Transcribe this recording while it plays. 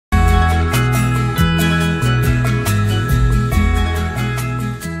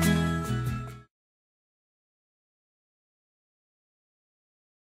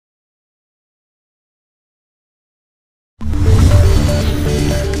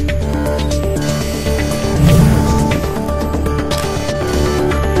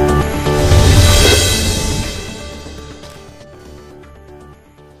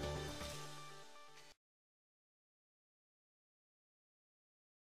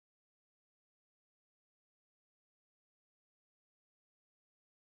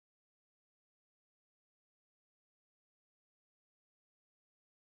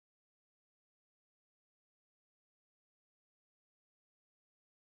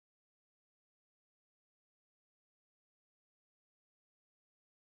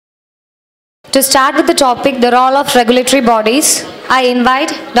To start with the topic, the role of regulatory bodies, I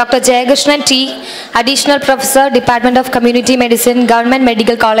invite Dr. Jayakrishnan T, Additional Professor, Department of Community Medicine, Government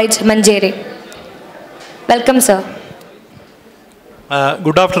Medical College, Manjeri. Welcome, sir.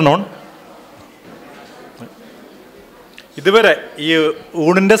 Good afternoon. ഇതുവരെ ഈ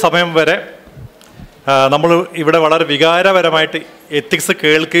ഊണിൻ്റെ സമയം വരെ നമ്മൾ ഇവിടെ വളരെ വികാരപരമായിട്ട് ethics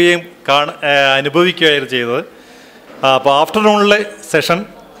കേൾക്കുകയും അനുഭവിക്കുകയായിരുന്നു ചെയ്തത്. അപ്പോൾ ആഫ്റ്റർനൂണിലെ session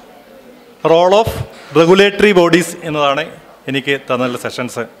role of regulatory bodies എന്നതാണ് എനിക്ക് തന്നുള്ള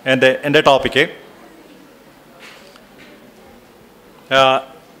സെഷൻസ്. എൻ്റെ ടോപ്പിക്ക്.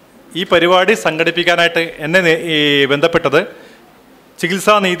 ഈ പരിപാടി സംഘടിപ്പിക്കാനായിട്ട് എന്നെ ബന്ധപ്പെട്ടത്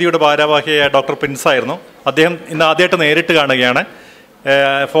ചികിത്സാ നീതിയുടെ ഭാരവാഹിയായ ഡോക്ടർ പ്രിൻസ് ആയിരുന്നു. അദ്ദേഹം ഇന്ന് ആദ്യമായിട്ട് നേരിട്ട് കാണുകയാണ്.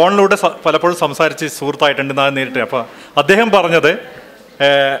 ഫോണിലൂടെ പലപ്പോഴും സംസാരിച്ച് സുഹൃത്തായിട്ടുണ്ട്, ഇന്ന് നേരിട്ട്. അപ്പോൾ അദ്ദേഹം പറഞ്ഞത്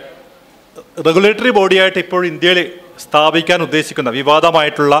റെഗുലേറ്ററി ബോഡിയായിട്ട് ഇപ്പോൾ ഇന്ത്യയിൽ സ്ഥാപിക്കാൻ ഉദ്ദേശിക്കുന്ന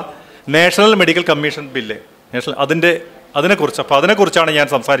വിവാദമായിട്ടുള്ള നാഷണൽ മെഡിക്കൽ കമ്മീഷൻ ബില്ല് അതിനെക്കുറിച്ച്. അപ്പോൾ അതിനെക്കുറിച്ചാണ് ഞാൻ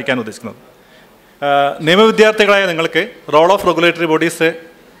സംസാരിക്കാൻ ഉദ്ദേശിക്കുന്നത്. നിയമവിദ്യാർത്ഥികളായ നിങ്ങൾക്ക് റോൾ ഓഫ് റെഗുലേറ്ററി ബോഡീസ്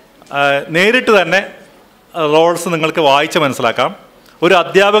നേരിട്ട് തന്നെ റോൾസ് നിങ്ങൾക്ക് വായിച്ച് മനസ്സിലാക്കാം. ഒരു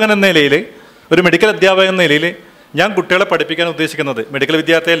അധ്യാപകൻ എന്ന നിലയിൽ, ഒരു മെഡിക്കൽ അധ്യാപകൻ എന്ന നിലയിൽ ഞാൻ കുട്ടികളെ പഠിപ്പിക്കാൻ ഉദ്ദേശിക്കുന്നത്, മെഡിക്കൽ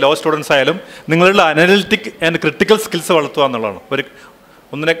വിദ്യാർത്ഥിയെ ലോ സ്റ്റുഡൻസ് ആയാലും, നിങ്ങളുടെ അനലിറ്റിക് ആൻഡ് ക്രിട്ടിക്കൽ സ്കിൽസ് വളർത്തുക എന്നുള്ളതാണ്.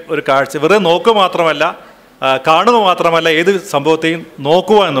 ഒരു കാഴ്ച വെറുതെ നോക്കുക മാത്രമല്ല, കാണുക മാത്രമല്ല, ഏത് സംഭവത്തെയും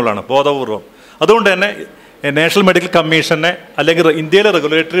നോക്കുക എന്നുള്ളതാണ് ബോധപൂർവം. അതുകൊണ്ട് തന്നെ നാഷണൽ മെഡിക്കൽ കമ്മീഷനെ അല്ലെങ്കിൽ ഇന്ത്യയിലെ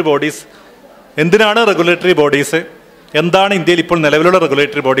റെഗുലേറ്ററി ബോഡീസ്, എന്തിനാണ് റെഗുലേറ്ററി ബോഡീസ്, എന്താണ് ഇന്ത്യയിൽ ഇപ്പോൾ നിലവിലുള്ള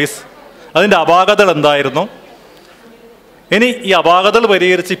റെഗുലേറ്ററി ബോഡീസ്, അതിൻ്റെ അപാകതകൾ എന്തായിരുന്നു, ഇനി ഈ അപാകതകൾ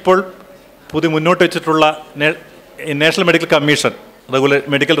പരിഹരിച്ച് ഇപ്പോൾ മുന്നോട്ട് വെച്ചിട്ടുള്ള നാഷണൽ മെഡിക്കൽ കമ്മീഷൻ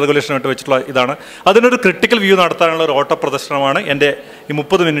മെഡിക്കൽ റെഗുലേഷനായിട്ട് വെച്ചിട്ടുള്ള ഇതാണ്. അതിനൊരു ക്രിട്ടിക്കൽ വ്യൂ നടത്താനുള്ള ഒരു ഓട്ട പ്രദർശനമാണ് എൻ്റെ ഈ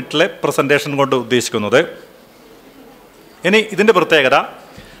 30 മിനിറ്റിലെ പ്രസൻറ്റേഷൻ കൊണ്ട് ഉദ്ദേശിക്കുന്നത്. ഇനി ഇതിൻ്റെ പ്രത്യേകത,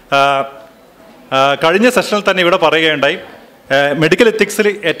 കഴിഞ്ഞ സെഷനിൽ തന്നെ ഇവിടെ പറയുകയുണ്ടായി, മെഡിക്കൽ എത്തിക്സിൽ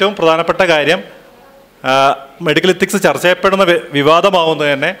ഏറ്റവും പ്രധാനപ്പെട്ട കാര്യം, മെഡിക്കൽ എത്തിക്സ് ചർച്ച ചെയ്യപ്പെടുന്ന വിവാദമാവുന്നത്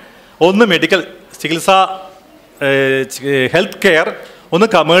തന്നെ ഒന്ന് മെഡിക്കൽ ചികിത്സാ ഹെൽത്ത് കെയർ ഒന്ന്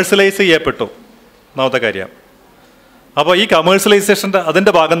കമേഴ്ഷ്യലൈസ് ചെയ്യപ്പെട്ടു, ഒന്നാമത്തെ കാര്യം. അപ്പോൾ ഈ കമേഴ്ഷ്യലൈസേഷൻ്റെ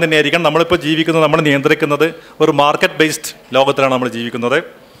അതിൻ്റെ ഭാഗം തന്നെയായിരിക്കണം നമ്മളിപ്പോൾ ജീവിക്കുന്നത്. നമ്മൾ നിയന്ത്രിക്കുന്നത് ഒരു മാർക്കറ്റ് ബേസ്ഡ് ലോകത്തിലാണ് നമ്മൾ ജീവിക്കുന്നത്.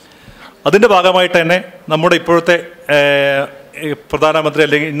 അതിൻ്റെ ഭാഗമായിട്ട് തന്നെ നമ്മുടെ ഇപ്പോഴത്തെ പ്രധാനമന്ത്രി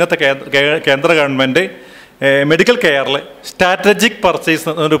അല്ലെങ്കിൽ ഇന്നത്തെ കേന്ദ്ര ഗവൺമെൻറ് മെഡിക്കൽ കെയറിൽ സ്ട്രാറ്റജിക് പർച്ചേസ്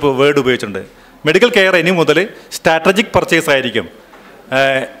എന്നൊരു വേർഡ് ഉപയോഗിച്ചിട്ടുണ്ട്. മെഡിക്കൽ കെയർ ഇനി മുതൽ സ്ട്രാറ്റജിക് പർച്ചേസ് ആയിരിക്കും.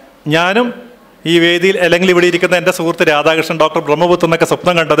 ഞാനും ഈ വേദിയിൽ അല്ലെങ്കിൽ ഇവിടെ ഇരിക്കുന്ന എൻ്റെ സുഹൃത്ത് രാധാകൃഷ്ണൻ, ഡോക്ടർ ബ്രഹ്മപുത്ര എന്നൊക്കെ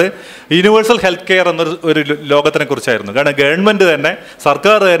സ്വപ്നം കണ്ടത് യൂണിവേഴ്സൽ ഹെൽത്ത് കെയർ എന്നൊരു ലോകത്തിനെ കുറിച്ചായിരുന്നു. കാരണം ഗവൺമെൻറ് തന്നെ,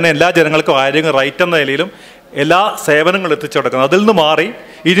 സർക്കാർ തന്നെ എല്ലാ ജനങ്ങൾക്കും ആരോഗ്യം റൈറ്റ് എന്ന നിലയിലും എല്ലാ സേവനങ്ങളും എത്തിച്ചു കൊടുക്കുന്നത്. അതിൽ നിന്ന് മാറി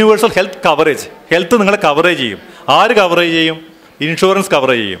യൂണിവേഴ്സൽ ഹെൽത്ത് കവറേജ്, ഹെൽത്ത് നിങ്ങളെ കവറേജ് ചെയ്യും. ആര് കവറേജ് ചെയ്യും? ഇൻഷുറൻസ്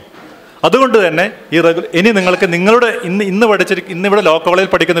കവറേജ് ചെയ്യും. അതുകൊണ്ട് തന്നെ ഇനി നിങ്ങൾക്ക് നിങ്ങളുടെ ഇന്നിവിടെ ലോ കോളേജിൽ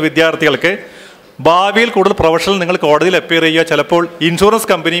പഠിക്കുന്ന വിദ്യാർത്ഥികൾക്ക് ഭാവിയിൽ കൂടുതൽ പ്രൊഫഷണൽ നിങ്ങൾ കോടതിയിൽ അപ്പിയർ ചെയ്യുക, ചിലപ്പോൾ ഇൻഷുറൻസ്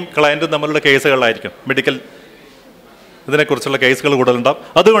കമ്പനിയും ക്ലയൻറ്റും തമ്മിലുള്ള കേസുകളിലായിരിക്കും. മെഡിക്കൽ ഇതിനെക്കുറിച്ചുള്ള കേസുകൾ കൂടുതലുണ്ടാവും.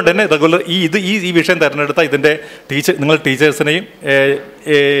 അതുകൊണ്ട് തന്നെ ഈ വിഷയം തിരഞ്ഞെടുത്ത ഇതിൻ്റെ നിങ്ങൾ ടീച്ചേഴ്സിനെയും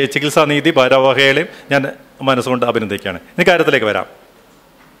ചികിത്സാ നീതി ഭാരവാഹികളെയും ഞാൻ മനസ്സുകൊണ്ട് അഭിനന്ദിക്കുകയാണ്. ഈ കാര്യത്തിലേക്ക് വരാം.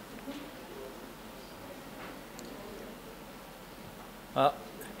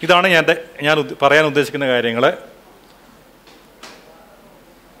 ഇതാണ് ഞാൻ പറയാൻ ഉദ്ദേശിക്കുന്ന കാര്യങ്ങൾ.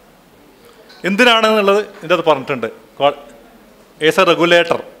 എന്തിനാണെന്നുള്ളത് ഇതിൻ്റെ അത് പറഞ്ഞിട്ടുണ്ട്. ഏസ് എ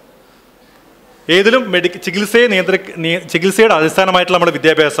റെഗുലേറ്റർ ഏതിലും ചികിത്സയുടെ അടിസ്ഥാനമായിട്ടുള്ള നമ്മുടെ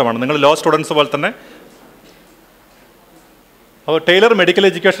വിദ്യാഭ്യാസമാണ്. നിങ്ങൾ ലോ സ്റ്റുഡൻസ് പോലെ തന്നെ. അപ്പോൾ Taylor medical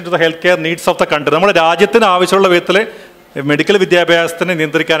education to the health care needs of the country. നമ്മുടെ രാജ്യത്തിന് ആവശ്യമുള്ള വിധത്തിൽ മെഡിക്കൽ വിദ്യാഭ്യാസത്തിനെ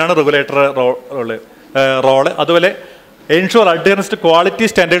നിയന്ത്രിക്കാനാണ് റെഗുലേറ്റർ റോള്. അതുപോലെ ensure adherence to quality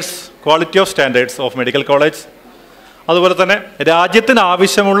of standards of medical college. അതുപോലെ തന്നെ രാജ്യത്തിന്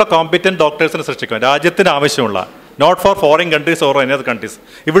ആവശ്യമുള്ള കോമ്പിറ്റൻറ്റ് ഡോക്ടേഴ്സിനെ സൃഷ്ടിക്കുക. രാജ്യത്തിന് ആവശ്യമുള്ള, not four foreign countries or any other countries.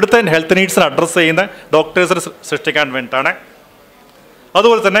 ഇവിടുത്തെ ഹെൽത്ത് നീഡ്സിനെ അഡ്രസ്സ് ചെയ്യുന്ന ഡോക്ടേഴ്സിനെ സൃഷ്ടിക്കാൻ വേണ്ടിയിട്ടാണ്.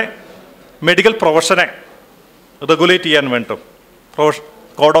 അതുപോലെ തന്നെ മെഡിക്കൽ പ്രൊഫഷനെ റെഗുലേറ്റ് ചെയ്യാൻ വേണ്ടിയിട്ടും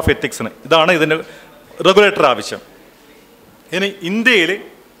കോഡ് ഓഫ് എത്തിക്സിന്. ഇതാണ് ഇതിന് റെഗുലേറ്റർ ആവശ്യം. ഇനി ഇന്ത്യയിൽ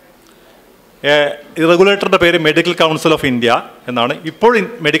റെഗുലേറ്ററിൻ്റെ പേര് മെഡിക്കൽ കൗൺസിൽ ഓഫ് ഇന്ത്യ എന്നാണ്. ഇപ്പോൾ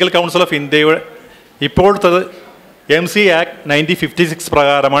മെഡിക്കൽ കൗൺസിൽ ഓഫ് ഇന്ത്യയുടെ ഇപ്പോഴത്തത് MC ആക്ട് 1956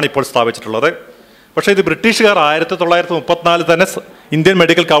 പ്രകാരമാണ് ഇപ്പോൾ സ്ഥാപിച്ചിട്ടുള്ളത്. പക്ഷേ ഇത് ബ്രിട്ടീഷുകാർ 1934 തന്നെ ഇന്ത്യൻ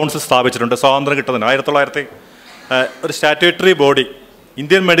മെഡിക്കൽ കൗൺസിൽ സ്ഥാപിച്ചിട്ടുണ്ട്. സ്വാതന്ത്ര്യം കിട്ടുന്നതിന് 1900 ഒരു statutory body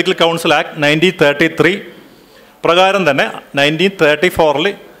Indian medical council act 1933 പ്രകാരം തന്നെ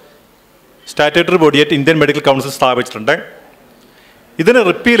 1934 സ്റ്റാറ്റ്യൂട്ടറി ബോഡിയായിട്ട് ഇന്ത്യൻ മെഡിക്കൽ കൗൺസിൽ സ്ഥാപിച്ചിട്ടുണ്ട്. ഇതിന്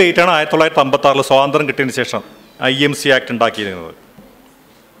റിപ്പീൽ ചെയ്തിട്ടാണ് 1956 സ്വാതന്ത്ര്യം കിട്ടിയതിന് ശേഷം IMC ആക്ട് ഉണ്ടാക്കിയിരുന്നത്.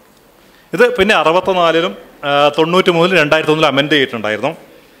 ഇത് പിന്നെ 64-ലും 93-ലും 2001-ലും അമെൻഡ് ചെയ്തിട്ടുണ്ടായിരുന്നു.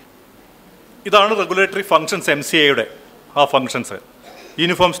 ഇതാണ് റെഗുലേറ്ററി ഫങ്ഷൻസ് MCAയുടെ ആ ഫങ്ഷൻസ്,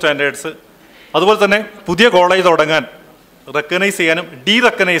 യൂണിഫോം സ്റ്റാൻഡേർഡ്സ്. അതുപോലെ തന്നെ പുതിയ കോളേജ് തുടങ്ങാൻ റെക്കഗ്നൈസ് ചെയ്യാനും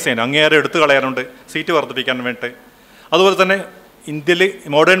റെക്കഗ്നൈസ് ചെയ്യാനും അങ്ങേരെ എടുത്തു കളയാനുണ്ട്, സീറ്റ് വർദ്ധിപ്പിക്കാൻ വേണ്ടി. അതുപോലെ തന്നെ ഇന്ത്യയിൽ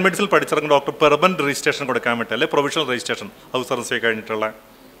മോഡേൺ മെഡിസിൻ പഠിച്ചിറങ്ങുന്ന ഡോക്ടർ പെർമനൻറ്റ് രജിസ്ട്രേഷൻ കൊടുക്കാൻ വേണ്ടി, അല്ലെങ്കിൽ പ്രൊവിഷണൽ രജിസ്ട്രേഷൻ ഹൗസ് സർവീസ് കഴിഞ്ഞിട്ടുള്ള.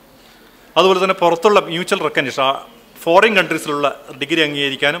 അതുപോലെ തന്നെ പുറത്തുള്ള മ്യൂച്വൽ റെക്കഗ്നിഷൻ, ഫോറിൻ കൺട്രീസിലുള്ള ഡിഗ്രി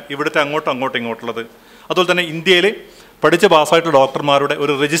അംഗീകരിക്കാനും ഇവിടുത്തെ ഇങ്ങോട്ടുള്ളത്. അതുപോലെ തന്നെ ഇന്ത്യയിൽ പഠിച്ച് പാസ്സായിട്ടുള്ള ഡോക്ടർമാരുടെ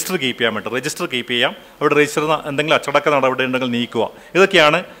ഒരു രജിസ്റ്റർ കീപ്പ് ചെയ്യാൻ വേണ്ടി, രജിസ്റ്റർ കീപ്പ് ചെയ്യാം, അവിടെ രജിസ്റ്റർ എന്തെങ്കിലും അച്ചടക്ക നടപടി ഉണ്ടെങ്കിൽ നീക്കുക.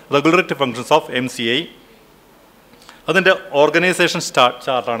 ഇതൊക്കെയാണ് റെഗുലേറ്ററി ഫങ്ഷൻസ് ഓഫ് MCA. അതിൻ്റെ ഓർഗനൈസേഷൻ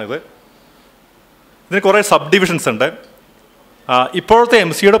ചാർട്ടാണിത്. ഇതിന് കുറേ സബ് ഡിവിഷൻസ് ഉണ്ട്. ഇപ്പോഴത്തെ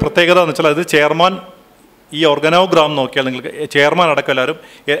MCAയുടെ പ്രത്യേകത എന്ന് വെച്ചാൽ അത് ചെയർമാൻ, ഈ ഓർഗനോഗ്രാം നോക്കിയാൽ നിങ്ങൾക്ക് ചെയർമാൻ അടക്കം എല്ലാവരും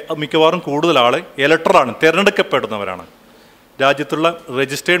മിക്കവാറും കൂടുതൽ ആൾ ഇലക്ടറാണ്, തിരഞ്ഞെടുക്കപ്പെടുന്നവരാണ്. രാജ്യത്തുള്ള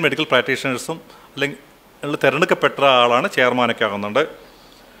രജിസ്റ്റേർഡ് മെഡിക്കൽ പ്രാക്ടീഷണേഴ്സും അല്ലെങ്കിൽ തിരഞ്ഞെടുക്കപ്പെട്ട ആളാണ് ചെയർമാനൊക്കെ ആകുന്നുണ്ട്.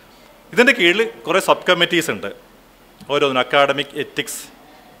 ഇതിൻ്റെ കീഴിൽ കുറേ സബ് കമ്മിറ്റീസ് ഉണ്ട്. ഓരോന്നിനും അക്കാഡമിക്, എത്തിക്സ്,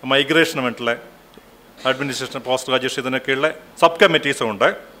 മൈഗ്രേഷന് വേണ്ടിയിട്ടുള്ള, അഡ്മിനിസ്ട്രേഷൻ, പോസ്റ്റ് ഗ്രാജുവേഷൻ, ഇതിനൊക്കെയുള്ള സബ് കമ്മിറ്റീസും ഉണ്ട്.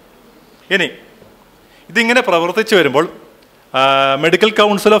 ഇനി ഇതിങ്ങനെ പ്രവർത്തിച്ചു വരുമ്പോൾ മെഡിക്കൽ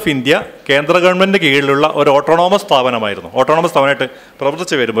കൗൺസിൽ ഓഫ് ഇന്ത്യ കേന്ദ്ര ഗവൺമെൻറ് കീഴിലുള്ള ഒരു ഓട്ടോണോമസ് സ്ഥാപനമായിരുന്നു. ഓട്ടോണോമസ് സ്ഥാപനമായിട്ട്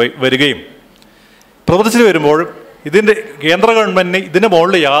പ്രവർത്തിച്ചു വരുമ്പോൾ ഇതിൻ്റെ കേന്ദ്ര ഗവൺമെൻറ്റിന് ഇതിന്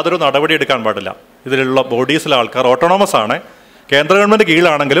മുകളിൽ യാതൊരു നടപടി എടുക്കാൻ പാടില്ല. ഇതിലുള്ള ബോഡീസിലെ ആൾക്കാർ ഓട്ടോണോമസ് ആണ്, കേന്ദ്ര ഗവൺമെൻറ്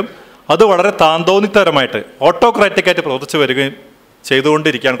കീഴിലാണെങ്കിലും അത് വളരെ താന്തോന്നിത്തരമായിട്ട് ഓട്ടോക്രാറ്റിക്കായിട്ട് പ്രവർത്തിച്ചു വരികയും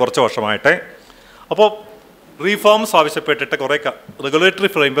ചെയ്തുകൊണ്ടിരിക്കുകയാണ് കുറച്ച് വർഷമായിട്ട്. അപ്പോൾ റീഫോംസ് ആവശ്യപ്പെട്ടിട്ട് കുറേ റെഗുലേറ്ററി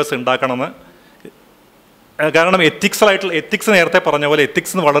ഫ്രെയിംവർക്ക്സ് ഉണ്ടാക്കണമെന്ന്. കാരണം എത്തിക്സ് നേരത്തെ പറഞ്ഞ പോലെ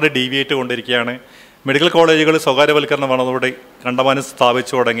എത്തിക്സ് വളരെ ഡീവിയേറ്റ് കൊണ്ടിരിക്കുകയാണ്. മെഡിക്കൽ കോളേജുകൾ സ്വകാര്യവൽക്കരണം വന്നതോടെ കണ്ടമാനം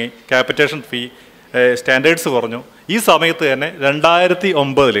സ്ഥാപിച്ചു തുടങ്ങി, ക്യാപിറ്റേഷൻ ഫീ, സ്റ്റാൻഡേർഡ്സ് കുറഞ്ഞു. ഈ സമയത്ത് തന്നെ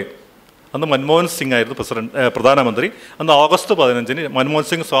 2009 അന്ന് മൻമോഹൻ സിംഗ് ആയിരുന്നു പ്രധാനമന്ത്രി. അന്ന് ഓഗസ്റ്റ് 15 മൻമോഹൻ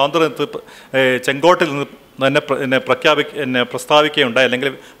സിംഗ് സ്വാതന്ത്ര്യത്തിൽ ചെങ്കോട്ടിൽ നിന്ന് തന്നെ പ്രസ്താവിക്കുകയുണ്ടായി,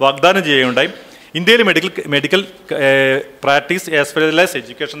 അല്ലെങ്കിൽ വാഗ്ദാനം ചെയ്യുകയുണ്ടായി. ഇന്ത്യയിൽ medical practice as well as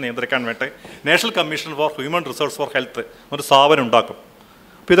education നിയന്ത്രിക്കാൻ വേണ്ടി national commission for human resource for health ഒരു സ്ഥാപനം ഉണ്ടാക്കും.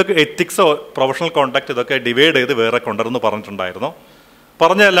 അപ്പോൾ ഇതൊക്കെ എത്തിക്സ്, പ്രൊഫഷണൽ കോണ്ടാക്ട് ഇതൊക്കെ ഡിവൈഡ് ചെയ്ത് വേറെ കൊണ്ടുവരുമെന്ന് പറഞ്ഞിട്ടുണ്ടായിരുന്നു.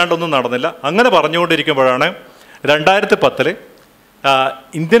 പറഞ്ഞല്ലാണ്ടൊന്നും നടന്നില്ല. അങ്ങനെ പറഞ്ഞുകൊണ്ടിരിക്കുമ്പോഴാണ് 2010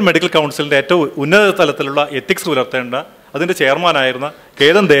 ഇന്ത്യൻ മെഡിക്കൽ കൗൺസിലിൻ്റെ ഏറ്റവും ഉന്നത തലത്തിലുള്ള എത്തിക്സ് പുലർത്തേണ്ട അതിൻ്റെ ചെയർമാനായിരുന്ന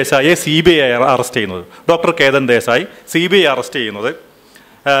കേതൻ ദേശായിയെ CBI അറസ്റ്റ് ചെയ്യുന്നത്. Doctor Ketan Desai CBI arrest ചെയ്യുന്നത്.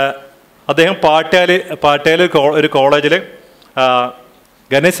 അദ്ദേഹം പാട്യാല ഒരു കോളേജിൽ,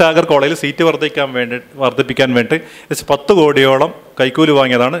 ഗണേശ് സാഗർ കോളേജിൽ സീറ്റ് വർദ്ധിപ്പിക്കാൻ വേണ്ടി 10 കോടിയോളം കൈക്കൂലി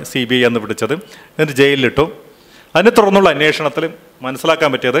വാങ്ങിയതാണ് CBI അന്ന് പിടിച്ചത്. എന്നിട്ട് ജയിലിലിട്ടു. അതിനെ തുടർന്നുള്ള അന്വേഷണത്തിൽ മനസ്സിലാക്കാൻ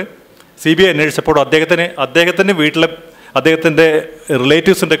പറ്റിയത്, CBI അന്വേഷിച്ചപ്പോൾ അദ്ദേഹത്തിൻ്റെ വീട്ടിലെ അദ്ദേഹത്തിൻ്റെ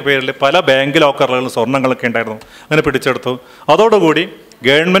റിലേറ്റീവ്സിൻ്റെ പേരിൽ പല ബാങ്ക് ലോക്കറുകളിലും സ്വർണ്ണങ്ങളൊക്കെ ഉണ്ടായിരുന്നു. അങ്ങനെ പിടിച്ചെടുത്തു. അതോടുകൂടി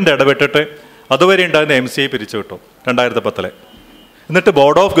ഗവൺമെൻറ് ഇടപെട്ടിട്ട് അതുവരെ ഉണ്ടായിരുന്ന MCA പിരിച്ചുവിട്ടു 2010. എന്നിട്ട്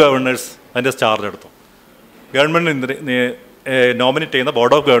ബോർഡ് ഓഫ് ഗവർണേഴ്സ് അതിൻ്റെ ചാർജ് എടുത്തു. ഗവൺമെൻറ് നോമിനേറ്റ് ചെയ്യുന്ന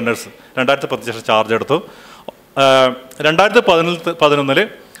ബോർഡ് ഓഫ് ഗവർണേഴ്സ് 2010 ചാർജ് എടുത്തു. 2011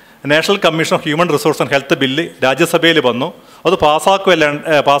 national commission of human resource and health bill രാജ്യസഭയിൽ വന്നു. അത്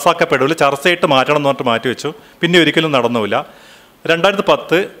പാസ്സാക്കപ്പെടില്ല, ചർച്ചയായിട്ട് മാറ്റണം എന്ന് പറഞ്ഞിട്ട് മാറ്റിവെച്ചു. പിന്നെ ഒരിക്കലും നടന്നുമില്ല.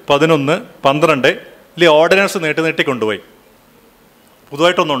 2010, 11, 12 ഓർഡിനൻസ് നീട്ടി കൊണ്ടുപോയി.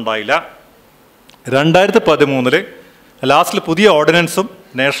 പുതുതായിട്ടൊന്നും ഉണ്ടായില്ല. 2013 ലാസ്റ്റിൽ പുതിയ ഓർഡിനൻസും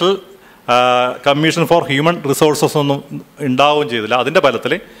national commission for human resources ഒന്നും ഉണ്ടാവുകയും ചെയ്തില്ല. അതിൻ്റെ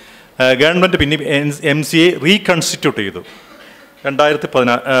ഫലത്തിൽ ഗവൺമെൻറ് പിന്നെ MCA റീകൺസ്റ്റിറ്റ്യൂട്ട് ചെയ്തു.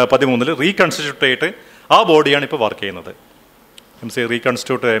 2013 റീകൺസ്റ്റിറ്റ്യൂട്ട് ചെയ്തിട്ട് ആ ബോഡിയാണ് ഇപ്പോൾ വർക്ക് ചെയ്യുന്നത്. MCA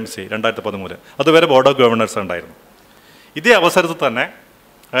റീകൺസ്റ്റിറ്റ്യൂട്ട് MCA 2013. അതുവരെ ബോർഡ് ഓഫ് ഗവർണേഴ്സ് ഉണ്ടായിരുന്നു. ഇതേ അവസരത്തിൽ തന്നെ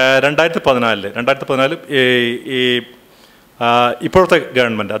 2014 ഈ ഇപ്പോഴത്തെ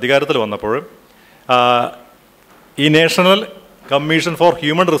ഗവൺമെൻറ് അധികാരത്തിൽ വന്നപ്പോഴും ഈ national commission for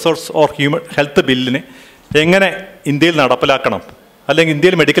human resource or human health ബില്ലിന് എങ്ങനെ ഇന്ത്യയിൽ നടപ്പിലാക്കണം, അല്ലെങ്കിൽ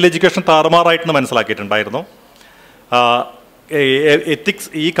ഇന്ത്യയിൽ മെഡിക്കൽ എഡ്യൂക്കേഷൻ താറുമാറായിട്ടെന്ന് മനസ്സിലാക്കിയിട്ടുണ്ടായിരുന്നു. എത്തിക്സ്,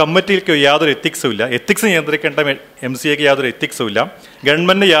 ഈ കമ്മിറ്റിക്ക് യാതൊരു എത്തിക്സും ഇല്ല. എത്തിക്സ് നിയന്ത്രിക്കേണ്ട MCAക്ക് യാതൊരു എത്തിക്സും ഇല്ല.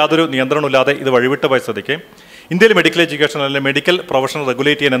 ഗവൺമെൻറ്റിന് യാതൊരു നിയന്ത്രണമില്ലാതെ ഇത് വഴിവിട്ട് പോയ സ്ഥിതിക്ക് ഇന്ത്യയിൽ മെഡിക്കൽ എഡ്യൂക്കേഷൻ അല്ലെങ്കിൽ മെഡിക്കൽ പ്രൊഫഷൻ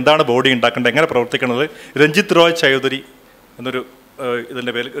റെഗുലേറ്റ് ചെയ്യാൻ എന്താണ് ബോഡി ഉണ്ടാക്കേണ്ടത്, എങ്ങനെ പ്രവർത്തിക്കുന്നത്, രഞ്ജിത്ത് റോയ് ചൗധരി എന്നൊരു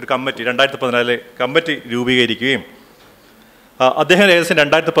ഇതിൻ്റെ പേരിൽ ഒരു കമ്മിറ്റി 2014 കമ്മിറ്റി രൂപീകരിക്കുകയും അദ്ദേഹം ഏകദേശം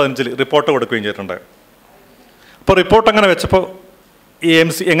 2015 റിപ്പോർട്ട് കൊടുക്കുകയും ചെയ്തിട്ടുണ്ട്. അപ്പോൾ റിപ്പോർട്ട് അങ്ങനെ വെച്ചപ്പോൾ ഈ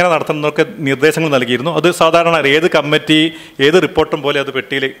MC എങ്ങനെ നടത്തുന്നതൊക്കെ നിർദ്ദേശങ്ങൾ നൽകിയിരുന്നു. അത് സാധാരണ ഏത് കമ്മിറ്റി ഏത് റിപ്പോർട്ടും പോലെ അത്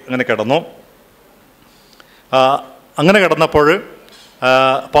പെട്ടിയിൽ അങ്ങനെ കിടന്നു. അങ്ങനെ കിടന്നപ്പോൾ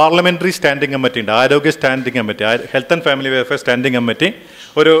പാർലമെൻ്ററി സ്റ്റാൻഡിംഗ് കമ്മിറ്റി ഉണ്ട്, ആരോഗ്യ standing committee, health and family welfare standing committee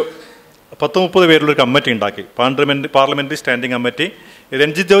ഒരു 10-30 പേരുള്ളൊരു കമ്മിറ്റി ഉണ്ടാക്കി, parliamentary standing committee.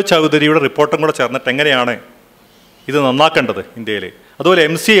 Ranjith Joy ചൗധരിയുടെ റിപ്പോർട്ടും കൂടെ ചേർന്നിട്ട് എങ്ങനെയാണ് ഇത് നന്നാക്കേണ്ടത് ഇന്ത്യയിൽ, അതുപോലെ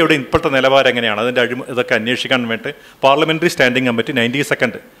MCAയുടെ ഇപ്പോഴത്തെ നിലവാരം എങ്ങനെയാണ്, അതിൻ്റെ ഇതൊക്കെ അന്വേഷിക്കാൻ വേണ്ടി parliamentary standing committee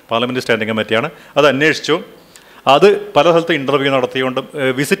 92nd parliamentary standing കമ്മിറ്റിയാണ് അത് അന്വേഷിച്ചു. അത് പല സ്ഥലത്ത് ഇൻ്റർവ്യൂ നടത്തിയിട്ടും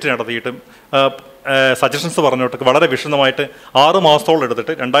വിസിറ്റ് നടത്തിയിട്ടും സജഷൻസ് പറഞ്ഞിട്ടൊക്കെ വളരെ വിശദമായിട്ട് 6 മാസത്തോളം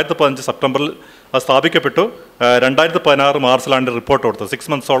എടുത്തിട്ട് 2015 സെപ്റ്റംബറിൽ അത് സ്ഥാപിക്കപ്പെട്ടു. 2016 മാർച്ചിലാണ് അതിൻ്റെ റിപ്പോർട്ട് കൊടുത്തത്. 6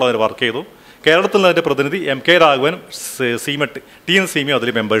 മന്ത്സോളം അതിൽ വർക്ക് ചെയ്തു. കേരളത്തിൽ നിന്ന് അതിൻ്റെ പ്രതിനിധി MK രാഘവൻ, TN സീമയും അതിൽ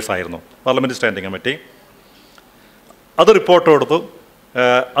മെമ്പേഴ്സായിരുന്നു പാർലമെൻ്ററി സ്റ്റാൻഡിംഗ് കമ്മിറ്റി. അത് റിപ്പോർട്ട് കൊടുത്തു.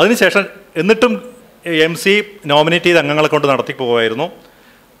 അതിനുശേഷം എന്നിട്ടും MC നോമിനേറ്റ് ചെയ്ത അംഗങ്ങളെ കൊണ്ട് നടത്തി പോകുമായിരുന്നു.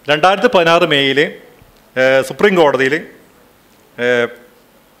 2016 മെയ്യിൽ സുപ്രീം കോടതിയിൽ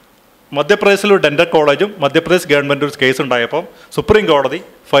മധ്യപ്രദേശിലൊരു ഡെൻ്റൽ കോളേജും മധ്യപ്രദേശ് ഗവൺമെൻറ് ഒരു കേസ് ഉണ്ടായപ്പോൾ സുപ്രീം കോടതി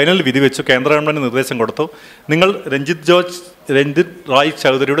ഫൈനൽ വിധി വെച്ചു. കേന്ദ്ര ഗവൺമെൻറ് നിർദ്ദേശം കൊടുത്തു, നിങ്ങൾ രഞ്ജിത് റായ്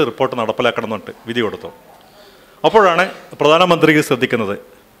ചൗധരിയുടെ റിപ്പോർട്ട് നടപ്പിലാക്കണം എന്നിട്ട് വിധി കൊടുത്തു. അപ്പോഴാണ് പ്രധാനമന്ത്രി ശ്രദ്ധിക്കുന്നത്.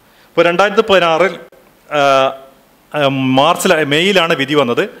 ഇപ്പോൾ 2016 മെയ്യിലാണ് വിധി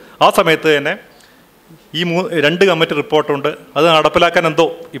വന്നത്. ആ സമയത്ത് തന്നെ ഈ 2 കമ്മിറ്റി റിപ്പോർട്ടുണ്ട്, അത് നടപ്പിലാക്കാൻ എന്തോ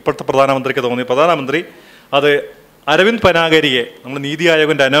ഇപ്പോഴത്തെ പ്രധാനമന്ത്രിക്ക് തോന്നി. പ്രധാനമന്ത്രി അത് അരവിന്ദ് പനാഗരിയെ, നമ്മൾ നീതി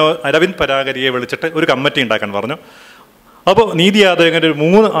ആയോഗിൻ്റെ അരവിന്ദ് പനാഗരിയെ വിളിച്ചിട്ട് ഒരു കമ്മിറ്റി ഉണ്ടാക്കാൻ പറഞ്ഞു. അപ്പോൾ നീതി ആയോഗിൻ്റെ ഒരു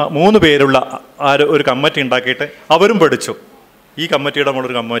 3 പേരുള്ള ഒരു കമ്മിറ്റി ഉണ്ടാക്കിയിട്ട് അവരും പഠിച്ചു. ഈ കമ്മിറ്റിയുടെ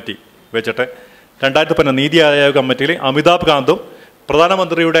മുകളിലൊരു കമ്മിറ്റി വെച്ചിട്ട് 2015 നീതി ആയോഗ് കമ്മിറ്റിയിൽ അമിതാഭ് കാന്തും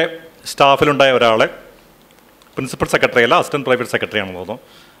പ്രധാനമന്ത്രിയുടെ സ്റ്റാഫിലുണ്ടായ ഒരാളെ, പ്രിൻസിപ്പൽ സെക്രട്ടറി അല്ല, അസിസ്റ്റൻറ്റ് പ്രൈവറ്റ് സെക്രട്ടറി ആണെന്ന് തോന്നുന്നു,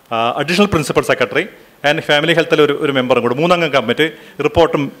 additional principal secretary and family ഹെൽത്തിൽ ഒരു മെമ്പറും കൂടെ, 3 അംഗ കമ്മിറ്റി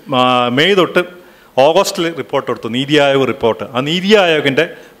റിപ്പോർട്ടും മെയ് തൊട്ട് ഓഗസ്റ്റിൽ റിപ്പോർട്ട് കൊടുത്തു, നീതി ആയോഗ് റിപ്പോർട്ട്. ആ നീതി ആയോഗിൻ്റെ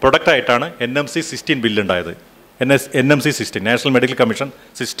പ്രൊഡക്റ്റായിട്ടാണ് NMC 16 ബില്ലുണ്ടായത്. NMC 16 national medical commission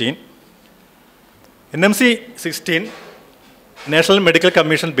 16. NMC 16 national medical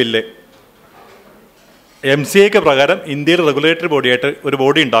commission bill MCAക്ക് പ്രകാരം ഇന്ത്യയിൽ റെഗുലേറ്ററി ബോഡിയായിട്ട് ഒരു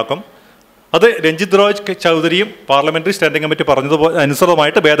ബോഡി ഉണ്ടാക്കും. അത് Ranjith Roy ചൗധരിയും parliamentary standing committee പറഞ്ഞതുപോലെ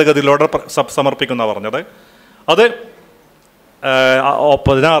അനുസൃതമായിട്ട് ഭേദഗതിയിലൂടെ സമർപ്പിക്കുന്ന പറഞ്ഞത്. അത്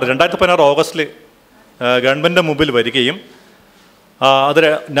 2016 ഓഗസ്റ്റിൽ ഗവൺമെൻറ്റിൻ്റെ മുമ്പിൽ വരികയും അത്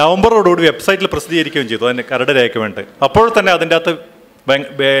നവംബറോടുകൂടി വെബ്സൈറ്റിൽ പ്രസിദ്ധീകരിക്കുകയും ചെയ്തു, അതിന് കരട് രേഖയ്ക്ക് വേണ്ടി. അപ്പോൾ തന്നെ അതിൻ്റെ അകത്ത്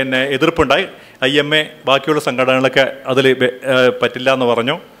എതിർപ്പുണ്ടായി. IMA ബാക്കിയുള്ള സംഘടനകളൊക്കെ അതിൽ പറ്റില്ല എന്ന്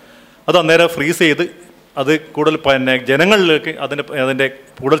പറഞ്ഞു. അത് അന്നേരം ഫ്രീസ് ചെയ്ത് അത് കൂടുതൽ ജനങ്ങളിലേക്ക് അതിൻ്റെ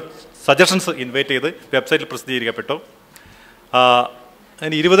കൂടുതൽ സജഷൻസ് ഇൻവൈറ്റ് ചെയ്ത് വെബ്സൈറ്റിൽ പ്രസിദ്ധീകരിക്കപ്പെട്ടു.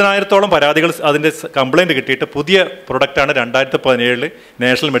 അതിന് 20,000-ഓളം പരാതികൾ അതിൻ്റെ കംപ്ലയിൻറ്റ് കിട്ടിയിട്ട് പുതിയ പ്രൊഡക്റ്റാണ് 2017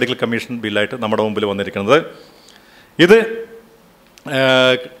 നാഷണൽ മെഡിക്കൽ കമ്മീഷൻ ബില്ലായിട്ട് നമ്മുടെ മുമ്പിൽ വന്നിരിക്കുന്നത്. ഇത്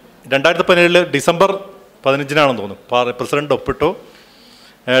 2017 ഡിസംബർ 15-നാണെന്ന് തോന്നുന്നു പ്രസിഡന്റ് ഒപ്പിട്ടു.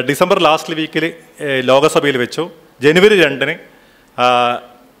 ഡിസംബർ ലാസ്റ്റ് വീക്കിൽ ലോകസഭയിൽ വെച്ചു. ജനുവരി 2-ന്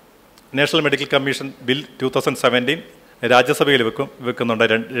നാഷണൽ മെഡിക്കൽ കമ്മീഷൻ ബിൽ 2017 രാജ്യസഭയിൽ വെക്കുന്നുണ്ട്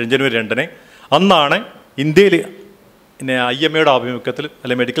ജനുവരി 2-ന്. അന്നാണ് ഇന്ത്യയിൽ IMAയുടെ ആഭിമുഖ്യത്തിൽ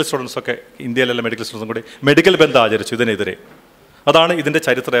അല്ലെങ്കിൽ മെഡിക്കൽ സ്റ്റുഡൻസൊക്കെ, ഇന്ത്യയിലുള്ള മെഡിക്കൽ സ്റ്റുഡൻസും കൂടി മെഡിക്കൽ ബന്ദ് ആചരിച്ചു ഇതിനെതിരെ. അതാണ് ഇതിൻ്റെ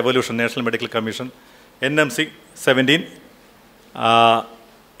ചരിത്ര evolution. National medical commission NMC 17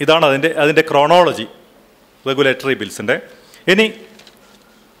 ഇതാണ് അതിൻ്റെ ക്രോണോളജി റെഗുലേറ്ററി ബിൽസിൻ്റെ. ഇനി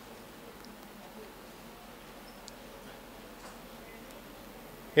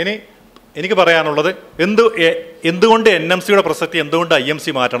എനിക്ക് പറയാനുള്ളത് എന്തുകൊണ്ട് NMCയുടെ പ്രസക്തി, എന്തുകൊണ്ട് IMC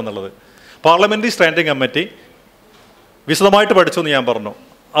മാറ്റണം എന്നുള്ളത്. പാർലമെൻ്ററി സ്റ്റാൻഡിംഗ് കമ്മിറ്റി വിശദമായിട്ട് പഠിച്ചു എന്ന് ഞാൻ പറഞ്ഞു.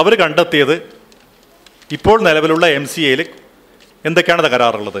 അവർ കണ്ടെത്തിയത് ഇപ്പോൾ നിലവിലുള്ള MCAയിൽ എന്തൊക്കെയാണ്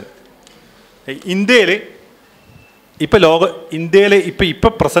തകരാറുള്ളത്. ഇന്ത്യയിൽ ഇപ്പം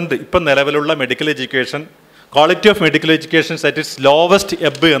നിലവിലുള്ള medical education, quality of medical education at its lowest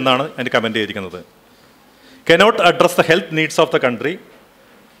ebb എന്നാണ് അതിന് കമൻറ്റ് ചെയ്തിരിക്കുന്നത്. Cannot address the health needs of the country.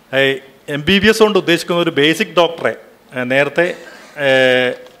 MBBS കൊണ്ട് ഉദ്ദേശിക്കുന്ന ഒരു ബേസിക് ഡോക്ടറെ, നേരത്തെ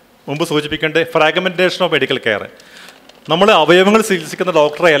മുമ്പ് സൂചിപ്പിക്കേണ്ട ഫ്രാഗ്മെൻറ്റേഷൻ ഓഫ് മെഡിക്കൽ കെയർ, നമ്മൾ അവയവങ്ങൾ ചികിത്സിക്കുന്ന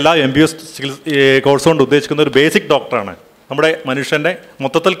ഡോക്ടറെ എല്ലാ MBBS കോഴ്സ് കൊണ്ട് ഉദ്ദേശിക്കുന്ന ഒരു ബേസിക് ഡോക്ടറാണ്. നമ്മുടെ മനുഷ്യൻ്റെ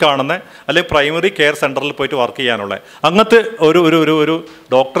മൊത്തത്തിൽ കാണുന്ന അല്ലെങ്കിൽ പ്രൈമറി കെയർ സെൻ്ററിൽ പോയിട്ട് വർക്ക് ചെയ്യാനുള്ള അങ്ങനത്തെ ഒരു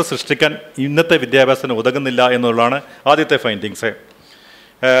ഡോക്ടർ സൃഷ്ടിക്കാൻ ഇന്നത്തെ വിദ്യാഭ്യാസത്തിന് ഉതകുന്നില്ല എന്നുള്ളതാണ് ആദ്യത്തെ ഫൈൻഡിങ്സ്.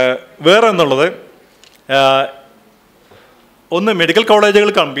 വേറെ എന്നുള്ളത്, ഒന്ന് മെഡിക്കൽ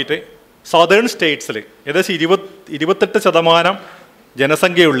കോളേജുകൾ കംപ്ലീറ്റ് സദേൺ സ്റ്റേറ്റ്സിൽ ഏകദേശം 28%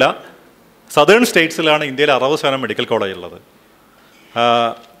 ജനസംഖ്യയുള്ള സദേൺ സ്റ്റേറ്റ്സിലാണ് ഇന്ത്യയിൽ 60% മെഡിക്കൽ കോളേജ് ഉള്ളത്.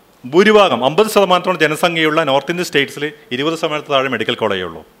 ഭൂരിഭാഗം 50% ജനസംഖ്യയുള്ള നോർത്ത് ഇന്ത്യൻ സ്റ്റേറ്റ്സിൽ 20% താഴെ മെഡിക്കൽ കോളേജേ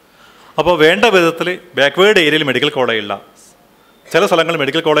ഉള്ളൂ. അപ്പോൾ വേണ്ട വിധത്തിൽ ബാക്ക്വേർഡ് ഏരിയയിൽ മെഡിക്കൽ കോളേജില്ല. ചില സ്ഥലങ്ങളിൽ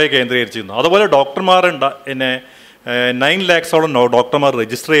മെഡിക്കൽ കോളേജ് കേന്ദ്രീകരിച്ചിരുന്നു. അതുപോലെ ഡോക്ടർമാരുണ്ട്, 9 lakhs-ഓളം ഡോക്ടർമാർ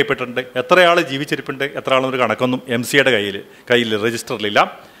രജിസ്റ്റർ ചെയ്യപ്പെട്ടിട്ടുണ്ട്. എത്ര ആൾ ജീവിച്ചിരിപ്പുണ്ട്, എത്ര ആളൊരു കണക്കൊന്നും MCAയുടെ കയ്യിൽ രജിസ്റ്ററിലില്ല.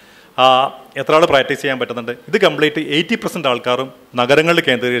 എത്ര ആൾ പ്രാക്ടീസ് ചെയ്യാൻ പറ്റുന്നുണ്ട്? ഇത് കംപ്ലീറ്റ് 80% ആൾക്കാരും നഗരങ്ങളിൽ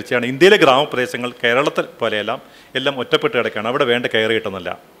കേന്ദ്രീകരിച്ചാണ്. ഇന്ത്യയിലെ ഗ്രാമപ്രദേശങ്ങൾ കേരളത്തിൽ പോലെയെല്ലാം എല്ലാം ഒറ്റപ്പെട്ട് കിടക്കുകയാണ്. അവിടെ വേണ്ട കെയർ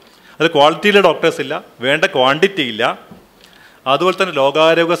കിട്ടുന്നില്ല. അത് ക്വാളിറ്റിയിലെ ഡോക്ടേഴ്സ് ഇല്ല, വേണ്ട ക്വാണ്ടിറ്റി ഇല്ല. അതുപോലെ തന്നെ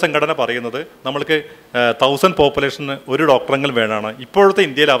ലോകാരോഗ്യ സംഘടന പറയുന്നത് നമ്മൾക്ക് 1000 പോപ്പുലേഷന് ഒരു ഡോക്ടറെങ്കിലും വേണമാണ്. ഇപ്പോഴത്തെ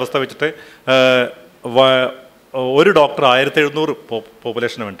ഇന്ത്യയിലെ അവസ്ഥ വെച്ചിട്ട് ഒരു ഡോക്ടർ 1700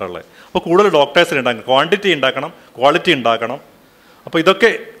 പോപ്പുലേഷന് വേണ്ടിയിട്ടുള്ളത്. അപ്പോൾ കൂടുതൽ ഡോക്ടേഴ്സിന് ഉണ്ടാക്കണം, ക്വാണ്ടിറ്റി ഉണ്ടാക്കണം, ക്വാളിറ്റി ഉണ്ടാക്കണം. അപ്പോൾ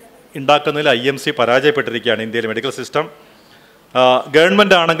ഇതൊക്കെ ഉണ്ടാക്കുന്നതിൽ IMC പരാജയപ്പെട്ടിരിക്കുകയാണ്. ഇന്ത്യയിലെ മെഡിക്കൽ സിസ്റ്റം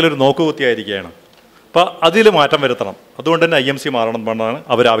ഗവൺമെൻറ് ആണെങ്കിൽ ഒരു നോക്കുകുത്തിയായിരിക്കുകയാണ്. അപ്പോൾ അതിൽ മാറ്റം വരുത്തണം. അതുകൊണ്ട് തന്നെ IMC മാറണം എന്നാണ്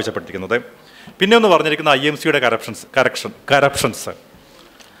അവർ ആവശ്യപ്പെട്ടിരിക്കുന്നത്. പിന്നെ ഒന്ന് പറഞ്ഞിരിക്കുന്ന IMCയുടെ കറപ്ഷൻസ്.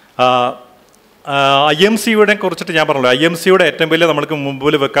 IMCയുടെ കുറിച്ചിട്ട് ഞാൻ പറഞ്ഞല്ലോ, IMCയുടെ ഏറ്റവും വലിയ നമ്മൾക്ക്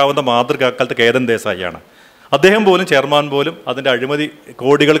മുമ്പിൽ വെക്കാവുന്ന മാതൃക അക്കാലത്ത് കേതൻ ദേശായിയാണ്. അദ്ദേഹം പോലും, ചെയർമാൻ പോലും അതിൻ്റെ അഴിമതി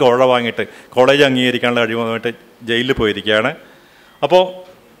കോടികൾക്ക് ഉഴ വാങ്ങിയിട്ട് കോളേജ് അംഗീകരിക്കാനുള്ള അഴിമതിയായിട്ട് ജയിലിൽ പോയിരിക്കുകയാണ്. അപ്പോൾ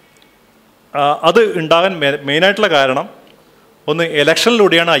അത് ഉണ്ടാകാൻ മെയിനായിട്ടുള്ള കാരണം ഒന്ന്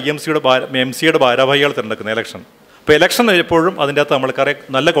ഇലക്ഷനിലൂടെയാണ് MCയുടെ ഭാരവാഹികൾ തിരഞ്ഞെടുക്കുന്നത്. ഇലക്ഷൻ. അപ്പോൾ ഇലക്ഷൻ എപ്പോഴും അതിൻ്റെ അകത്ത് നമ്മൾക്കറിയാം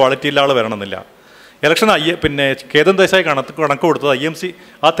നല്ല ക്വാളിറ്റിയുള്ള ആൾ വരണമെന്നില്ല. ഇലക്ഷൻ പിന്നെ കേതൻ ദേശായി കണക്ക് കൊടുത്തത് IMC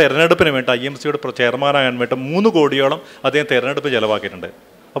ആ തെരഞ്ഞെടുപ്പിന് വേണ്ടി IMCയുടെ ചെയർമാനാകാൻ വേണ്ടി 3 കോടിയോളം അദ്ദേഹം തെരഞ്ഞെടുപ്പ് ചിലവാക്കിയിട്ടുണ്ട്.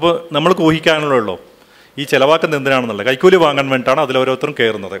 അപ്പോൾ നമ്മൾക്ക് ഊഹിക്കാനുള്ളൂ ഈ ചിലവാക്കുന്നത് എന്തിനാണെന്നുള്ളത്. കൈക്കൂലി വാങ്ങാൻ വേണ്ടിയിട്ടാണ് അതിലോരോരുത്തരും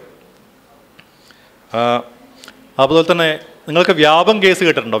കയറുന്നത്. അതുപോലെ തന്നെ നിങ്ങൾക്ക് വ്യാപം കേസ്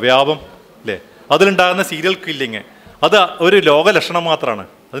കേട്ടിട്ടുണ്ടോ? വ്യാപം അല്ലേ? അതിലുണ്ടാകുന്ന സീരിയൽ കില്ലിങ് അത് ഒരു ലോകലക്ഷണം മാത്രമാണ്.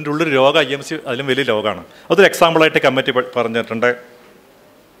 അതിൻ്റെ ഉള്ളൊരു രോഗം IMC അതിലും വലിയ രോഗമാണ്. അതൊരു എക്സാമ്പിളായിട്ട് കമ്മിറ്റി പറഞ്ഞിട്ടുണ്ട്.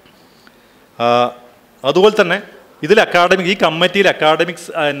 അതുപോലെ തന്നെ ഇതിൽ ഈ കമ്മിറ്റിയിൽ അക്കാഡമിക്സ്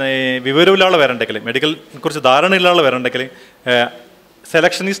വിവരമുള്ള ആൾ വരണ്ടെങ്കിൽ, മെഡിക്കൽ കുറിച്ച് ധാരണയുള്ള ആൾ വരണ്ടെങ്കിൽ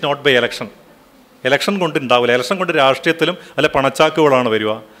selection is not by election. Election കൊണ്ട് ഉണ്ടാവില്ല. എലക്ഷൻ കൊണ്ട് രാഷ്ട്രീയത്തിലും അല്ല പണച്ചാക്കുകളാണ്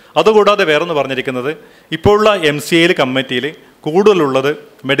വരിക. അതുകൂടാതെ വേറൊന്ന് പറഞ്ഞിരിക്കുന്നത്, ഇപ്പോഴുള്ള MCAയിൽ കമ്മിറ്റിയിൽ കൂടുതലുള്ളത്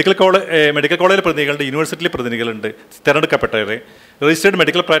മെഡിക്കൽ കോളേജിലെ പ്രതിനിധികളുണ്ട്, യൂണിവേഴ്സിറ്റിയിലെ പ്രതിനിധികളുണ്ട്, തിരഞ്ഞെടുക്കപ്പെട്ടവർ, രജിസ്റ്റേർഡ്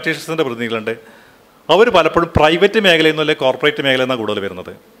മെഡിക്കൽ പ്രാക്ടീഷണേഴ്സിൻ്റെ പ്രതിനിധികളുണ്ട്. അവർ പലപ്പോഴും പ്രൈവറ്റ് മേഖലയിൽ നിന്നല്ലേ കോർപ്പറേറ്റ് മേഖലയിൽ നിന്നാണ് കൂടുതൽ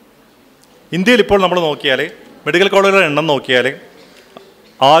വരുന്നത്. ഇന്ത്യയിൽ ഇപ്പോൾ നമ്മൾ നോക്കിയാൽ മെഡിക്കൽ കോളേജുകളുടെ എണ്ണം നോക്കിയാൽ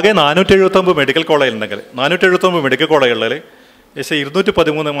ആകെ 479 മെഡിക്കൽ കോളേജ് ഉണ്ടെങ്കിൽ 479 മെഡിക്കൽ കോളേജുകളിൽ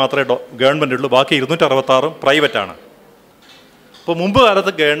 213 മാത്രമേ ഗവൺമെൻറ് ഉള്ളൂ. ബാക്കി 266 പ്രൈവറ്റാണ്. അപ്പോൾ മുമ്പ്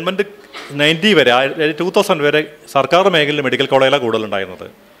കാലത്ത് ഗവൺമെൻറ് 90 വരെ 2000 വരെ സർക്കാർ മേഖലയിൽ മെഡിക്കൽ കോളേജിലാണ് കൂടുതലുണ്ടായിരുന്നത്.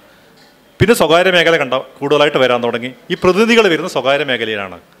 പിന്നെ സ്വകാര്യ മേഖല കൂടുതലായിട്ട് വരാൻ തുടങ്ങി. ഈ പ്രതിനിധികൾ വരുന്ന സ്വകാര്യ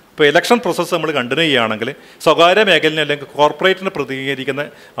മേഖലയിലാണ്. ഇപ്പോൾ ഇലക്ഷൻ പ്രോസസ്സ് നമ്മൾ കണ്ടിന്യൂ ചെയ്യുകയാണെങ്കിൽ സ്വകാര്യ മേഖലയിൽ അല്ലെങ്കിൽ കോർപ്പറേറ്റിനെ പ്രതിനിധീകരിക്കുന്ന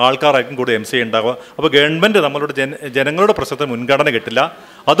ആൾക്കാരായിരിക്കും കൂടുതൽ MCA ഉണ്ടാവുക. അപ്പോൾ ഗവൺമെൻറ് നമ്മളുടെ ജനങ്ങളുടെ പ്രശ്നത്തിന് മുൻഗണന കിട്ടില്ല.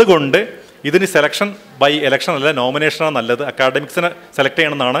 അതുകൊണ്ട് ഇതിന് സെലക്ഷൻ ബൈ ഇലക്ഷൻ അല്ല, നോമിനേഷനാണ് നല്ലത്. അക്കാഡമിക്സിനെ സെലക്ട്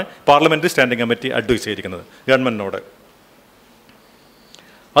ചെയ്യണമെന്നാണ് പാർലമെൻ്ററി സ്റ്റാൻഡിംഗ് കമ്മിറ്റി അഡ്വൈസ് ചെയ്തിരിക്കുന്നത് ഗവൺമെൻറ്റിനോട്.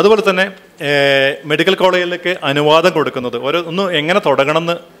 അതുപോലെ തന്നെ മെഡിക്കൽ കോളേജിലേക്ക് അനുവാദം കൊടുക്കുന്നത് എങ്ങനെ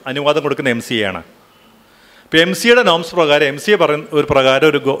തുടങ്ങണമെന്ന് അനുവാദം കൊടുക്കുന്ന MCA ആണ്. ഇപ്പോൾ MCയുടെ നോംസ് പ്രകാരം MCA പറയുന്ന പ്രകാരം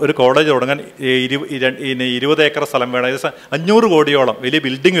ഒരു കോളേജ് തുടങ്ങാൻ 20 ഏക്കർ സ്ഥലം വേണം. ഏകദേശം 500 കോടിയോളം വലിയ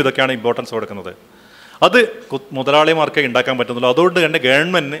ബിൽഡിംഗ് ഇതൊക്കെയാണ് ഇമ്പോർട്ടൻസ് കൊടുക്കുന്നത്. അത് മുതലാളിമാർക്കേ ഉണ്ടാക്കാൻ പറ്റുന്നുള്ളൂ. അതുകൊണ്ട് തന്നെ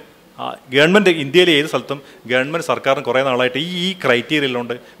ഗവൺമെൻറ് ഇന്ത്യയിലെ ഏത് സ്ഥലത്തും സർക്കാരും കുറേ നാളായിട്ട് ഈ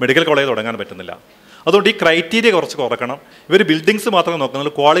ക്രൈറ്റീരിയയിലുണ്ട് മെഡിക്കൽ കോളേജ് തുടങ്ങാൻ പറ്റുന്നില്ല. അതുകൊണ്ട് ഈ ക്രൈറ്റീരിയ കുറച്ച് കുറക്കണം. ഇവർ ബിൽഡിങ്സ് മാത്രമേ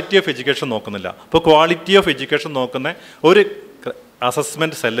നോക്കുന്നുള്ളൂ, ക്വാളിറ്റി ഓഫ് എഡ്യൂക്കേഷൻ നോക്കുന്നില്ല. അപ്പോൾ ക്വാളിറ്റി ഓഫ് എഡ്യൂക്കേഷൻ നോക്കുന്ന ഒരു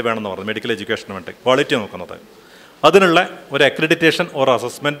അസസ്മെൻറ്റ് സെല്ല് വേണമെന്ന് പറഞ്ഞു മെഡിക്കൽ എഡ്യൂക്കേഷന് വേണ്ടി ക്വാളിറ്റി നോക്കുന്നത്. അതിനുള്ള ഒരു അക്രഡിറ്റേഷൻ ഓർ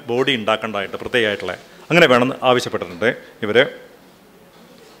അസസ്മെൻറ്റ് ബോഡി ഉണ്ടാക്കേണ്ടതായിട്ട് പ്രത്യേകമായിട്ടുള്ള അങ്ങനെ വേണമെന്ന് ആവശ്യപ്പെട്ടിട്ടുണ്ട് ഇവർ.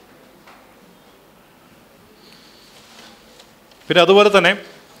 പിന്നെ അതുപോലെ തന്നെ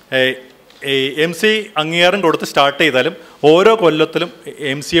MCA അംഗീകാരം കൊടുത്ത് സ്റ്റാർട്ട് ചെയ്താലും ഓരോ കൊല്ലത്തിലും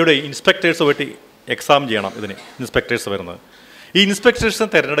MCAയുടെ ഇൻസ്പെക്ടേഴ്സ് പോയിട്ട് എക്സാം ചെയ്യണം. ഇതിന് ഇൻസ്പെക്ടേഴ്സ് വരുന്നത്. ഈ ഇൻസ്പെക്ടേഴ്സിനെ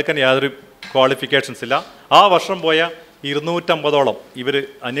തിരഞ്ഞെടുക്കാൻ യാതൊരു ക്വാളിഫിക്കേഷൻസ് ഇല്ല. ആ വർഷം പോയ 250ഓളം ഇവർ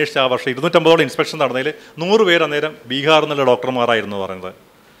അന്വേഷിച്ച ആ വർഷം 250ഓളം ഇൻസ്പെക്ഷൻ നടന്നതിൽ 100 പേര് അന്നേരം ബീഹാറിൽ നിന്നുള്ള ഡോക്ടർമാരായിരുന്നു പറയുന്നത്.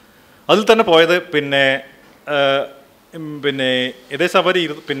 അതിൽ തന്നെ പോയത് പിന്നെ ഏകദേശം അവർ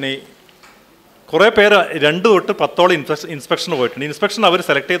കുറേ പേര് 2 തൊട്ട് 10ഓളം ഇൻസ്പെക്ഷൻ പോയിട്ടുണ്ട്. ഇൻസ്പെക്ഷൻ അവർ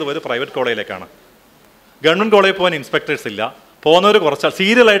സെലക്ട് ചെയ്ത് പോയത് പ്രൈവറ്റ് കോളേജിലേക്കാണ്. ഗവൺമെൻറ് കോളേജിൽ പോകാൻ ഇൻസ്പെക്ടേഴ്സ് ഇല്ല. പോകുന്നവർ കുറച്ചാൽ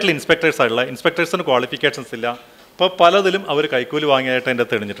സീരിയലായിട്ടുള്ള ഇൻസ്പെക്ടേഴ്സാണുള്ള ഇൻസ്പെക്ടേഴ്സിന് ക്വാളിഫിക്കേഷൻസ് ഇല്ല. അപ്പോൾ പലതിലും അവർ കൈക്കൂലി വാങ്ങിയായിട്ട് എൻ്റെ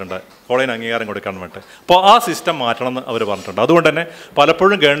തെളിഞ്ഞിട്ടുണ്ട് കോളേജിന് അംഗീകാരം കൊടുക്കാൻ വേണ്ടി. അപ്പോൾ ആ സിസ്റ്റം മാറ്റണം എന്ന് അവർ പറഞ്ഞിട്ടുണ്ട്. അതുകൊണ്ട് തന്നെ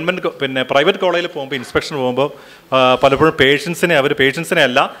പലപ്പോഴും ഗവൺമെൻറ് പ്രൈവറ്റ് കോളേജിൽ പോകുമ്പോൾ ഇൻസ്പെക്ഷൻ പോകുമ്പോൾ പലപ്പോഴും പേഷ്യൻസിനെ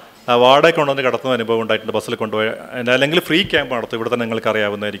അല്ല വാടക കൊണ്ടുവന്ന് കടത്തുന്ന അനുഭവം ഉണ്ടായിട്ടുണ്ട്. ബസ്സിൽ കൊണ്ടുപോയി അല്ലെങ്കിൽ ഫ്രീ ക്യാമ്പ് നടത്തും. ഇവിടെ തന്നെ നിങ്ങൾക്ക്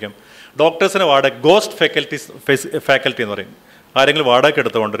അറിയാവുന്നതായിരിക്കും. ഡോക്ടേഴ്സിനെ വാടക ഗോസ്റ്റ് ഫാക്കൽറ്റി എന്ന് പറയും. ആരെങ്കിലും വാടക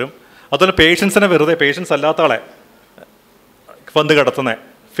എടുത്ത് കൊണ്ടുവരും. അതുപോലെ പേഷ്യൻസിനെ വെറുതെ പേഷ്യൻസ് അല്ലാത്ത ആളെ വന്ന് കടത്തുന്ന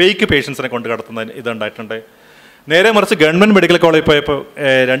ഫേക്ക് പേഷ്യൻസിനെ കൊണ്ട് കടത്തുന്ന ഇതുണ്ടായിട്ടുണ്ട്. നേരെ മറിച്ച് ഗവൺമെൻറ് മെഡിക്കൽ കോളേജിൽ പോയപ്പോൾ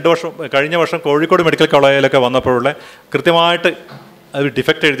കഴിഞ്ഞ വർഷം കോഴിക്കോട് മെഡിക്കൽ കോളേജിലൊക്കെ വന്നപ്പോഴുള്ള കൃത്യമായിട്ട് അത്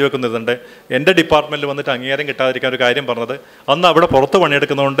ഡിഫക്റ്റ് എഴുതി വെക്കുന്നുണ്ട്. എൻ്റെ ഡിപ്പാർട്ട്മെൻറ്റിൽ വന്നിട്ട് അംഗീകാരം കിട്ടാതിരിക്കാൻ ഒരു കാര്യം പറഞ്ഞത്, അന്ന് അവിടെ പുറത്ത്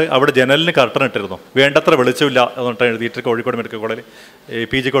പണിയെടുക്കുന്നതുകൊണ്ട് അവിടെ ജനലിന് കർട്ടൻ ഇട്ടിരുന്നു, വേണ്ടത്ര വെളിച്ചമില്ല എന്നിട്ട് എഴുതിയിട്ട് കോഴിക്കോട് മെഡിക്കൽ കോളേജിൽ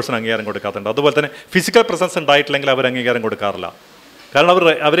PG കോഴ്സിന് അംഗീകാരം കൊടുക്കാറുണ്ട്. അതുപോലെ തന്നെ ഫിസിക്കൽ പ്രസൻസ് ഉണ്ടായിട്ടില്ലെങ്കിൽ അവർ അംഗീകാരം കൊടുക്കാറില്ല. കാരണം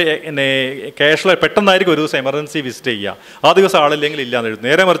അവർ ക്യാഷ്വൽ പെട്ടെന്നായിരിക്കും ഒരു ദിവസം എമർജൻസി വിസിറ്റ് ചെയ്യുക, ആ ദിവസം ആളില്ലെങ്കിൽ ഇല്ലയെന്ന് എഴുതും.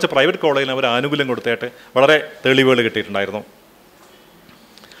 നേരെ മറിച്ച് പ്രൈവറ്റ് കോളേജിൽ അവർ ആനുകൂല്യം കൊടുത്തിട്ട് വളരെ തെളിവുകൾ കിട്ടിയിട്ടുണ്ടായിരുന്നു.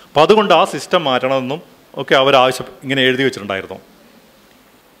 അപ്പോൾ അതുകൊണ്ട് ആ സിസ്റ്റം മാറ്റണമെന്നും ഒക്കെ അവർ ഇങ്ങനെ എഴുതി വെച്ചിട്ടുണ്ടായിരുന്നു.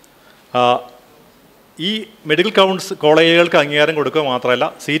 ഈ മെഡിക്കൽ കോളേജുകൾക്ക് അംഗീകാരം കൊടുക്കുക മാത്രമല്ല,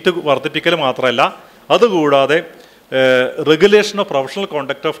 സീറ്റ് വർദ്ധിപ്പിക്കൽ മാത്രമല്ല, അതുകൂടാതെ regulation of professional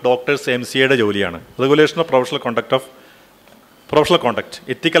conduct of doctors MCAയുടെ ജോലിയാണ്. Regulation of professional conduct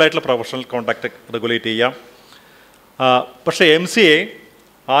എത്തിക്കലായിട്ടുള്ള professional conduct regulate ചെയ്യാം. പക്ഷേ MCA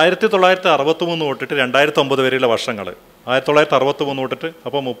 1963 തൊട്ടിട്ട് 2009 വരെയുള്ള വർഷങ്ങൾ, 1963 തൊട്ടിട്ട്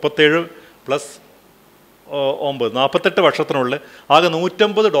അപ്പോൾ 37 + 9 48 വർഷത്തിനുള്ളിൽ ആകെ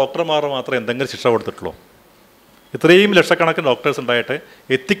 150 ഡോക്ടർമാർ മാത്രമേ എന്തെങ്കിലും ശിക്ഷ കൊടുത്തിട്ടുള്ളൂ. ഇത്രയും ലക്ഷക്കണക്കിന് ഡോക്ടേഴ്സ് ഉണ്ടായിട്ട്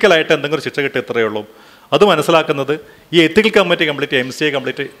എത്തിക്കലായിട്ട് എന്തെങ്കിലും ശിക്ഷ കിട്ടി ഇത്രയേ ഉള്ളൂ. അത് മനസ്സിലാക്കുന്നത് ഈ എത്തിക്കൽ committee complete MCA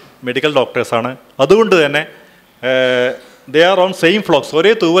complete medical ഡോക്ടേഴ്സാണ്. അതുകൊണ്ട് തന്നെ ദേ ആർ ഓൺ സെയിം ഫ്ലോക്സ്,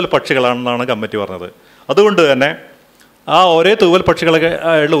 ഒരേ തൂവൽ പക്ഷികളാണെന്നാണ് കമ്മിറ്റി പറഞ്ഞത്. അതുകൊണ്ട് തന്നെ ആ ഒരേ തൂവൽ പക്ഷികളൊക്കെ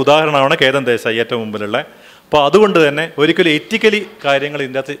ഉള്ള ഉദാഹരണമാണ് കേതൻ ദേശായി ഏറ്റവും മുമ്പിലുള്ള. അപ്പോൾ അതുകൊണ്ട് തന്നെ ഒരിക്കലും എത്തിക്കലി കാര്യങ്ങൾ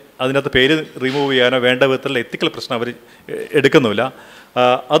അതിനകത്ത് പേര് റിമൂവ് ചെയ്യാനോ വേണ്ട വിധത്തിലുള്ള എത്തിക്കൽ പ്രശ്നം അവർ എടുക്കുന്നില്ല.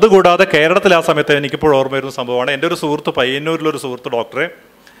 അതുകൂടാതെ കേരളത്തിൽ ആ സമയത്ത് എനിക്കിപ്പോൾ ഓർമ്മ വരുന്ന സംഭവമാണ്, എൻ്റെ ഒരു സുഹൃത്ത്, പയ്യന്നൂരിലൊരു സുഹൃത്ത് ഡോക്ടറെ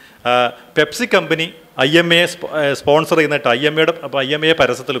Pepsi company IMA sponsor ചെയ്യുന്നിട്ട് IMA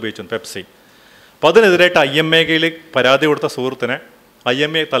പരസ്യത്തിൽ ഉപയോഗിച്ചു പെപ്സി. അപ്പോൾ അതിനെതിരായിട്ട് IMAയിൽ പരാതി കൊടുത്ത സുഹൃത്തിനെ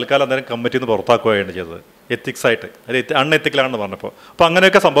IMA തൽക്കാലം അന്നേരം കമ്മിറ്റിയിൽ നിന്ന് പുറത്താക്കുകയാണ് ചെയ്തത്, എത്തിക്സായിട്ട്. അത് അൺഎത്തിക്കലാണെന്ന് പറഞ്ഞപ്പോൾ. അപ്പോൾ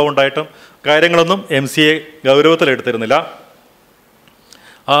അങ്ങനെയൊക്കെ സംഭവം ഉണ്ടായിട്ടും കാര്യങ്ങളൊന്നും MCA ഗൗരവത്തിലെടുത്തിരുന്നില്ല.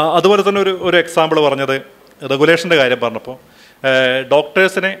 അതുപോലെ തന്നെ ഒരു എക്സാമ്പിൾ പറഞ്ഞത്, റെഗുലേഷൻ്റെ കാര്യം പറഞ്ഞപ്പോൾ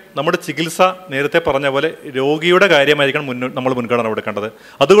ഡോക്ടേഴ്സിനെ നമ്മുടെ ചികിത്സ നേരത്തെ പറഞ്ഞ പോലെ രോഗിയുടെ കാര്യമായിരിക്കണം നമ്മൾ മുൻഗണന കൊടുക്കേണ്ടത്.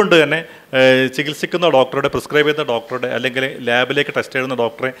 അതുകൊണ്ട് തന്നെ ചികിത്സിക്കുന്ന ഡോക്ടറുടെ, പ്രിസ്ക്രൈബ് ചെയ്യുന്ന ഡോക്ടറുടെ അല്ലെങ്കിൽ ലാബിലേക്ക് ടെസ്റ്റ് ചെയ്യുന്ന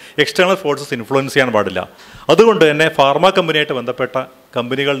ഡോക്ടറെ എക്സ്റ്റേണൽ ഫോഴ്സസ് ഇൻഫ്ലുവൻസ് ചെയ്യാൻ പാടില്ല. അതുകൊണ്ട് തന്നെ ഫാർമ കമ്പനിയായിട്ട് ബന്ധപ്പെട്ട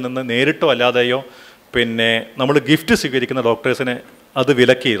കമ്പനികളിൽ നിന്ന് നേരിട്ടോ അല്ലാതെയോ പിന്നെ നമ്മൾ ഗിഫ്റ്റ് സ്വീകരിക്കുന്ന ഡോക്ടേഴ്സിനെ അത്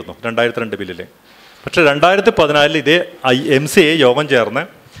വിലക്കിയിരുന്നു 2002 ബില്ലിൽ. പക്ഷേ 2014 ഇതേ MCA യോഗം ചേർന്ന്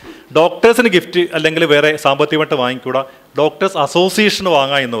ഡോക്ടേഴ്സിന് ഗിഫ്റ്റ് അല്ലെങ്കിൽ വേറെ സാമ്പത്തികമായിട്ട് വാങ്ങിക്കൂടാ, ഡോക്ടേഴ്സ് അസോസിയേഷന്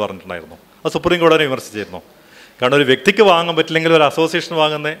വാങ്ങാം എന്ന് പറഞ്ഞിട്ടുണ്ടായിരുന്നു. അത് സുപ്രീം കോടതിയെ വിമർശിച്ചിരുന്നു. കാരണം ഒരു വ്യക്തിക്ക് വാങ്ങാൻ പറ്റില്ലെങ്കിൽ ഒരു അസോസിയേഷൻ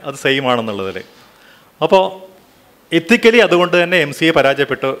വാങ്ങുന്നത് അത് സെയിം ആണെന്നുള്ളതിൽ. അപ്പോൾ എത്തിക്കലി അതുകൊണ്ട് തന്നെ MCA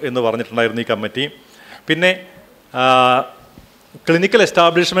പരാജയപ്പെട്ടു എന്ന് പറഞ്ഞിട്ടുണ്ടായിരുന്നു ഈ കമ്മിറ്റി. പിന്നെ ക്ലിനിക്കൽ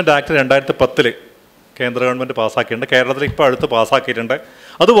എസ്റ്റാബ്ലിഷ്മെൻറ്റ് ആക്ട് 2010 കേന്ദ്ര ഗവൺമെൻറ് പാസ്സാക്കിയിട്ടുണ്ട്. കേരളത്തിൽ ഇപ്പോൾ അടുത്ത് പാസ്സാക്കിയിട്ടുണ്ട്.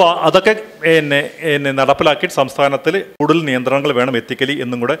 അതൊക്കെ നടപ്പിലാക്കി സംസ്ഥാനത്തിൽ കൂടുതൽ നിയന്ത്രണങ്ങൾ വേണം എത്തിക്കലി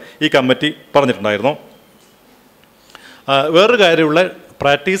എന്നും കൂടെ ഈ കമ്മിറ്റി പറഞ്ഞിട്ടുണ്ടായിരുന്നു. വേറൊരു കാര്യമുള്ള,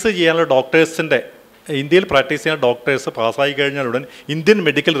 പ്രാക്ടീസ് ചെയ്യാനുള്ള ഡോക്ടേഴ്സിൻ്റെ, ഇന്ത്യയിൽ പ്രാക്ടീസ് ചെയ്യാൻ ഡോക്ടേഴ്സ് പാസ്സായി കഴിഞ്ഞാലുടൻ ഇന്ത്യൻ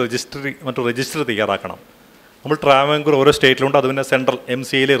മെഡിക്കൽ രജിസ്റ്റർ തയ്യാറാക്കണം. നമ്മൾ ട്രാവൻകൂർ ഓരോ സ്റ്റേറ്റിലുണ്ട്, അത് പിന്നെ സെൻട്രൽ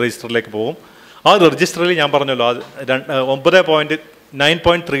MCAയിലെ രജിസ്റ്ററിലേക്ക് പോകും. ആ രജിസ്റ്ററിൽ ഞാൻ പറഞ്ഞല്ലോ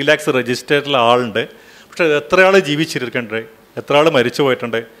 9.3 lakhs രജിസ്റ്റേർഡിൽ ആളുണ്ട്. പക്ഷേ എത്ര ആൾ ജീവിച്ചിരിക്കുന്നുണ്ട്, എത്ര ആൾ മരിച്ചു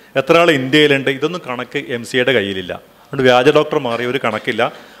പോയിട്ടുണ്ട്, എത്ര ആൾ ഇന്ത്യയിലുണ്ട്, ഇതൊന്നും കണക്ക് MCAയുടെ കയ്യിലില്ല. അതുകൊണ്ട് വ്യാജ ഡോക്ടർ മാറിയ ഒരു കണക്കില്ല.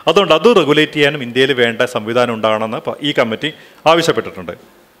 അതുകൊണ്ട് അത് റെഗുലേറ്റ് ചെയ്യാനും ഇന്ത്യയിൽ വേണ്ട സംവിധാനം ഉണ്ടാകണമെന്ന് ഈ കമ്മിറ്റി ആവശ്യപ്പെട്ടിട്ടുണ്ട്.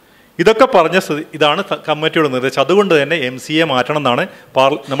 ഇതൊക്കെ പറഞ്ഞ ഇതാണ് കമ്മിറ്റിയുടെ നിർദ്ദേശം. അതുകൊണ്ട് തന്നെ MCA മാറ്റണം എന്നാണ്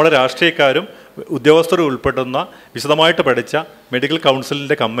നമ്മുടെ രാഷ്ട്രീയക്കാരും ഉദ്യോഗസ്ഥരും ഉൾപ്പെടുന്ന വിശദമായിട്ട് പഠിച്ച മെഡിക്കൽ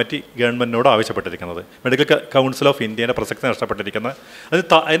കൗൺസിലിൻ്റെ കമ്മിറ്റി ഗവൺമെൻറ്റിനോട് ആവശ്യപ്പെട്ടിരിക്കുന്നത്. മെഡിക്കൽ കൗൺസിൽ ഓഫ് ഇന്ത്യയുടെ പ്രസക്തി നഷ്ടപ്പെട്ടിരിക്കുന്നത്,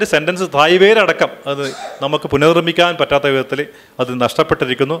 അതിൻ്റെ സെൻറ്റൻസ് തായ്വേരടക്കം അത് നമുക്ക് പുനർനിർമ്മിക്കാൻ പറ്റാത്ത വിധത്തിൽ അത്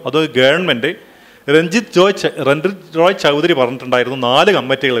നഷ്ടപ്പെട്ടിരിക്കുന്നു. അത് ഗവൺമെൻറ് രഞ്ജിത് റോയ് ചൗധരി പറഞ്ഞിട്ടുണ്ടായിരുന്നു 4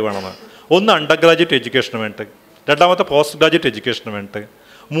 കമ്മിറ്റികൾ വേണമെന്ന്. ഒന്ന് അണ്ടർ ഗ്രാജുവേറ്റ് എഡ്യൂക്കേഷന് വേണ്ടി, രണ്ടാമത്തെ പോസ്റ്റ് ഗ്രാജുവേറ്റ് എഡ്യൂക്കേഷന് വേണ്ടി,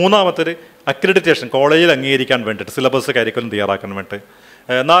 മൂന്നാമത്തേത് അക്രഡിറ്റേഷൻ കോളേജിൽ അംഗീകരിക്കാൻ വേണ്ടിയിട്ട് സിലബസ് കരിക്കുലം തയ്യാറാക്കാൻ വേണ്ടി,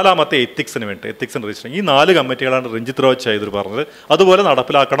 നാലാമത്തെ എത്തിക്സിന് വേണ്ടി, എത്തിക്സിന് രജിസ്റ്റർ. ഈ 4 കമ്മിറ്റികളാണ് രഞ്ജിത് റോയ് ചൗധരി പറഞ്ഞത്. അതുപോലെ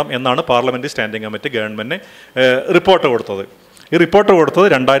നടപ്പിലാക്കണം എന്നാണ് പാർലമെൻറ്റ് സ്റ്റാൻഡിംഗ് കമ്മിറ്റി ഗവൺമെൻറ്റിന് റിപ്പോർട്ട് കൊടുത്തത്. ഈ റിപ്പോർട്ട് കൊടുത്തത്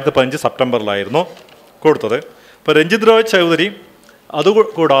 2015 സെപ്റ്റംബറിലായിരുന്നു കൊടുത്തത്. ഇപ്പോൾ രഞ്ജിത് റോയ് ചൗധരി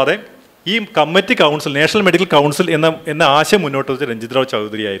അതുകൂടാതെ ഈ committee council, national medical council എന്ന ആശയം മുന്നോട്ട് വെച്ച് രഞ്ജിത് റോയ്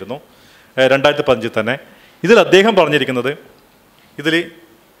ചൗധരി ആയിരുന്നു 2015 തന്നെ. ഇതിൽ അദ്ദേഹം പറഞ്ഞിരിക്കുന്നത്, ഇതിൽ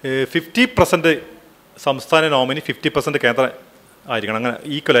 50% സംസ്ഥാന നോമിനി 50% കേന്ദ്ര ആയിരിക്കണം, അങ്ങനെ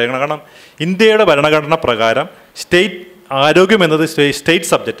ഈക്വൽ ആയിരിക്കണം. കാരണം ഇന്ത്യയുടെ ഭരണഘടന പ്രകാരം സ്റ്റേറ്റ് ആരോഗ്യം എന്നത് സ്റ്റേറ്റ്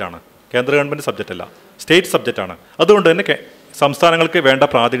സബ്ജക്റ്റാണ്, കേന്ദ്ര ഗവൺമെൻറ് സബ്ജക്റ്റ് അല്ല, സ്റ്റേറ്റ് സബ്ജക്റ്റാണ്. അതുകൊണ്ട് തന്നെ സംസ്ഥാനങ്ങൾക്ക് വേണ്ട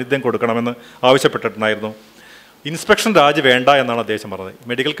പ്രാതിനിധ്യം കൊടുക്കണമെന്ന് ആവശ്യപ്പെട്ടിട്ടുണ്ടായിരുന്നു. ഇൻസ്പെക്ഷൻ രാജ് വേണ്ട എന്നാണ് അദ്ദേഹം പറഞ്ഞത്.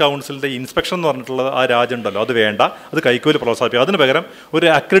 മെഡിക്കൽ കൗൺസിലിൻ്റെ ഇൻസ്പെക്ഷൻ എന്ന് പറഞ്ഞിട്ടുള്ളത് ആ രാജ് ഉണ്ടല്ലോ, അത് വേണ്ട, അത് കൈക്കൂലി പ്രോത്സാഹിപ്പിക്കുക. അതിന് പകരം ഒരു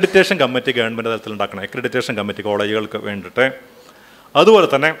അക്രഡിറ്റേഷൻ കമ്മിറ്റി ഗവൺമെൻറ് തലത്തിൽ ഉണ്ടാക്കണം, അക്രഡിറ്റേഷൻ കമ്മിറ്റി കോളേജുകൾക്ക് വേണ്ടിയിട്ട്. അതുപോലെ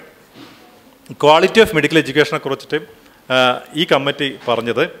തന്നെ ക്വാളിറ്റി ഓഫ് മെഡിക്കൽ എഡ്യൂക്കേഷനെ കുറിച്ചിട്ട് ഈ കമ്മിറ്റി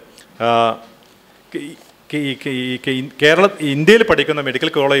പറഞ്ഞത് ഇന്ത്യയിൽ പഠിക്കുന്ന മെഡിക്കൽ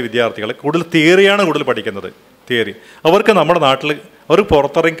കോളേജ് വിദ്യാർത്ഥികൾ കൂടുതൽ തിയറിയാണ് കൂടുതൽ പഠിക്കുന്നത്. തിയറി അവർക്ക് നമ്മുടെ നാട്ടിൽ അവർ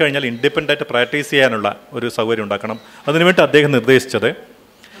പുറത്തിറങ്ങി കഴിഞ്ഞാൽ ഇൻഡിപെൻഡൻ്റായിട്ട് പ്രാക്ടീസ് ചെയ്യാനുള്ള ഒരു സൗകര്യം ഉണ്ടാക്കണം. അതിനുവേണ്ടി അദ്ദേഹം നിർദ്ദേശിച്ചത്,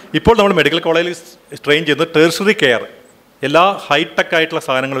 ഇപ്പോൾ നമ്മൾ മെഡിക്കൽ കോളേജിൽ ട്രെയിൻ ചെയ്യുന്നത് ടെർഷറി കെയർ, എല്ലാ ഹൈടെക് ആയിട്ടുള്ള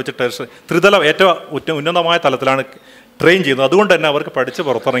സാധനങ്ങൾ വെച്ച് ത്രിതല ഏറ്റവും ഉന്നതമായ തലത്തിലാണ് ട്രെയിൻ ചെയ്യുന്നത്. അതുകൊണ്ട് തന്നെ അവർക്ക് പഠിച്ച്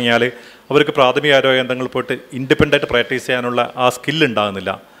പുറത്തിറങ്ങിയാൽ അവർക്ക് പ്രാഥമിക ആരോഗ്യ കേന്ദ്രങ്ങളിൽ പോയിട്ട് ഇൻഡിപെൻഡൻ്റായിട്ട് പ്രാക്ടീസ് ചെയ്യാനുള്ള ആ സ്കില്ല്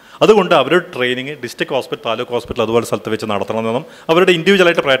ഉണ്ടാകുന്നില്ല. അതുകൊണ്ട് അവരുടെ training district hospital, taluk hospital അതുപോലെ സ്ഥലത്ത് വെച്ച് നടത്തണമെന്നും അവരുടെ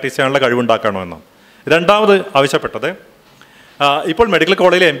ഇൻഡിവിജ്വലായിട്ട് പ്രാക്ടീസ് ചെയ്യാനുള്ള കഴിവുണ്ടാക്കണമെന്നും. രണ്ടാമത് ആവശ്യപ്പെട്ടത്, ഇപ്പോൾ മെഡിക്കൽ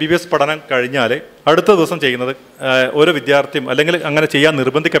കോളേജിലെ MBBS പഠനം കഴിഞ്ഞാൽ അടുത്ത ദിവസം ചെയ്യുന്നത് ഓരോ വിദ്യാർത്ഥിയും അല്ലെങ്കിൽ അങ്ങനെ ചെയ്യാൻ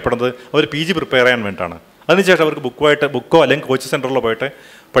നിർബന്ധിക്കപ്പെടുന്നത് അവർ PG പ്രിപ്പയർ ചെയ്യാൻ വേണ്ടിയിട്ടാണ്. അതിനുശേഷം അവർക്ക് ബുക്കോ അല്ലെങ്കിൽ കോച്ചിങ് സെൻറ്ററിലോ പോയിട്ട്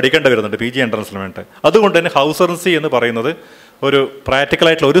പഠിക്കേണ്ടി വരുന്നുണ്ട് PG എൻട്രൻസിന് വേണ്ടി. അതുകൊണ്ട് തന്നെ ഹൗസറൻസി എന്ന് പറയുന്നത് ഒരു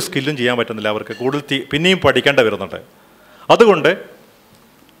പ്രാക്ടിക്കലായിട്ടുള്ള ഒരു സ്കില്ലും ചെയ്യാൻ പറ്റുന്നില്ല, അവർക്ക് കൂടുതൽ പിന്നെയും പഠിക്കേണ്ടി വരുന്നുണ്ട്. അതുകൊണ്ട്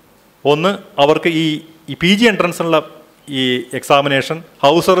ഒന്ന് അവർക്ക് ഈ PG എൻട്രൻസിനുള്ള ഈ എക്സാമിനേഷൻ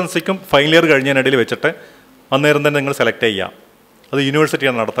ഹൗസറൻസിക്കും ഫൈനൽ ഇയർ കഴിഞ്ഞതിനിടയിൽ വെച്ചിട്ട് അന്നേരം തന്നെ നിങ്ങൾ സെലക്ട് ചെയ്യാം. അത്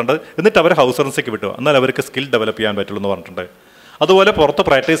യൂണിവേഴ്സിറ്റിയാണ് നടത്തേണ്ടത്. എന്നിട്ട് അവർ ഹൗസറൻസിക്ക് വിട്ടു, എന്നാൽ അവർക്ക് സ്കിൽ ഡെവലപ്പ് ചെയ്യാൻ പറ്റുള്ളൂ എന്ന് പറഞ്ഞിട്ടുണ്ട്. അതുപോലെ പുറത്ത്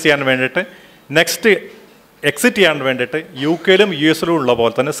പ്രാക്ടീസ് ചെയ്യാൻ വേണ്ടിയിട്ട് നെക്സ്റ്റ് എക്സിറ്റ് ചെയ്യാൻ വേണ്ടിയിട്ട് UK-ലും US-ലും ഉള്ള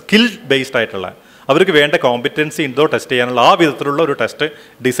പോലെ തന്നെ സ്കിൽ ബേസ്ഡ് ആയിട്ടുള്ള അവർക്ക് വേണ്ട കോമ്പിറ്റൻസി ഉണ്ടോ ടെസ്റ്റ് ചെയ്യാനുള്ള ആ വിധത്തിലുള്ള ഒരു ടെസ്റ്റ്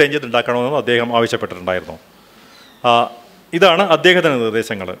ഡിസൈൻ ചെയ്തുണ്ടാക്കണമെന്നും അദ്ദേഹം ആവശ്യപ്പെട്ടിട്ടുണ്ടായിരുന്നു. ഇതാണ് അദ്ദേഹത്തിൻ്റെ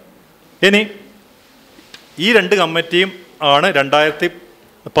നിർദ്ദേശങ്ങൾ. ഇനി ഈ രണ്ട് കമ്മിറ്റിയും ആണ്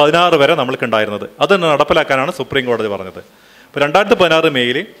 2016 വരെ നമ്മൾക്കുണ്ടായിരുന്നത്. അത് നടപ്പിലാക്കാനാണ് സുപ്രീം കോടതി പറഞ്ഞത്. ഇപ്പോൾ 2016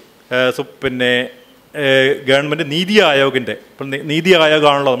 മെയ്യിൽ പിന്നെ ഗവൺമെൻറ് നീതി ആയോഗിൻ്റെ, ഇപ്പോൾ നീതി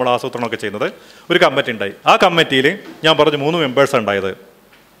ആയോഗാണല്ലോ നമ്മൾ ആസൂത്രണമൊക്കെ ചെയ്യുന്നത്, ഒരു കമ്മിറ്റി ഉണ്ടായി. ആ കമ്മിറ്റിയിൽ ഞാൻ പറഞ്ഞു 3 മെമ്പേഴ്സാണ് ഉണ്ടായത്.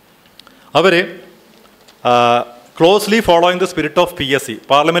 അവർ closely following the spirit of PSC,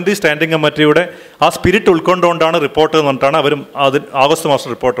 parliamentary standing കമ്മിറ്റിയുടെ ആ സ്പിരിറ്റ് ഉൾക്കൊണ്ടുകൊണ്ടാണ് റിപ്പോർട്ട് എന്ന് പറഞ്ഞിട്ടാണ് അവരും ആഗസ്റ്റ് മാസം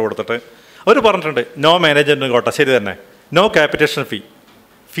റിപ്പോർട്ട് കൊടുത്തിട്ട് അവർ പറഞ്ഞിട്ടുണ്ട് നോ മാനേജ്മെൻറ്റ് കോട്ട, ശരി തന്നെ, നോ ക്യാപിറ്റേഷൻ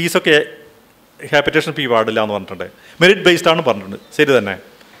ഫീസൊക്കെ ക്യാപിറ്റേഷൻ ഫീ പാടില്ല എന്ന് പറഞ്ഞിട്ടുണ്ട്, മെറിറ്റ് ബേസ്ഡ് ആണ് പറഞ്ഞിട്ടുണ്ട്, ശരി തന്നെ.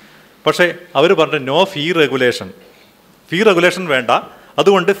 പക്ഷേ അവർ പറഞ്ഞിട്ട് നോ ഫീ റെഗുലേഷൻ വേണ്ട,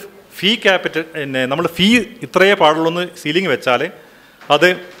 അതുകൊണ്ട് നമ്മൾ ഫീ ഇത്രയേ പാടുള്ളൂ എന്ന് സീലിംഗ് വെച്ചാൽ അത്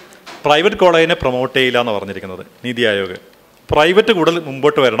പ്രൈവറ്റ് കോളേജിനെ പ്രൊമോട്ട് ചെയ്യില്ല എന്ന് പറഞ്ഞിരിക്കുന്നത് നീതി ആയോഗ്. പ്രൈവറ്റ് കൂടുതൽ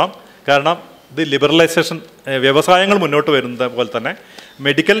മുമ്പോട്ട് വരണം, കാരണം ഇത് ലിബറലൈസേഷൻ, വ്യവസായങ്ങൾ മുന്നോട്ട് വരുന്നത് പോലെ തന്നെ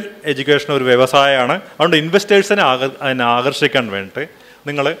മെഡിക്കൽ എഡ്യൂക്കേഷൻ ഒരു വ്യവസായമാണ്. അതുകൊണ്ട് ഇൻവെസ്റ്റേഴ്സിനെ അതിനെ ആകർഷിക്കാൻ വേണ്ടിയിട്ട്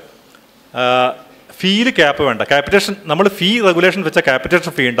നിങ്ങൾ ഫീയിൽ ക്യാപ്പ് വേണ്ട, ക്യാപിറ്റേഷൻ നമ്മൾ ഫീ റെഗുലേഷൻ വെച്ചാൽ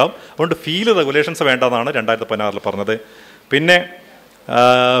ക്യാപിറ്റേഷൻ ഫീ ഉണ്ടാവും, അതുകൊണ്ട് ഫീൽ റെഗുലേഷൻസ് വേണ്ടെന്നാണ് 2016 പറഞ്ഞത്. പിന്നെ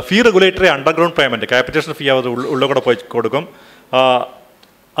ഫീ റെഗുലേറ്ററി അണ്ടർഗ്രൗണ്ട് പേയ്മെൻറ്റ്, ക്യാപിറ്റേഷൻ ഫീ അത് ഉള്ളിൽ കൂടെ പോയി കൊടുക്കും.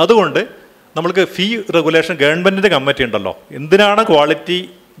 അതുകൊണ്ട് നമ്മൾക്ക് ഫീ റെഗുലേഷൻ ഗവൺമെൻറ്റിൻ്റെ കമ്മിറ്റി ഉണ്ടല്ലോ, എന്തിനാണ് ക്വാളിറ്റി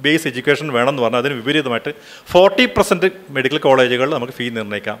ബേസ് എഡ്യൂക്കേഷൻ വേണമെന്ന് പറഞ്ഞാൽ അതിന് വിപരീതമായിട്ട് 40% മെഡിക്കൽ കോളേജുകൾ നമുക്ക് ഫീ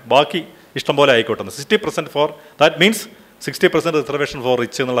നിർണ്ണയിക്കാം, ബാക്കി ഇഷ്ടംപോലെ ആയിക്കോട്ടെ. 60% for that means 60% reservation four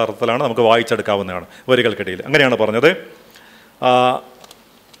rich എന്നുള്ള അർത്ഥത്തിലാണ് നമുക്ക് വായിച്ചെടുക്കാവുന്നതാണ് വരികൾക്കിടയിൽ, അങ്ങനെയാണ് പറഞ്ഞത്.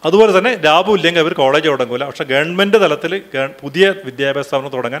 അതുപോലെ തന്നെ ലാഭം ഇല്ലെങ്കിൽ അവർ കോളേജ് തുടങ്ങില്ല. പക്ഷേ ഗവൺമെൻറ് തലത്തിൽ പുതിയ വിദ്യാഭ്യാസ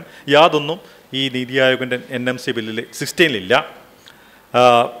സ്ഥാപനം തുടങ്ങാൻ യാതൊന്നും ഈ നീതി ആയോഗിൻ്റെ NMC ബില്ലിൽ 16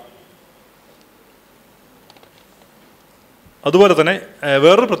 അതുപോലെ തന്നെ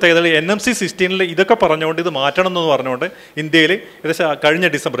വേറൊരു പ്രത്യേകത, NMC 16 ഇതൊക്കെ പറഞ്ഞുകൊണ്ട് ഇത് മാറ്റണം എന്ന് പറഞ്ഞുകൊണ്ട് ഇന്ത്യയിൽ ഏകദേശം കഴിഞ്ഞ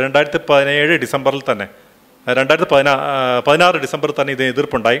ഡിസംബർ 2017 ഡിസംബറിൽ തന്നെ 2016 ഡിസംബറിൽ തന്നെ ഇത്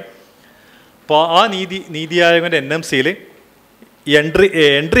എതിർപ്പുണ്ടായി. അപ്പോൾ ആ നീതി ആയോഗിൻ്റെ NMCയിൽ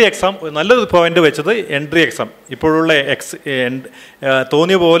എൻട്രി എക്സാം നല്ലൊരു പോയിന്റ് വെച്ചത് എൻട്രി എക്സാം ഇപ്പോഴുള്ള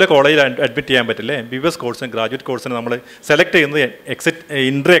തോന്നിയ പോലെ കോളേജിൽ അഡ്മിറ്റ് ചെയ്യാൻ പറ്റില്ല. MBBS കോഴ്സിന് ഗ്രാജുവേറ്റ് കോഴ്സിന് നമ്മൾ സെലക്ട് ചെയ്യുന്നത്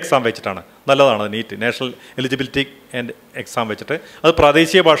എൻട്രി എക്സാം വെച്ചിട്ടാണ്. നല്ലതാണ് NEET, national eligibility and exam വെച്ചിട്ട്. അത്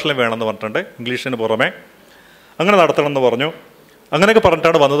പ്രാദേശിക ഭാഷയിലും വേണമെന്ന് പറഞ്ഞിട്ടുണ്ട്, ഇംഗ്ലീഷിന് പുറമെ. അങ്ങനെ നടത്തണമെന്ന് പറഞ്ഞു. അങ്ങനെയൊക്കെ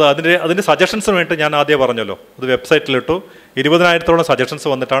പറഞ്ഞിട്ടാണ് വന്നത്. അതിൻ്റെ സജഷൻസിന് വേണ്ടി ഞാൻ ആദ്യം പറഞ്ഞല്ലോ, അത് വെബ്സൈറ്റിലിട്ടു. 20,000-ഓളം സജഷൻസ്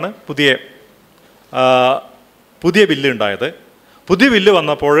വന്നിട്ടാണ് പുതിയ ബില്ല് ഉണ്ടായത്. പുതിയ ബില്ല്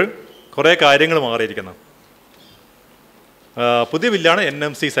വന്നപ്പോൾ കുറേ കാര്യങ്ങൾ മാറിയിരിക്കുന്നു. പുതിയ ബില്ലാണ്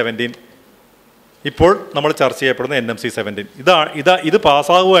NMC 17. ഇപ്പോൾ നമ്മൾ ചർച്ച ചെയ്യപ്പെടുന്ന NMC 17. ഇത്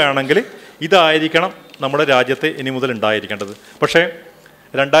പാസ്സാവുകയാണെങ്കിൽ ഇതായിരിക്കണം നമ്മുടെ രാജ്യത്ത് ഇനി മുതൽ ഉണ്ടായിരിക്കേണ്ടത്. പക്ഷേ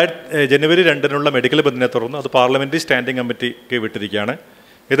ജനുവരി 2-നുള്ള മെഡിക്കൽ ബന്ദിനെ തുടർന്ന് അത് പാർലമെൻ്ററി സ്റ്റാൻഡിംഗ് കമ്മിറ്റിക്ക് വിട്ടിരിക്കുകയാണ്.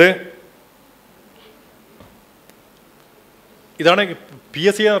 ഇതാണ്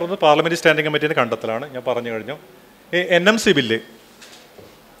PSC എന്ന് പറയുന്നത് പാർലമെൻ്ററി സ്റ്റാൻഡിംഗ് കമ്മിറ്റിൻ്റെ കണ്ടെത്തലാണ്, ഞാൻ പറഞ്ഞു കഴിഞ്ഞു. NMC ബില്ല്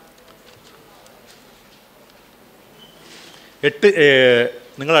 8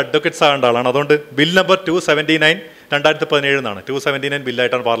 നിങ്ങൾ അഡ്വക്കേറ്റ്സ് ആകേണ്ട ആളാണ്, അതുകൊണ്ട് ബിൽ നമ്പർ 279 2017 279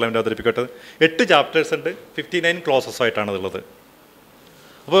 ബില്ലായിട്ടാണ് പാർലമെൻറ്റ് അവതരിപ്പിക്കപ്പെട്ടത്. 8 ചാപ്റ്റേഴ്സ് ഉണ്ട്, 59 ക്ലോസസ് ആയിട്ടാണ് ഉള്ളത്.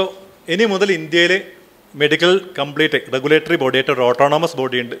 അപ്പോൾ ഇനി മുതൽ ഇന്ത്യയിൽ മെഡിക്കൽ കംപ്ലീറ്റ് റെഗുലേറ്ററി ബോഡിയായിട്ട് ഒരു ഓട്ടോണമസ്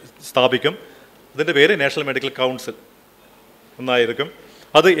ബോഡി ഉണ്ട് സ്ഥാപിക്കും. ഇതിൻ്റെ പേര് നാഷണൽ മെഡിക്കൽ കൗൺസിൽ എന്നായിരിക്കും.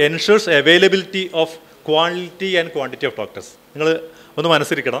 അത് എൻഷുർസ് availability of quality and quantity of doctors. നിങ്ങൾ ഒന്ന്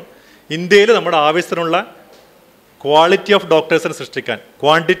മനസ്സിരിക്കണം, ഇന്ത്യയിൽ നമ്മുടെ ആവശ്യത്തിനുള്ള ക്വാളിറ്റി ഓഫ് ഡോക്ടേഴ്സിനെ സൃഷ്ടിക്കാൻ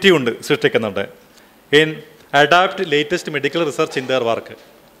ക്വാണ്ടിറ്റി ഉണ്ട് സൃഷ്ടിക്കുന്നുണ്ട്. In adapt latest medical research in there work.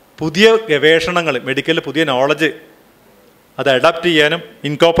 പുതിയ ഗവേഷണങ്ങൾ മെഡിക്കലിൽ പുതിയ നോളജ് അത് അഡാപ്റ്റ് ചെയ്യാനും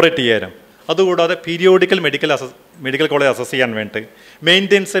ഇൻകോപ്പറേറ്റ് ചെയ്യാനും, അതുകൂടാതെ പീരിയോഡിക്കൽ മെഡിക്കൽ കോളേജ് അസസ് ചെയ്യാൻ വേണ്ടി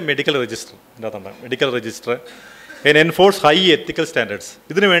മെയിൻറ്റെയിൻസ് എ മെഡിക്കൽ രജിസ്റ്റർ. ഇതിനകത്തുണ്ട് മെഡിക്കൽ രജിസ്റ്റർ. എൻഫോഴ്സ് ഹൈ എത്തിക്കൽ സ്റ്റാൻഡേർഡ്സ്.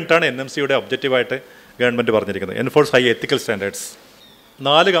 ഇതിനു വേണ്ടിയിട്ടാണ് NMCയുടെ ഒബ്ജക്റ്റീവായിട്ട് ഗവൺമെൻറ് പറഞ്ഞിരിക്കുന്നത്. എൻഫോഴ്സ് ഹൈ എത്തിക്കൽ സ്റ്റാൻഡേർഡ്സ്.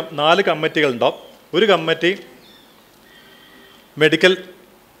 4 കമ്മിറ്റികളുണ്ടാവും. ഒരു committee medical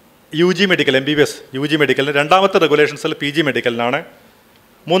UG medical MBBS UG മെഡിക്കലിന്, രണ്ടാമത്തെ റെഗുലേഷൻസിൽ PG മെഡിക്കലിനാണ്,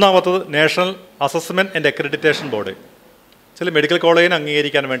 മൂന്നാമത്തത് national assessment and accreditation board. ചില മെഡിക്കൽ കോളേജിനെ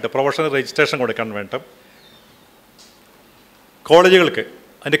അംഗീകരിക്കാൻ വേണ്ടി പ്രൊഫഷണൽ രജിസ്ട്രേഷൻ കൊടുക്കാൻ വേണ്ടി കോളേജുകൾക്ക്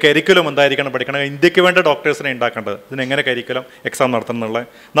അതിൻ്റെ കരിക്കുലം എന്തായിരിക്കണം പഠിക്കണം, ഇന്ത്യക്ക് വേണ്ട ഡോക്ടേഴ്സിനെ ഉണ്ടാക്കേണ്ടത്, ഇതിനെങ്ങനെ കരിക്കുലം എക്സാം നടത്തണം എന്നുള്ള.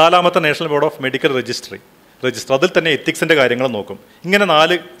 നാലാമത്തെ national board of medical register. അതിൽ തന്നെ എത്തിക്സിൻ്റെ കാര്യങ്ങൾ നോക്കും. ഇങ്ങനെ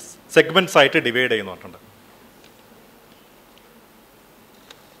 4 സെഗ്മെൻറ്റ്സ് ആയിട്ട് ഡിവൈഡ് ചെയ്യുന്നുണ്ട്.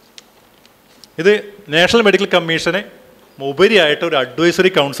 ഇത് നാഷണൽ മെഡിക്കൽ കമ്മീഷന് ഉപരിയായിട്ട് ഒരു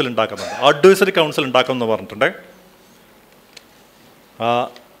അഡ്വൈസറി കൗൺസിൽ ഉണ്ടാക്കുന്നുണ്ട്. അഡ്വൈസറി കൗൺസിൽ ഉണ്ടാക്കുമെന്ന് പറഞ്ഞിട്ടുണ്ട്.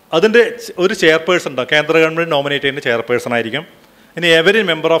 അതിൻ്റെ ഒരു ചെയർപേഴ്സൺ ഉണ്ടാകും. കേന്ദ്ര ഗവൺമെൻറ് നോമിനേറ്റ് ചെയ്യുന്ന ചെയർപേഴ്സൺ ആയിരിക്കും. ഇനി every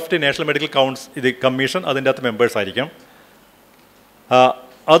member of the national medical commission അതിൻ്റെ അകത്ത് മെമ്പേഴ്സ് ആയിരിക്കും.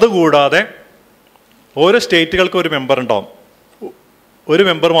 അതുകൂടാതെ ഓരോ സ്റ്റേറ്റുകൾക്കും ഒരു മെമ്പർ ഉണ്ടാവും. ഒരു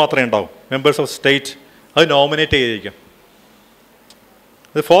മെമ്പർ മാത്രമേ ഉണ്ടാവും. മെമ്പേഴ്സ് ഓഫ് സ്റ്റേറ്റ് അത് നോമിനേറ്റ് ചെയ്തിരിക്കും.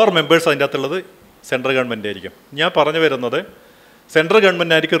 ഇത് 4 മെമ്പേഴ്സ് അതിൻ്റെ അകത്തുള്ളത് സെൻട്രൽ ഗവൺമെൻറ് ആയിരിക്കും. ഞാൻ പറഞ്ഞു വരുന്നത് സെൻട്രൽ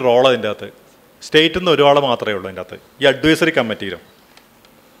ഗവൺമെൻറ്റായിരിക്കും റോൾ അതിൻ്റെ അകത്ത്. സ്റ്റേറ്റിൽ നിന്ന് ഒരാൾ മാത്രമേ ഉള്ളൂ അതിൻ്റെ അകത്ത്. ഈ അഡ്വൈസറി കമ്മിറ്റിയിലും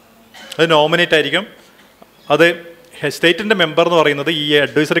അത് നോമിനേറ്റ് ആയിരിക്കും. അത് സ്റ്റേറ്റിൻ്റെ മെമ്പർ എന്ന് പറയുന്നത് ഈ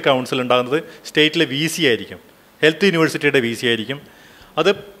അഡ്വൈസറി കൗൺസിൽ ഉണ്ടാകുന്നത് സ്റ്റേറ്റിലെ VC ആയിരിക്കും. ഹെൽത്ത് യൂണിവേഴ്സിറ്റിയുടെ VC ആയിരിക്കും. അത്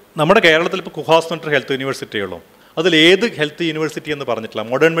നമ്മുടെ കേരളത്തിൽ ഇപ്പോൾ കുഹാസ് എന്ന് പറഞ്ഞിട്ട് ഹെൽത്ത് യൂണിവേഴ്സിറ്റിയുള്ളൂ. അതിൽ ഏത് ഹെൽത്ത് യൂണിവേഴ്സിറ്റി എന്ന് പറഞ്ഞിട്ടില്ല.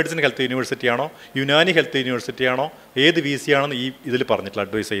 മോഡേൺ മെഡിസിൻ ഹെൽത്ത് യൂണിവേഴ്സിറ്റി ആണോ, യുനാനി ഹെൽത്ത് യൂണിവേഴ്സിറ്റി ആണോ, ഏത് VC ആണെന്ന് ഈ ഇതിൽ പറഞ്ഞിട്ടില്ല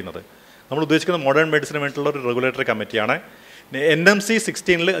അഡ്വൈസ് ചെയ്യുന്നത്. നമ്മൾ ഉദ്ദേശിക്കുന്നത് മോഡേൺ മെഡിസിന് വേണ്ടിയിട്ടുള്ള ഒരു റെഗുലേറ്ററി കമ്മിറ്റിയാണ്. NMC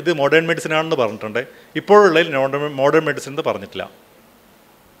 16 ഇത് മോഡേൺ മെഡിസിൻ ആണെന്ന് പറഞ്ഞിട്ടുണ്ട്. ഇപ്പോഴുള്ളതിൽ മോഡേൺ മെഡിസിൻ എന്ന് പറഞ്ഞിട്ടില്ല.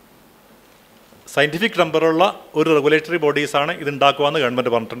 സയൻറ്റിഫിക് നമ്പറുള്ള ഒരു റെഗുലേറ്ററി ബോഡീസാണ് ഇത് ഉണ്ടാക്കുവാന്ന്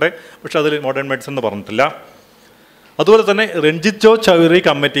ഗവൺമെൻറ് പറഞ്ഞിട്ടുണ്ട്. പക്ഷെ അതിൽ മോഡേൺ മെഡിസിൻ എന്ന് പറഞ്ഞിട്ടില്ല. അതുപോലെ തന്നെ രഞ്ജിത് ജോ ചൗധരി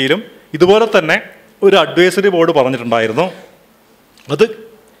കമ്മിറ്റിയിലും ഇതുപോലെ തന്നെ ഒരു അഡ്വൈസറി ബോർഡ് പറഞ്ഞിട്ടുണ്ടായിരുന്നു. അത്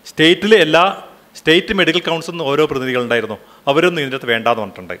സ്റ്റേറ്റിലെ എല്ലാ സ്റ്റേറ്റ് മെഡിക്കൽ കൗൺസിലിൽ നിന്ന് ഓരോ പ്രതിനിധികളുണ്ടായിരുന്നു. അവരൊന്നും ഇതിൻ്റെ അകത്ത് വേണ്ടാന്ന്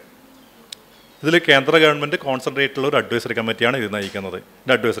പറഞ്ഞിട്ടുണ്ട്. ഇതിൽ കേന്ദ്ര ഗവൺമെൻറ് കോൺസെൻട്രേറ്റ് ഉള്ള ഒരു അഡ്വൈസറി കമ്മിറ്റിയാണ് ഇത് നയിക്കുന്നത്.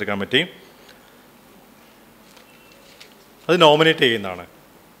 ഇത് അഡ്വൈസറി കമ്മിറ്റി അത് നോമിനേറ്റ് ചെയ്യുന്നതാണ്.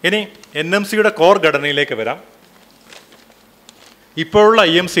 ഇനി NMCയുടെ കോർ ഘടനയിലേക്ക് വരാം. ഇപ്പോഴുള്ള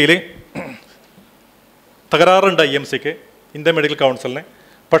IMCയിൽ തകരാറുണ്ട്. IMCക്ക് ഇന്ത്യൻ മെഡിക്കൽ കൗൺസിലിന്.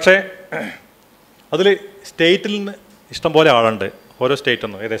 പക്ഷേ അതിൽ സ്റ്റേറ്റിൽ നിന്ന് ഇഷ്ടംപോലെ ആളുണ്ട്. ഓരോ സ്റ്റേറ്റിൽ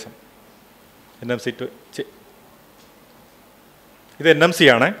നിന്നും ഏകദേശം NMC ഇത് NMC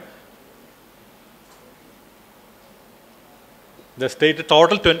ആണ്. ഇത് സ്റ്റേറ്റ്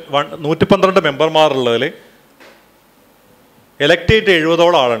ടോട്ടൽ 112 മെമ്പർമാരുള്ളതിൽ എലക്ട് ചെയ്തിട്ട്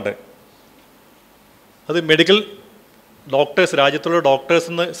 70ഓളം ആളുണ്ട്. അത് മെഡിക്കൽ ഡോക്ടേഴ്സ്, രാജ്യത്തുള്ള ഡോക്ടേഴ്സ്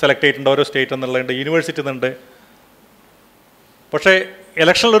നിന്ന് സെലക്ട് ചെയ്തിട്ടുണ്ട്. ഓരോ സ്റ്റേറ്റ് എന്നുള്ളതുണ്ട്, യൂണിവേഴ്സിറ്റി നിന്നുണ്ട്. പക്ഷേ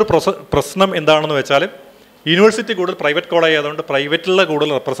ഇലക്ഷനിലൊരു പ്രശ്നം എന്താണെന്ന് വെച്ചാൽ യൂണിവേഴ്സിറ്റി കൂടുതൽ പ്രൈവറ്റ് കോളേജ് ആയതുകൊണ്ട് പ്രൈവറ്റിലുള്ള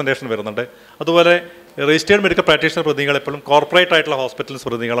കൂടുതൽ റെപ്രസെൻറ്റേഷൻ വരുന്നുണ്ട്. അതുപോലെ രജിസ്റ്റേർഡ് മെഡിക്കൽ പ്രാക്ടീഷണർ പ്രതിനിധികൾ എപ്പോഴും കോർപ്പറേറ്റ് ആയിട്ടുള്ള ഹോസ്പിറ്റൽസ്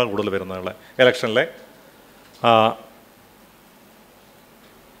പ്രതിനിധികളാണ് കൂടുതൽ വരുന്നത് ഇലക്ഷനിലെ.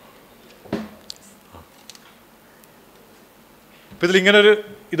 അപ്പോൾ ഇതിലിങ്ങനൊരു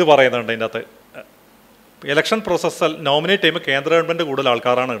ഇത് പറയുന്നുണ്ട് അതിൻ്റെ അകത്ത്. ഇലക്ഷൻ പ്രോസസ്സിൽ നോമിനേറ്റ് ചെയ്യുമ്പോൾ കേന്ദ്ര ഗവൺമെൻറ് കൂടുതൽ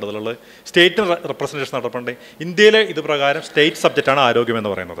ആൾക്കാരാണ് ഇടതുള്ളത്. സ്റ്റേറ്റിന് റെപ്രസെൻറ്റേഷൻ നടപ്പുണ്ട്. ഇന്ത്യയിലെ ഇത് പ്രകാരം സ്റ്റേറ്റ് സബ്ജക്റ്റാണ് ആരോഗ്യം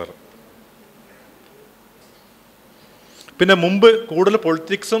എന്ന് പറയുന്നത്. പിന്നെ മുമ്പ് കൂടുതൽ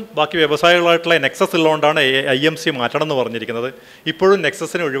പൊളിറ്റിക്സും ബാക്കി വ്യവസായികളായിട്ടുള്ള നെക്സസ് ഉള്ളതുകൊണ്ടാണ് IMC മാറ്റണം എന്ന് പറഞ്ഞിരിക്കുന്നത്. ഇപ്പോഴും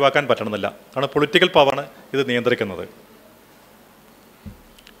നെക്സസിനെ ഒഴിവാക്കാൻ പറ്റണമെന്നില്ല. കാരണം പൊളിറ്റിക്കൽ പവറാണ് ഇത് നിയന്ത്രിക്കുന്നത്.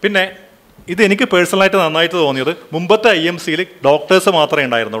 പിന്നെ ഇത് എനിക്ക് പേഴ്സണലായിട്ട് നന്നായിട്ട് തോന്നിയത് മുമ്പത്തെ IMCയിൽ ഡോക്ടേഴ്സ് മാത്രമേ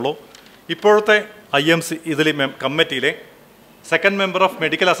ഉണ്ടായിരുന്നുള്ളൂ. ഇപ്പോഴത്തെ IMC ഇതിൽ കമ്മിറ്റിയിലെ second member of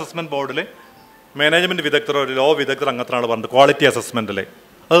medical assessment ബോർഡിൽ മാനേജ്മെൻറ്റ് വിദഗ്ധർ, ഒരു ലോ വിദഗ്ധർ അങ്ങനത്തെയാണ് പറഞ്ഞത് ക്വാളിറ്റി അസസ്മെൻറ്റിൽ.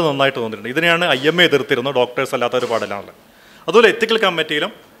 അത് നന്നായിട്ട് തോന്നിയിട്ടുണ്ട്. ഇതിനെയാണ് IMA എതിർത്തിരുന്നത്, ഡോക്ടേഴ്സ് അല്ലാത്തൊരു പാടിലാണ്. അതുപോലെ എത്തിക്കൽ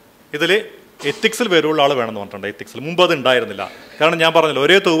കമ്മിറ്റിയിലും ഇതിൽ എത്തിക്സിൽ വരുള്ള ആൾ വേണമെന്ന് പറഞ്ഞിട്ടുണ്ട്. എത്തിക്സിൽ മുമ്പ് അത് ഉണ്ടായിരുന്നില്ല. കാരണം ഞാൻ പറഞ്ഞില്ല,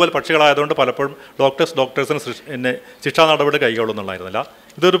 ഒരേ തൂവൽ പക്ഷികളായതുകൊണ്ട് പലപ്പോഴും ഡോക്ടേഴ്സിന് ശിക്ഷാ നടപടി കൈകൊള്ളുന്നുണ്ടായിരുന്നില്ല.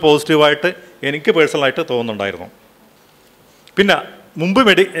 ഇതൊരു പോസിറ്റീവായിട്ട് എനിക്ക് പേഴ്സണലായിട്ട് തോന്നുന്നുണ്ടായിരുന്നു. പിന്നെ മുമ്പ്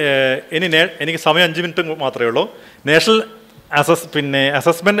ഇനി എനിക്ക് സമയം 5 മിനിറ്റ് മാത്രമേ ഉള്ളൂ. National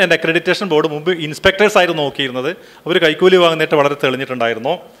assessment and accreditation board മുമ്പ് ഇൻസ്പെക്ടേഴ്സ് ആയിരുന്നു നോക്കിയിരുന്നത്. അവർ കൈക്കൂലി വാങ്ങുന്നതായിട്ട് വളരെ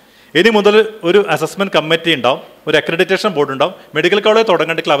തെളിഞ്ഞിട്ടുണ്ടായിരുന്നു. ഇനി മുതൽ ഒരു അസസ്മെൻറ്റ് കമ്മിറ്റി ഉണ്ടാവും, ഒരു അക്രഡിറ്റേഷൻ ബോർഡ് ഉണ്ടാവും. മെഡിക്കൽ കോളേജ്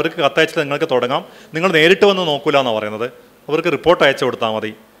തുടങ്ങണമെങ്കിൽ അവർക്ക് കത്തയച്ചിട്ട് നിങ്ങൾക്ക് തുടങ്ങാം, നിങ്ങൾ നേരിട്ട് വന്ന് നോക്കില്ല എന്നാണ് പറയുന്നത്. അവർക്ക് റിപ്പോർട്ട് അയച്ചു കൊടുത്താൽ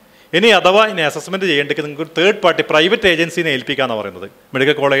മതി. ഇനി അഥവാ ഇനി അസസ്മെൻറ്റ് ചെയ്യേണ്ടെങ്കിൽ നിങ്ങൾക്ക് തേർഡ് പാർട്ടി പ്രൈവറ്റ് ഏജൻസിനെ ഏൽപ്പിക്കാമെന്നാണ് പറയുന്നത്.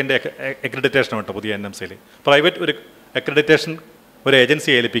 മെഡിക്കൽ കോളേജിൻ്റെ അക്രഡിറ്റേഷൻ ഉണ്ട് പുതിയ NMCയിൽ. പ്രൈവറ്റ് ഒരു അക്രഡിറ്റേഷൻ ഒരു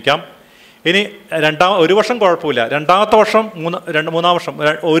ഏജൻസിയെ ഏൽപ്പിക്കാം. ഇനി ഒരു വർഷം കുഴപ്പമില്ല. രണ്ടാമത്തെ വർഷം മൂന്നാം വർഷം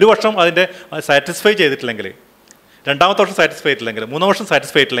 1 വർഷം അതിൻ്റെ സാറ്റിസ്ഫൈ ചെയ്തിട്ടില്ലെങ്കിൽ, രണ്ടാമത്തെ വർഷം സാറ്റിസ്ഫൈ ആയിട്ടില്ലെങ്കിൽ, 3 വർഷം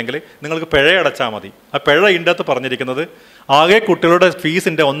സാറ്റിസ്ഫൈ ആയിട്ടില്ലെങ്കിൽ നിങ്ങൾക്ക് പിഴ അടച്ചാൽ മതി. ആ പിഴ ഇതിൻ്റെ അകത്ത് പറഞ്ഞിരിക്കുന്നത് ആകെ കുട്ടികളുടെ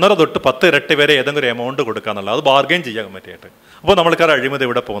ഫീസിൻ്റെ 1.5 തൊട്ട് 10 ഇരട്ടി വരെ ഏതെങ്കിലും ഒരു എമൗണ്ട് കൊടുക്കുക എന്നുള്ളത്. അത് ബാർഗെയിൻ ചെയ്യാൻ പറ്റിയിട്ട്. അപ്പോൾ നമ്മൾക്കാർ അഴിമതി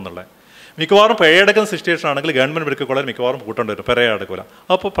ഇവിടെ പോകുന്നുള്ളത്. മിക്കവാറും പിഴയടക്കുന്ന സിറ്റുവേഷൻ ആണെങ്കിൽ ഗവൺമെൻറ് മെഡിക്കൽ കോളേജ് മിക്കവാറും കൂട്ടേണ്ടി വരും, പിഴ അടക്കില്ല.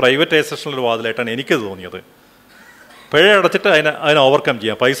 അപ്പോൾ പ്രൈവറ്റൈസേഷനിലൊരു വാതിലായിട്ടാണ് എനിക്കത് തോന്നിയത്. പിഴ അടച്ചിട്ട് അതിനെ ഓവർകം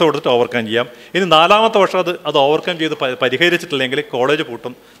ചെയ്യാം, പൈസ കൊടുത്തിട്ട് ഓവർകം ചെയ്യാം. ഇനി 4ാമത്തെ വർഷം അത് ഓവർകം ചെയ്ത് പരിഹരിച്ചിട്ടില്ലെങ്കിൽ കോളേജ്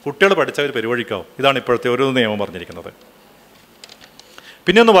പൂട്ടും, കുട്ടികൾ പഠിച്ചവർ പരിപാടിക്കാവും. ഇതാണ് ഇപ്പോഴത്തെ ഒരു നിയമം പറഞ്ഞിരിക്കുന്നത്.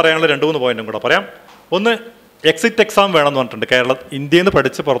 പിന്നെ ഒന്ന് പറയാനുള്ള 2-3 പോയിന്റും കൂടെ പറയാം. ഒന്ന്, എക്സിറ്റ് എക്സാം വേണമെന്ന് പറഞ്ഞിട്ടുണ്ട്. ഇന്ത്യയിൽ നിന്ന്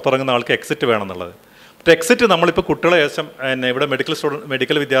പഠിച്ച് പുറത്തിറങ്ങുന്ന ആൾക്ക് എക്സിറ്റ് വേണമെന്നുള്ളത്. എക്സിറ്റ് നമ്മളിപ്പോൾ കുട്ടികളെ ശേഷം ഇവിടെ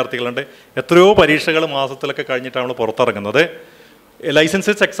മെഡിക്കൽ വിദ്യാർത്ഥികളുണ്ട്, എത്രയോ പരീക്ഷകൾ മാസത്തിലൊക്കെ കഴിഞ്ഞിട്ടാണ് നമ്മൾ പുറത്തിറങ്ങുന്നത്.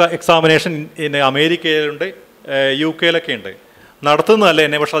 ലൈസൻസസ് എക്സാമിനേഷൻ അമേരിക്കയിലുണ്ട്, UK ഉണ്ട്, നടത്തുന്നതല്ല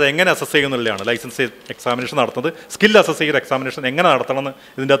എന്നെ. പക്ഷേ അത് എങ്ങനെ അസസ് ചെയ്യുന്നുള്ളതാണ് ലൈസൻസ് എക്സാമിനേഷൻ നടത്തുന്നത്. സ്കിൽ അസസ് ചെയ്യുന്ന എക്സാമിനേഷൻ എങ്ങനെ നടത്തണമെന്ന്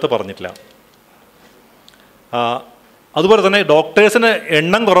ഇതിൻ്റെ അകത്ത് പറഞ്ഞിട്ടില്ല. അതുപോലെ തന്നെ ഡോക്ടേഴ്സിന്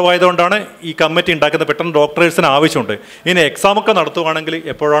എണ്ണം കുറവായതുകൊണ്ടാണ് ഈ കമ്മിറ്റി ഉണ്ടാക്കുന്നത്. പെട്ടെന്ന് ഡോക്ടേഴ്സിന് ആവശ്യമുണ്ട്. ഇനി എക്സാമൊക്കെ നടത്തുകയാണെങ്കിൽ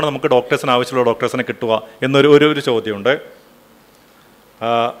എപ്പോഴാണ് നമുക്ക് ഡോക്ടേഴ്സിന് ആവശ്യമുള്ള ഡോക്ടേഴ്സിനെ കിട്ടുക എന്നൊരു ചോദ്യമുണ്ട്.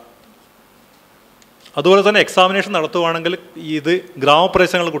 അതുപോലെ തന്നെ എക്സാമിനേഷൻ നടത്തുകയാണെങ്കിൽ ഇത്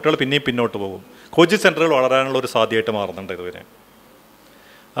ഗ്രാമപ്രദേശങ്ങളിൽ കുട്ടികൾ പിന്നെയും പിന്നോട്ട് പോകും. കോച്ചിങ് സെൻ്ററുകൾ വളരാനുള്ള ഒരു സാധ്യതയായിട്ട് മാറുന്നുണ്ട് ഇതുവരെ.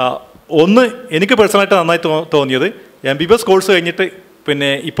 ഒന്ന്, എനിക്ക് പേഴ്സണലായിട്ട് നന്നായി തോന്നിയത് MBBS കോഴ്സ് കഴിഞ്ഞിട്ട്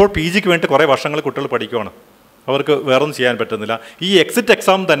ഇപ്പോൾ PGക്ക് വേണ്ടി കുറേ വർഷങ്ങൾ കുട്ടികൾ പഠിക്കുകയാണ്. അവർക്ക് വേറൊന്നും ചെയ്യാൻ പറ്റുന്നില്ല. ഈ എക്സിറ്റ്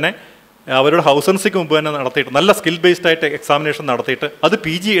എക്സാം തന്നെ അവരുടെ ഹൗസൻസിക്ക് മുമ്പ് തന്നെ നടത്തിയിട്ട് നല്ല സ്കിൽ ബേസ്ഡ് ആയിട്ട് എക്സാമിനേഷൻ നടത്തിയിട്ട് അത്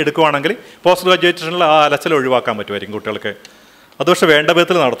PG എടുക്കുകയാണെങ്കിൽ പോസ്റ്റ് ഗ്രാജുവേഷനിൽ ആ അലച്ചിൽ ഒഴിവാക്കാൻ പറ്റുമായിരിക്കും കുട്ടികൾക്ക്. അത് പക്ഷേ വേണ്ട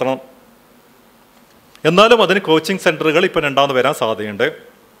വിധത്തിൽ നടത്തണം. എന്നാലും അതിന് കോച്ചിങ് സെൻ്ററുകൾ ഇപ്പോൾ 2ാമത് വരാൻ സാധ്യതയുണ്ട്.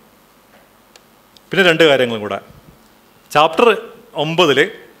 പിന്നെ 2 കാര്യങ്ങളും കൂടെ. ചാപ്റ്റർ 9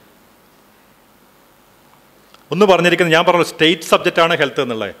 ഒന്ന് പറഞ്ഞിരിക്കുന്നത്, ഞാൻ പറഞ്ഞു സ്റ്റേറ്റ് സബ്ജക്റ്റാണ് ഹെൽത്ത്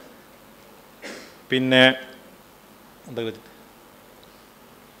എന്നുള്ളത്. പിന്നെ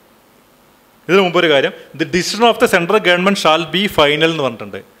ഇതിനു മുമ്പൊരു കാര്യം, the decision of the central government shall be final എന്ന്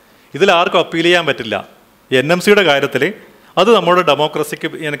പറഞ്ഞിട്ടുണ്ട്. ഇതിൽ ആർക്കും അപ്പീൽ ചെയ്യാൻ പറ്റില്ല. NMCയുടെ കാര്യത്തിൽ അത് നമ്മുടെ ഡെമോക്രസിക്ക്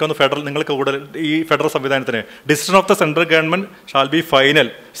എനിക്കൊന്ന് നിങ്ങൾക്ക് കൂടുതൽ ഈ ഫെഡറൽ സംവിധാനത്തിന് decision of the central government shall be final,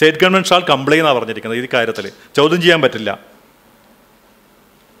 state government shall complain എന്നാണ് പറഞ്ഞിരിക്കുന്നത്. ഈ കാര്യത്തിൽ ചോദ്യം ചെയ്യാൻ പറ്റില്ല.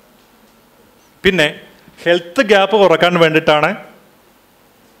 പിന്നെ ഹെൽത്ത് ഗ്യാപ്പ് കുറക്കാൻ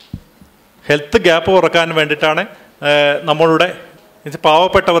വേണ്ടിയിട്ടാണ് നമ്മളുടെ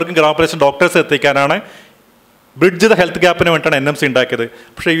പാവപ്പെട്ടവർക്കും ഗ്രാമപ്രദേശം ഡോക്ടേഴ്സ് എത്തിക്കാനാണ് ബ്രിഡ്ജ് ദ ഹെൽത്ത് ഗ്യാപ്പിന് വേണ്ടിയിട്ടാണ് NMC ഉണ്ടാക്കിയത്.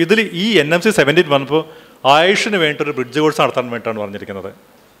 പക്ഷേ ഇതിൽ ഈ NMC 17 വന്നപ്പോൾ ആയുഷിന് വേണ്ടിയിട്ടൊരു ബ്രിഡ്ജ് കോഴ്സ് നടത്താൻ വേണ്ടിയിട്ടാണ് പറഞ്ഞിരിക്കുന്നത്.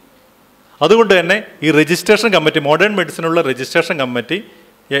 അതുകൊണ്ട് തന്നെ ഈ registration committee, modern മെഡിസിനുള്ള registration committee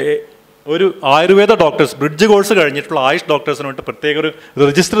ഒരു ആയുർവേദ ഡോക്ടേഴ്സ് ബ്രിഡ്ജ് കോഴ്സ് കഴിഞ്ഞിട്ടുള്ള ആയുഷ് ഡോക്ടേഴ്സിന് വേണ്ടി പ്രത്യേക ഒരു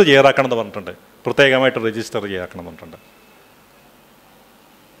രജിസ്റ്റർ ചെയ്യാറാക്കണം എന്ന് പറഞ്ഞിട്ടുണ്ട്. പ്രത്യേകമായിട്ട് രജിസ്റ്റർ ചെയ്യാക്കണം എന്ന് പറഞ്ഞിട്ടുണ്ട്.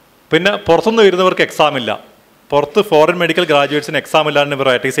 പിന്നെ പുറത്തുനിന്ന് വരുന്നവർക്ക് എക്സാം ഇല്ല. പുറത്ത് ഫോറിൻ മെഡിക്കൽ ഗ്രാജുവേറ്റ്സിന് എക്സാം ഇല്ലാന്ന്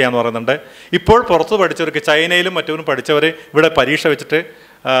പ്രാക്ടീസ് ചെയ്യാമെന്ന് പറയുന്നുണ്ട്. ഇപ്പോൾ പുറത്ത് പഠിച്ചവർക്ക്, ചൈനയിലും മറ്റവരും പഠിച്ചവർ ഇവിടെ പരീക്ഷ വെച്ചിട്ട്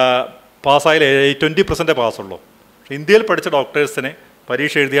പാസ്സായാൽ 20% പാസ്സുള്ളൂ. പക്ഷേ ഇന്ത്യയിൽ പഠിച്ച ഡോക്ടേഴ്സിന്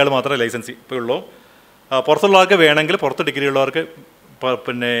പരീക്ഷ എഴുതിയാൽ മാത്രമേ ലൈസൻസ് ഇപ്പോൾ ഉള്ളൂ. പുറത്തുള്ളവർക്ക് വേണമെങ്കിൽ, പുറത്ത് ഡിഗ്രി ഉള്ളവർക്ക്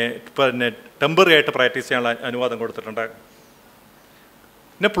പിന്നെ ടെമ്പററി ആയിട്ട് പ്രാക്ടീസ് ചെയ്യാനുള്ള അനുവാദം കൊടുത്തിട്ടുണ്ട്.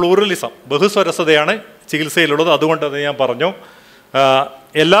 പിന്നെ പ്ലൂറലിസം, ബഹുസ്വരസതയാണ് ചികിത്സയിലുള്ളത്. അതുകൊണ്ട് അത് ഞാൻ പറഞ്ഞു.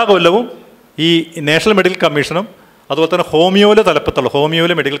 എല്ലാ കൊല്ലവും ഈ നാഷണൽ മെഡിക്കൽ കമ്മീഷനും അതുപോലെ തന്നെ ഹോമിയോയിലെ തലപ്പത്തുള്ള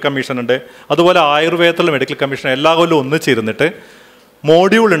ഹോമിയോയിലെ മെഡിക്കൽ കമ്മീഷൻ ഉണ്ട്, അതുപോലെ ആയുർവേദത്തിലുള്ള മെഡിക്കൽ കമ്മീഷൻ എല്ലാ കൊല്ലവും ഒന്നിച്ചിരുന്നിട്ട്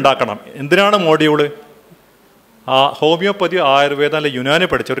മോഡ്യൂൾ ഉണ്ടാക്കണം. എന്തിനാണ് മോഡ്യൂള്? ഹോമിയോപ്പതി, ആയുർവേദം അല്ലെ യുനാനി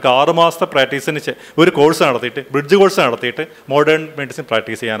പഠിച്ചവർക്ക് 6 മാസത്തെ പ്രാക്ടീസിന് ഒരു കോഴ്സ് നടത്തിയിട്ട്, ബ്രിഡ്ജ് കോഴ്സ് നടത്തിയിട്ട് മോഡേൺ മെഡിസിൻ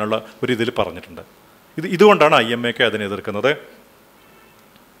പ്രാക്ടീസ് ചെയ്യാനുള്ള ഒരു ഇതിൽ പറഞ്ഞിട്ടുണ്ട്. ഇതുകൊണ്ടാണ് IMA അതിനെ എതിർക്കുന്നത്.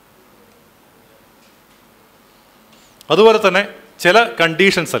 അതുപോലെ തന്നെ ചില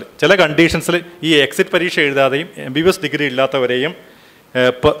കണ്ടീഷൻസിൽ ഈ എക്സിറ്റ് പരീക്ഷ എഴുതാതെയും MBBS degree ഇല്ലാത്തവരെയും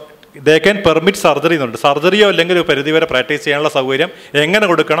they can permit surgery എന്നുണ്ട്. സർജറിയോ അല്ലെങ്കിൽ ഒരു പരിധിവരെ പ്രാക്ടീസ് ചെയ്യാനുള്ള സൗകര്യം എങ്ങനെ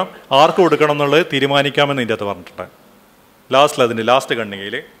കൊടുക്കണം, ആർക്ക് കൊടുക്കണം എന്നുള്ളത് തീരുമാനിക്കാമെന്ന് ഇതിൻ്റെ അകത്ത് പറഞ്ഞിട്ടുണ്ട്. ലാസ്റ്റ്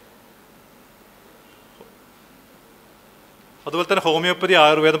ഖണ്ഡികയിൽ. അതുപോലെ തന്നെ ഹോമിയോപ്പതി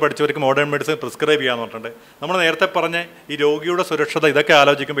ആയുർവേദം പഠിച്ചവർക്ക് മോഡേൺ മെഡിസിൻ പ്രിസ്ക്രൈബ് ചെയ്യാന്ന് പറഞ്ഞിട്ടുണ്ട്. നമ്മൾ നേരത്തെ പറഞ്ഞ ഈ രോഗിയുടെ സുരക്ഷത ഇതൊക്കെ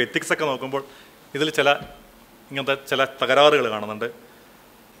ആലോചിക്കുമ്പോൾ എത്തിക്സ് ഒക്കെ നോക്കുമ്പോൾ ഇതിൽ ഇങ്ങനത്തെ ചില തകരാറുകൾ കാണുന്നുണ്ട്.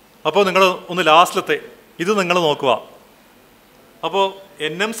 അപ്പോൾ നിങ്ങൾ ഒന്ന് ലാസ്റ്റിലത്തെ ഇത് നിങ്ങൾ നോക്കുക. അപ്പോൾ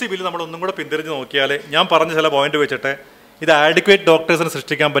NMC ബില്ല് നമ്മൾ ഒന്നും കൂടെ പിന്തിരിഞ്ഞ് നോക്കിയാൽ ഞാൻ പറഞ്ഞ ചില പോയിന്റ് വെച്ചിട്ട് ഇത് ആഡിക്വേറ്റ് ഡോക്ടേഴ്സിന്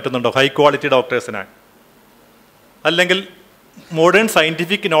സൃഷ്ടിക്കാൻ പറ്റുന്നുണ്ടോ, ഹൈ ക്വാളിറ്റി ഡോക്ടേഴ്സിനെ, അല്ലെങ്കിൽ മോഡേൺ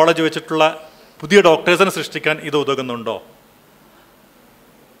സയൻറ്റിഫിക് നോളജ് വെച്ചിട്ടുള്ള പുതിയ ഡോക്ടേഴ്സിനെ സൃഷ്ടിക്കാൻ ഇത് ഉതകുന്നുണ്ടോ,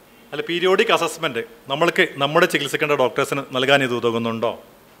 അല്ല പീരിയോഡിക് അസസ്മെൻറ്റ് നമ്മൾക്ക് നമ്മുടെ ചികിത്സിക്കേണ്ട ഡോക്ടേഴ്സിന് നൽകാൻ ഇത് ഉതകുന്നുണ്ടോ,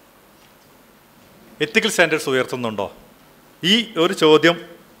 എത്തിക്കൽ സ്റ്റാൻഡേർഡ്സ് ഉയർത്തുന്നുണ്ടോ? ഈ ഒരു ചോദ്യം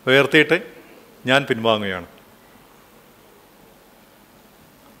ഉയർത്തിയിട്ട് ഞാൻ പിൻവാങ്ങുകയാണ്.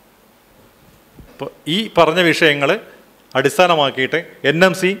 അപ്പോൾ ഈ പറഞ്ഞ വിഷയങ്ങൾ അടിസ്ഥാനമാക്കിയിട്ട്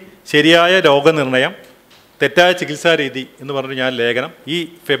NMC ശരിയായ രോഗനിർണയം, തെറ്റായ ചികിത്സാ രീതി എന്ന് പറഞ്ഞിട്ട് ഞാൻ ലേഖനം ഈ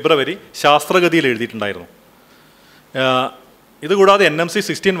ഫെബ്രുവരി ശാസ്ത്രഗതിയിൽ എഴുതിയിട്ടുണ്ടായിരുന്നു. ഇതുകൂടാതെ NMC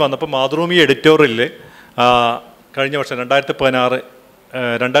 16 വന്നപ്പോൾ മാതൃഭൂമി എഡിറ്റോറിയലിൽ കഴിഞ്ഞ വർഷം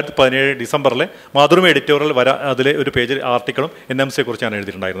 2017 ഡിസംബറിൽ മാതൃഭൂമി എഡിറ്റോറിയൽ അതിൽ ഒരു പേജിൽ ആർട്ടിക്കിളും NMCയെ കുറിച്ച് ഞാൻ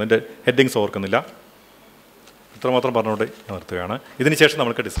എഴുതിയിട്ടുണ്ടായിരുന്നു. എൻ്റെ ഹെഡിങ്സ് ഓർക്കുന്നില്ല. ഇത്രമാത്രം പറഞ്ഞുകൊണ്ട് ഞാൻ നിർത്തുകയാണ്. ഇതിനുശേഷം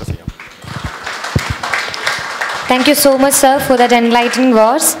നമുക്ക് ഡിസ്കസ് ചെയ്യാം. Thank you so much, sir, for that enlightening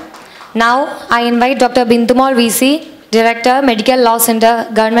words. Now, I invite Dr. Bindumal VC, Director, Medical Law Center,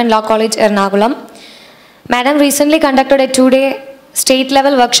 Government Law College, Ernakulam. Madam recently conducted a 2-day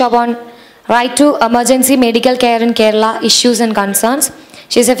state-level workshop on right to emergency medical care in Kerala, issues and concerns.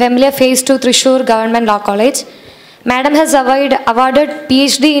 She is a familiar face to Thrissur Government Law College. Madam has awarded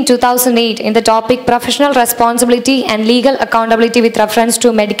PhD in 2008 in the topic Professional Responsibility and Legal Accountability with reference to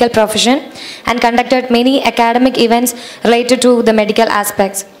medical profession and conducted many academic events related to the medical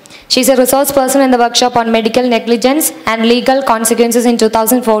aspects. She is a resource person in the workshop on medical negligence and legal consequences in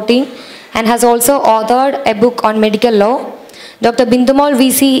 2014 and has also authored a book on medical law. Dr. Bindumal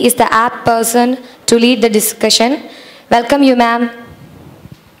VC is the apt person to lead the discussion. Welcome you, ma'am.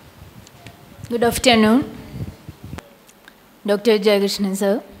 Good afternoon. Dr. Jayakrishnan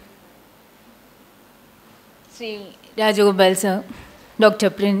sir, Sri Rajagopal sir, Dr.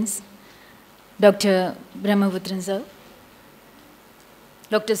 Prince, Dr. Brahmaputran sir,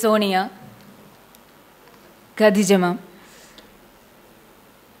 Dr. Sonia, Khadija ma'am.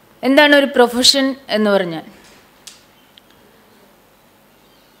 എന്താണ് ഒരു profession എന്ന് പറഞ്ഞാൽ?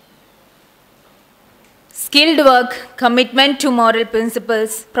 Skilled work, commitment to moral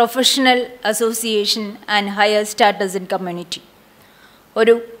principles, professional association and higher status in community.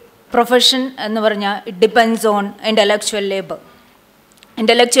 ഒരു profession എന്ന് പറഞ്ഞാൽ it depends on intellectual labour.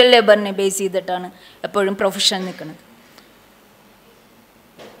 Intellectual ലേബറിനെ base ചെയ്തിട്ടാണ് എപ്പോഴും profession നിൽക്കുന്നത്.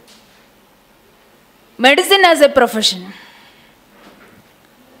 Medicine as A profession,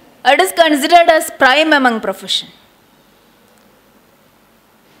 it is considered as prime among profession.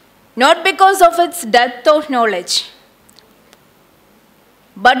 Not because of its depth of knowledge,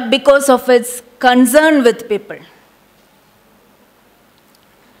 but because of its concern with people.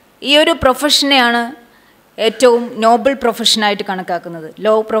 ഈ ഒരു പ്രൊഫഷനെയാണ് ഏറ്റവും നോബിൾ പ്രൊഫഷനായിട്ട് കണക്കാക്കുന്നത്.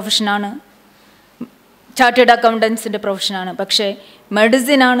 Law പ്രൊഫഷനാണ്, chartered അക്കൗണ്ടൻസിൻ്റെ പ്രൊഫഷനാണ്. പക്ഷേ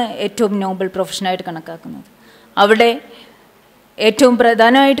മെഡിസിനാണ് ഏറ്റവും നോബിൾ പ്രൊഫഷനായിട്ട് കണക്കാക്കുന്നത്. അവിടെ ഏറ്റവും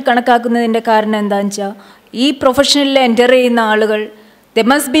പ്രധാനമായിട്ട് കണക്കാക്കുന്നതിൻ്റെ കാരണം എന്താണെന്ന് വെച്ചാൽ ഈ പ്രൊഫഷനിൽ എൻ്റർ ചെയ്യുന്ന ആളുകൾ they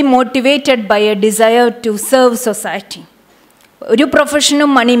must be motivated by a desire to serve society. ഒരു പ്രൊഫഷനും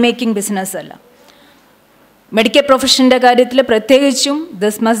മണി മേക്കിംഗ് ബിസിനസ് അല്ല. മെഡിക്കൽ പ്രൊഫഷൻ്റെ കാര്യത്തിൽ പ്രത്യേകിച്ചും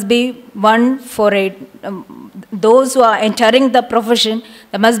this must be one for those who are entering the profession,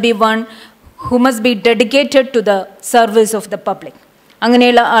 the must be one who must be dedicated to the service of the public.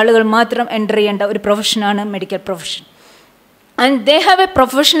 അങ്ങനെയുള്ള ആളുകൾ മാത്രം enter ചെയ്യേണ്ട ഒരു പ്രൊഫഷനാണ് medical profession. And they have A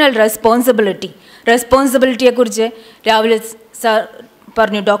professional responsibility. റെസ്പോൺസിബിലിറ്റിയെക്കുറിച്ച് രാവിലെ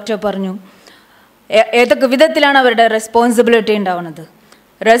പറഞ്ഞു, doctor പറഞ്ഞു ഏതൊക്കെ വിധത്തിലാണ് അവരുടെ റെസ്പോൺസിബിലിറ്റി ഉണ്ടാവുന്നത്.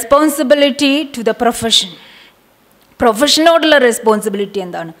 Responsibility to the profession, പ്രൊഫഷനോടുള്ള responsibility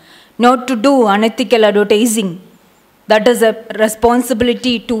എന്താണ്? Not to do unethical advertising, that is A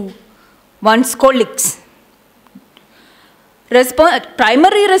responsibility to once colleagues.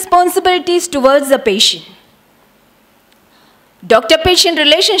 Primary responsibilities towards the patient. Doctor-patient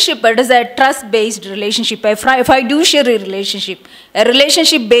relationship, it is a trust-based relationship, a fiduciary relationship, a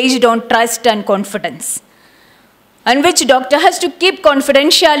relationship based on trust and confidence, in which doctor has to keep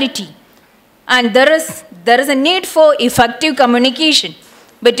confidentiality, and there is a need for effective communication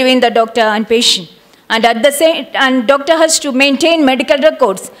between the doctor and patient, and at the same, and doctor has to maintain medical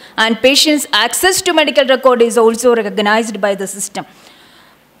records, and patient's access to medical record is also recognized by the system.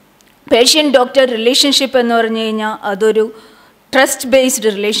 Patient-doctor relationship എന്ന് പറഞ്ഞു കഴിഞ്ഞാൽ അതൊരു trust based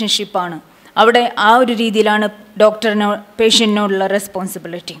റിലേഷൻഷിപ്പാണ്. അവിടെ ആ ഒരു രീതിയിലാണ് ഡോക്ടറിനോ പേഷ്യൻറ്റിനോടുള്ള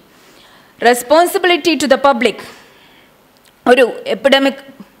responsibility. Responsibility to the public. ഒരു epidemic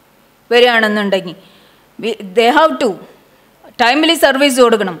വരികയാണെന്നുണ്ടെങ്കിൽ they have to timely service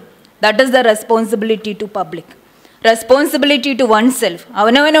കൊടുക്കണം. That is the responsibility to public. Responsibility to one self,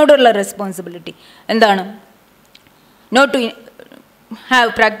 അവനവനോടുള്ള responsibility എന്താണ്? Not to have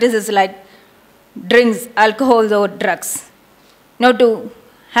practices like drinks, alcohols or drugs, not to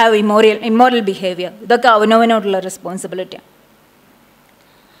have immoral behavior. ഇതൊക്കെ അവനവനോടുള്ള റെസ്പോൺസിബിലിറ്റിയാണ്.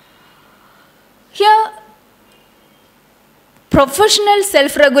 Here, professional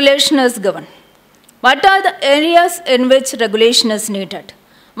self-regulation is given. What are the areas in which regulation is needed?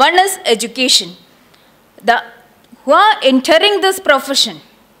 One is education. Who are entering this profession,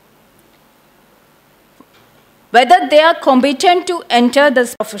 whether they are competent to enter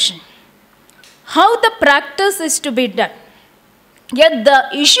this profession, how the practice is to be done. Yet the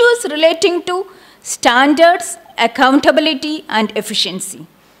issue is relating to standards, accountability, and efficiency.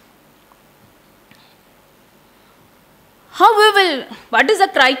 What is the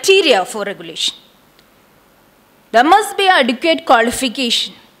criteria for regulation? There must be adequate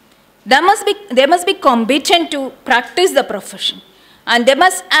qualification. They must be competent to practice the profession, and they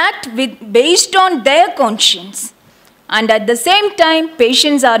must act based on their conscience. And at the same time,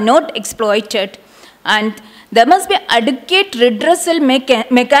 patients are not exploited, and there must be adequate redressal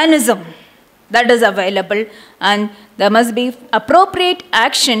mechanism that is available, and there must be appropriate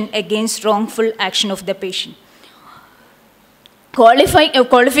action against wrongful action of the patient.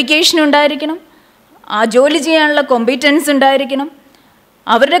 Qualification ഉണ്ടായിരിക്കണം, ആ ജോലി ചെയ്യാനുള്ള competence ഉണ്ടായിരിക്കണം,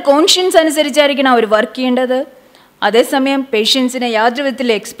 അവരുടെ conscience അനുസരിച്ചായിരിക്കണം അവർ work ചെയ്യേണ്ടത്. അതേസമയം പേഷ്യൻസിനെ യാതൊരു വിധത്തിൽ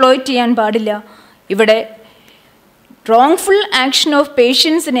എക്സ്പ്ലോയിറ്റ് ചെയ്യാൻ പാടില്ല. ഇവിടെ wrongful action of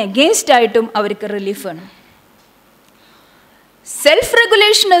patients against ആയിട്ടും അവർക്ക് റിലീഫ് വേണം.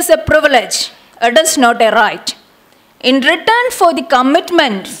 Self-regulation is a privilege. It is not a right. In return for the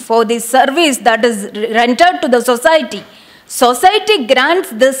commitment for the service that is rendered to the society, society grants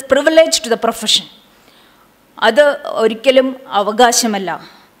this privilege to the profession. അത് ഒരിക്കലും അവകാശമല്ല.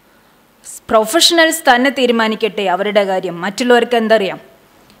 Professionals തന്നെ തീരുമാനിക്കട്ടെ അവരുടെ കാര്യം, മറ്റുള്ളവർക്ക് എന്തറിയാം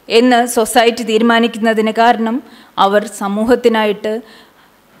എന്ന് society തീരുമാനിക്കുന്നതിന് കാരണം അവർ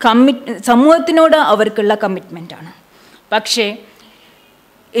സമൂഹത്തിനോട് അവർക്കുള്ള കമ്മിറ്റ്മെൻ്റാണ്. പക്ഷേ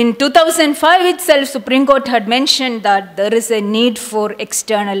in 2005 itself, Supreme Court had mentioned that there is a need for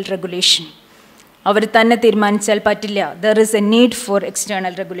external regulation. അവർ തന്നെ തീരുമാനിച്ചാൽ പറ്റില്ല. There is a need for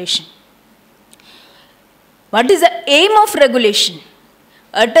external regulation. What is the aim of regulation?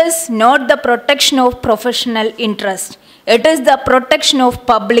 It is not the protection of professional interest. It is the protection of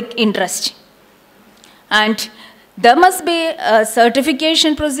public interest. And there must be a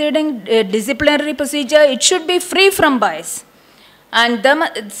certification proceeding, a disciplinary procedure. It should be free from bias. And the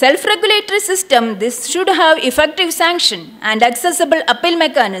self-regulatory system, this should have effective sanction and accessible appeal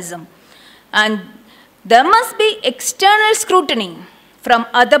mechanism. And there must be external scrutiny from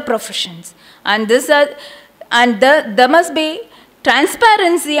other professions. And there must be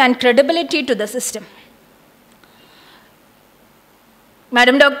transparency and credibility to the system.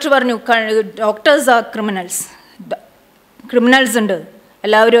 Madam Doctor പറഞ്ഞു, doctors are criminals. Criminals ഉണ്ട്,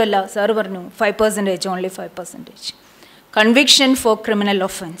 എല്ലാവരും അല്ല. Sir പറഞ്ഞു 5%, only 5%. Conviction for criminal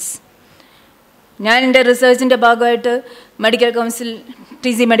offense. ഞാൻ എൻ്റെ റിസർച്ചിൻ്റെ ഭാഗമായിട്ട് medical council,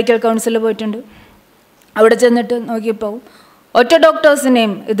 TC medical കൗൺസിലിൽ പോയിട്ടുണ്ട്. അവിടെ ചെന്നിട്ട് നോക്കിയപ്പോൾ ഒറ്റ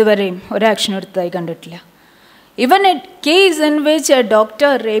ഡോക്ടേഴ്സിനെയും ഇതുവരെയും ഒരാക്ഷൻ എടുത്തതായി കണ്ടിട്ടില്ല. Even a case in which a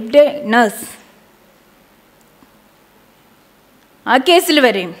doctor raped a nurse, ആ കേസിൽ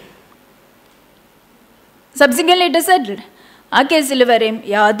വരെയും subsequently decided, ആ കേസിൽ വരെയും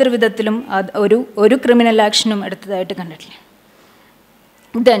യാതൊരു വിധത്തിലും ഒരു ക്രിമിനൽ ആക്ഷനും എടുത്തതായിട്ട് കണ്ടിട്ടില്ല.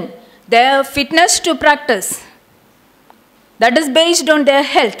 Then their fitness to practice, that is based on their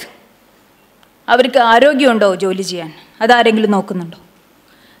health. അവർക്ക് ആരോഗ്യമുണ്ടോ ജോലി ചെയ്യാൻ, അതാരെങ്കിലും നോക്കുന്നുണ്ടോ?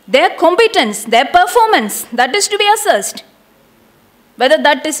 Their competence, their performance, that is to be assessed. Whether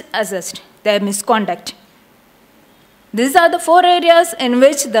that is assessed, their misconduct. These are the 4 areas in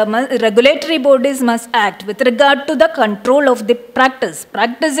which the regulatory bodies must act with regard to the control of the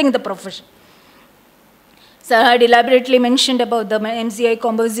practicing the profession. So I had elaborately mentioned about the MCI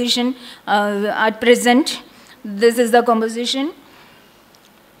composition at present. This is the composition.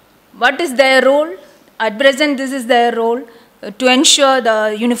 What is their role? At present, this is their role. To ensure the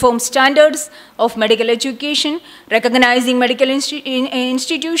uniform standards of medical education, recognizing medical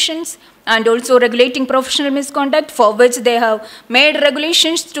institutions, and also regulating professional misconduct, for which they have made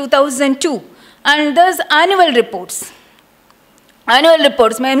regulations 2002, and thus annual reports. Annual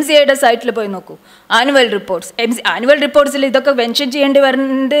reports MCAയുടെ സൈറ്റിൽ പോയി നോക്കൂ. Annual reports annual റിപ്പോർട്ട്സിൽ ഇതൊക്കെ mention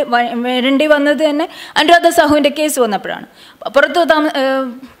വരേണ്ടി വന്നത് തന്നെ Anuradha സാഹുവിൻ്റെ case വന്നപ്പോഴാണ്. പുറത്ത്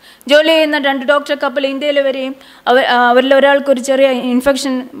ജോലി ചെയ്യുന്ന 2 ഡോക്ടർ കപ്പിൾ ഇന്ത്യയിൽ വരികയും അവരിൽ ഒരാൾക്കൊരു ചെറിയ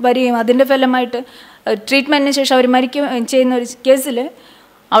ഇൻഫെക്ഷൻ വരികയും അതിൻ്റെ ഫലമായിട്ട് ട്രീറ്റ്മെൻറ്റിന് ശേഷം അവർ മരിക്കുകയും ചെയ്യുന്ന ഒരു കേസിൽ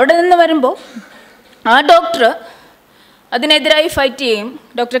അവിടെ നിന്ന് വരുമ്പോൾ ആ ഡോക്ടർ അതിനെതിരായി ഫൈറ്റ് ചെയ്യും.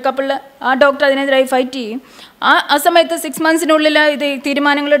 ഡോക്ടർ കപ്പിൾ ആ ഡോക്ടർ അതിനെതിരായി ഫൈറ്റ് ചെയ്യും. ആ സമയത്ത് 6 monthsനുള്ളിൽ ഇത്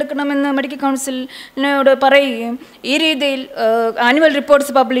തീരുമാനങ്ങൾ എടുക്കണമെന്ന് മെഡിക്കൽ കൗൺസിലിനോട് പറയുകയും ഈ രീതിയിൽ ആനുവൽ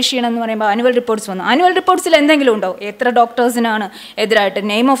റിപ്പോർട്ട്സ് പബ്ലിഷ് ചെയ്യണമെന്ന് പറയുമ്പോൾ ആനുവൽ റിപ്പോർട്ട്സ് വന്നു. ആനുവൽ റിപ്പോർട്ട്സിൽ എന്തെങ്കിലും ഉണ്ടോ? എത്ര ഡോക്ടേഴ്സിനാണ് എതിരായിട്ട്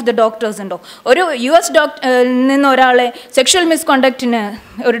നെയിം ഓഫ് ദ ഡോക്ടേഴ്സ് ഉണ്ടോ? ഒരു US നിന്ന് ഒരാളെ സെക്ഷൽ മിസ്കോണ്ടക്റ്റിന്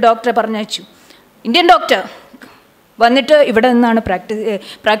ഒരു ഡോക്ടറെ പറഞ്ഞയച്ചു. ഇന്ത്യൻ ഡോക്ടർ വന്നിട്ട് ഇവിടെ നിന്നാണ്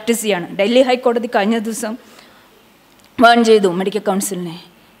പ്രാക്ടീസ് ചെയ്യാണ്. ഡൽഹി ഹൈക്കോടതി കഴിഞ്ഞ ദിവസം വാൺ ചെയ്തു മെഡിക്കൽ കൗൺസിലിനെ.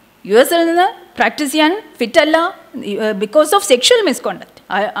 US നിന്ന് പ്രാക്ടീസ് ചെയ്യാൻ ഫിറ്റല്ല ബിക്കോസ് ഓഫ് സെക്ഷൽ മിസ്കോണ്ടക്ട്.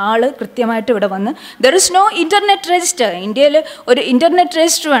 ആൾ കൃത്യമായിട്ട് ഇവിടെ വന്ന് there is no internet register. ഇന്ത്യയിൽ ഒരു ഇൻ്റർനെറ്റ്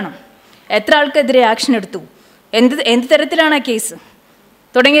രജിസ്റ്റർ വേണം. എത്ര ആൾക്കെതിരെ ആക്ഷൻ എടുത്തു, എന്ത് തരത്തിലാണ് ആ കേസ്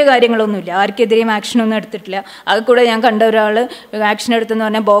തുടങ്ങിയ കാര്യങ്ങളൊന്നുമില്ല. ആർക്കെതിരെയും ആക്ഷനൊന്നും എടുത്തിട്ടില്ല. അത് കൂടെ ഞാൻ കണ്ട ഒരാൾ ആക്ഷൻ എടുത്തെന്ന്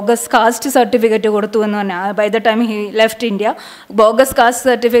പറഞ്ഞാൽ ബോഗസ് കാസ്റ്റ് സർട്ടിഫിക്കറ്റ് കൊടുത്തു എന്ന് പറഞ്ഞാൽ by the time he left India. Bogus caste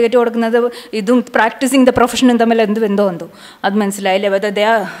certificate കൊടുക്കുന്നത് ഇതും പ്രാക്ടീസിങ് ദ പ്രൊഫഷനും തമ്മിൽ എന്ത് ബന്ധോ അത് മനസ്സിലായില്ലേ. Whether they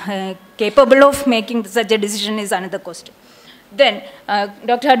are capable of making such a decision is another question. Then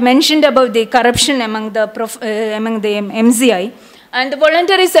Dr. had mentioned about the corruption among the MCI and the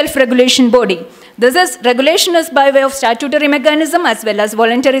voluntary self-regulation body. This is regulation is by way of statutory mechanism as well as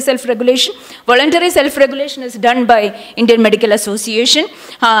voluntary self-regulation. Voluntary self-regulation is done by Indian Medical Association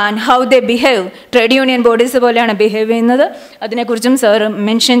and how they behave. Trade union bodies പോലെയാണ് behave ചെയ്യുന്നത്. അതിനെക്കുറിച്ചും sir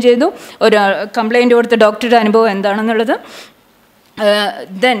mention ചെയ്തു. ഒരു complaint കൊടുത്ത ഡോക്ടറുടെ അനുഭവം എന്താണെന്നുള്ളത്.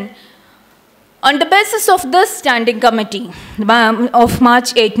 Then on the basis of this standing committee of March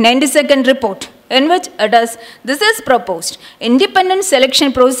 8, 92nd report, in which this is proposed independent selection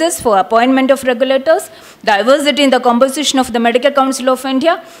process for appointment of regulators, diversity in the composition of the Medical Council of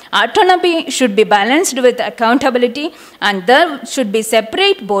India, autonomy should be balanced with accountability, and there should be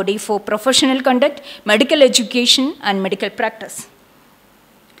separate body for professional conduct, medical education and medical practice.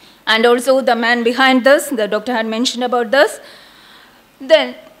 And also the man behind this, the doctor had mentioned about this. Then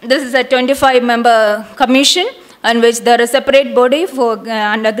this is a 25-member commission on which there is a separate body for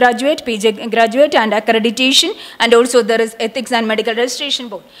undergraduate, PG graduate and accreditation, and also there is ethics and medical registration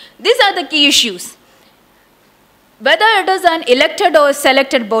board. These are the key issues. Whether it is an elected or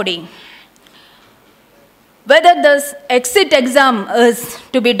selected body, whether this exit exam is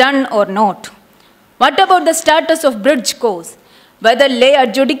to be done or not, what about the status of bridge course, whether lay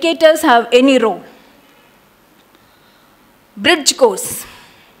adjudicators have any role. Bridge course.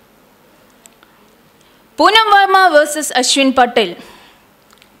 Poonam Verma versus Ashwin Patel.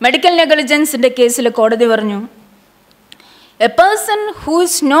 Medical negligence in the case of Kodadi Varnu. A person who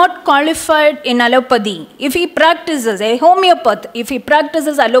is not qualified in allopathy, if he practices a homeopath, if he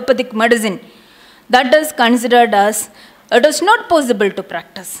practices allopathic medicine, that is considered as it is not possible to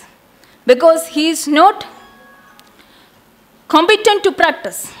practice because he is not competent to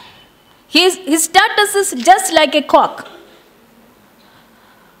practice. His status is just like a cock.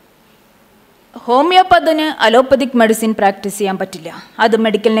 ഹോമിയോപ്പതിന് allopathic medicine practice ചെയ്യാൻ പറ്റില്ല. അത്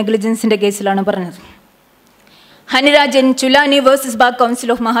medical നെഗ്ലിജൻസിൻ്റെ കേസിലാണ് പറഞ്ഞത്. ഹനിരാജൻ ചുലാനി versus bar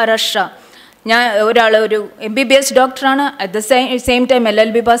council of Maharashtra. ഒരു MBBS ഡോക്ടറാണ്, at the same time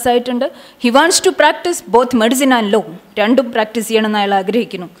LLB പാസ്സായിട്ടുണ്ട്. He wants to practice both medicine and law, രണ്ടും practice ചെയ്യണമെന്ന് അയാൾ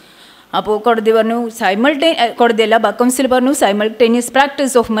ആഗ്രഹിക്കുന്നു. അപ്പോൾ കോടതി പറഞ്ഞു കോടതിയല്ല ബാർ കൗൺസിൽ പറഞ്ഞു simultaneous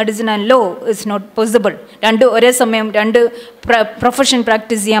practice of medicine and law is not possible. ഒരേ സമയം പ്രൊഫഷൻ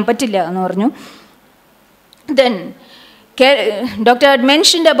പ്രാക്ടീസ് ചെയ്യാൻ പറ്റില്ല എന്ന് പറഞ്ഞു. Then doctor had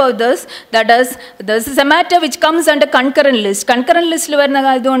mentioned about this is a matter which comes under concurrent list. Concurrent list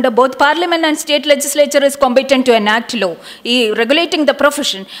varnadonde both parliament and state legislature is competent to enact law regulating the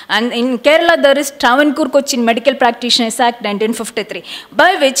profession. And in Kerala there is Travancore Cochin Medical Practitioners Act 1953,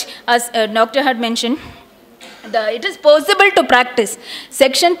 by which, as doctor had mentioned, it is possible to practice.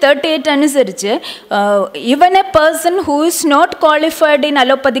 Section 38 അനുസരിച്ച് even a person who is not qualified in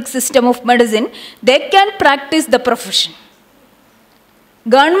allopathic system of medicine, they can practice the profession.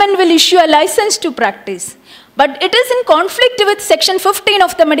 Government will issue a license to practice, but it is in conflict with Section 15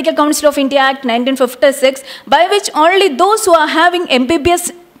 of the Medical Council of India Act 1956, by which only those who are having MBBS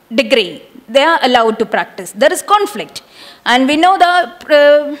degree, they are allowed to practice. There is conflict, and we know the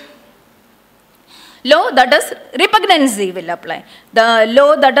law that is repugnancy will apply. The law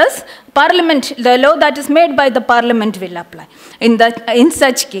that is parliament, the law that is made by the parliament will apply in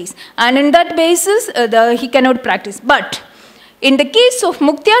such case, and in that basis he cannot practice. But in the case of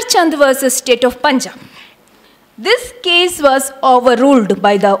Mukhtar Chand versus State of Punjab, this case was overruled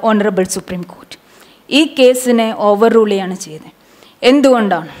by the Honorable Supreme Court. ഈ കേസിനെ overrule ചെയ്യാണ് ചെയ്തത്.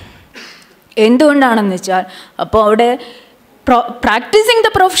 എന്തുകൊണ്ടാണെന്ന് വെച്ചാൽ അപ്പോൾ അവിടെ practising the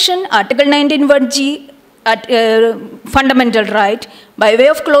profession article 19(1)(g) fundamental right by way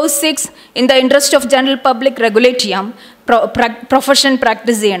of close 6 in the interest of general public regulate ചെയ്യാം profession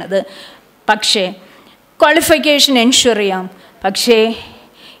practice ചെയ്യണത്. പക്ഷേ ക്വാളിഫിക്കേഷൻ എൻഷുർ ചെയ്യാം. പക്ഷേ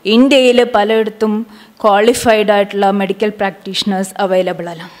ഇന്ത്യയിൽ പലയിടത്തും ക്വാളിഫൈഡ് ആയിട്ടുള്ള മെഡിക്കൽ പ്രാക്ടീഷണേഴ്സ് അവൈലബിൾ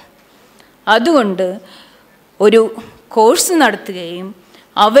അല്ല. അതുകൊണ്ട് ഒരു കോഴ്സ് നടത്തുകയും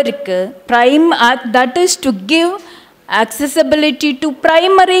അവർക്ക് that is to give accessibility to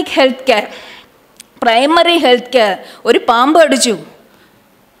primary health care. ഒരു പാമ്പ് അടിച്ചു,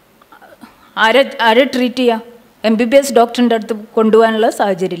 ആരെ ട്രീറ്റ് ചെയ്യുക? MBBS ഡോക്ടറിൻ്റെ അടുത്ത് കൊണ്ടുപോകാനുള്ള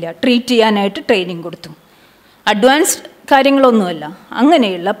സാഹചര്യമില്ല. ട്രീറ്റ് ചെയ്യാനായിട്ട് ട്രെയിനിങ് കൊടുത്തു. അഡ്വാൻസ്ഡ് കാര്യങ്ങളൊന്നുമല്ല.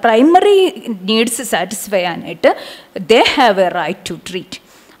 അങ്ങനെയുള്ള പ്രൈമറി നീഡ്സ് സാറ്റിസ്ഫൈ ചെയ്യാനായിട്ട് they have A right to treat.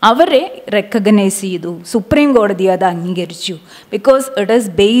 അവരെ റെക്കഗ്നൈസ് ചെയ്തു. സുപ്രീം കോടതി അത് അംഗീകരിച്ചു. Because it is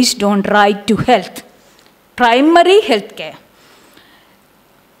based on right to health, primary health care.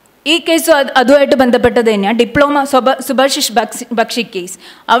 ഈ കേസ് അതുമായിട്ട് ബന്ധപ്പെട്ടത് തന്നെയാണ് ഡിപ്ലോമ സുഭാഷിഷ് ബക്ഷി കേസ്.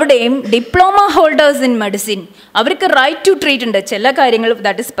 അവിടെയും ഡിപ്ലോമ ഹോൾഡേഴ്സ് ഇൻ മെഡിസിൻ അവർക്ക് റൈറ്റ് ടു ട്രീറ്റ് ഉണ്ട്. ചില കാര്യങ്ങൾ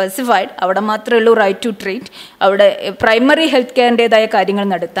ദാറ്റ് ഇസ് സ്പെസിഫൈഡ്, അവിടെ മാത്രമേ ഉള്ളൂ റൈറ്റ് ടു ട്രീറ്റ്. അവിടെ പ്രൈമറി ഹെൽത്ത് കെയറിൻ്റെതായ കാര്യങ്ങൾ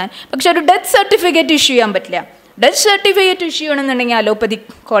നടത്താൻ. പക്ഷെ ഒരു ഡെത്ത് സർട്ടിഫിക്കറ്റ് ഇഷ്യൂ ചെയ്യാൻ പറ്റില്ല. ഡെത്ത് സർട്ടിഫിക്കറ്റ് ഇഷ്യൂ ചെയ്യണമെന്നുണ്ടെങ്കിൽ അലോപ്പതി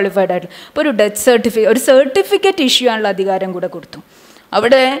ക്വാളിഫൈഡ് ആയിട്ടുള്ള അപ്പോൾ ഒരു സർട്ടിഫിക്കറ്റ് ഇഷ്യൂ ചെയ്യാനുള്ള അധികാരം കൂടെ കൊടുത്തു.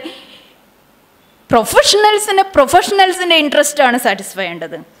 അവിടെ പ്രൊഫഷണൽസിൻ്റെ ഇൻട്രസ്റ്റാണ് സാറ്റിസ്ഫൈ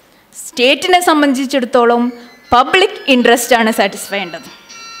ചെയ്യേണ്ടത്. സ്റ്റേറ്റിനെ സംബന്ധിച്ചിടത്തോളം പബ്ലിക് ഇൻട്രസ്റ്റാണ് സാറ്റിസ്ഫൈ ചെയ്യേണ്ടത്.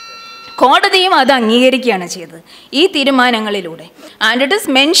 കോടതിയും അത് അംഗീകരിക്കുകയാണ് ചെയ്തത് ഈ തീരുമാനങ്ങളിലൂടെ. And it is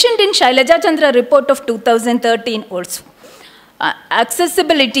mentioned in Shailaja Chandra report of 2013 also.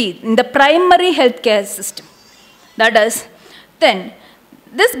 accessibility in the primary healthcare system. That is, then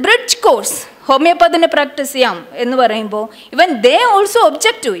this bridge course, homeopathy practice ചെയ്യാം എന്ന് പറയുമ്പോൾ even they also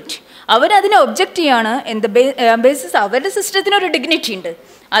object to it. അവരതിനെ ഒബ്ജക്റ്റ് ചെയ്യാണ്. എന്ത് ബേസിസ് അവരുടെ സിസ്റ്റത്തിനൊരു ഡിഗ്നിറ്റി ഉണ്ട്,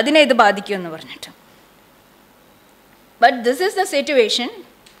 അതിനെ ഇത് ബാധിക്കുമെന്ന് പറഞ്ഞിട്ട്. But this is the situation.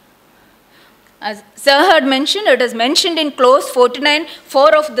 As Sir had mentioned, it is mentioned in clause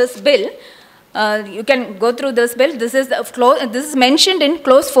 49(4) of this bill. You can go through this bill. This is mentioned in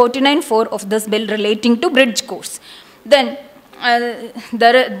clause 49(4) of this bill relating to bridge course. Then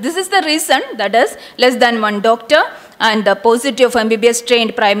this is the reason, that is less than one doctor and the paucity of MBBS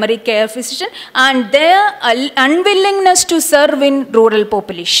trained primary care physician and their unwillingness to serve in rural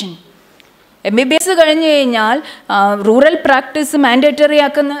population. MBBS കഴിഞ്ഞ് കഴിഞ്ഞാൽ rural practice mandatory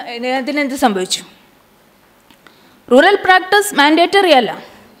ആക്കുന്ന അതിനെന്ത് സംഭവിച്ചു? Rural practice mandatory അല്ല.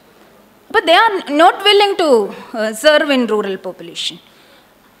 അപ്പോൾ they are not willing to serve in rural population.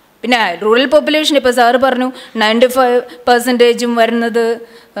 പിന്നെ rural population ഇപ്പോൾ sir പറഞ്ഞു 95% വരുന്നത്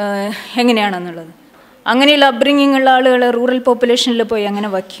എങ്ങനെയാണെന്നുള്ളത്. അങ്ങനെയുള്ള അപ്ബ്രിങ്ങിങ് ഉള്ള ആളുകൾ റൂറൽ പോപ്പുലേഷനിൽ പോയി അങ്ങനെ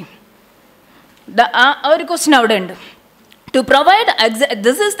വയ്ക്കും. ആ ഒരു ക്വസ്റ്റ്യൻ അവിടെ ഉണ്ട്. To provide,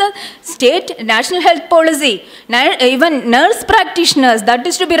 this is the state national health policy. Even nurse practitioners, that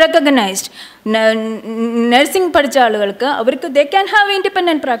is to be recognized. Nursing പഠിച്ച ആളുകൾക്ക് അവർക്ക് they can have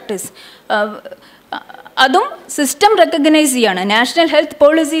independent practice. അതും സിസ്റ്റം റെക്കഗ്നൈസ് ചെയ്യാണ്. National health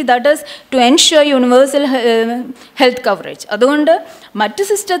policy, that is to ensure universal health coverage. അതുകൊണ്ട് മറ്റ്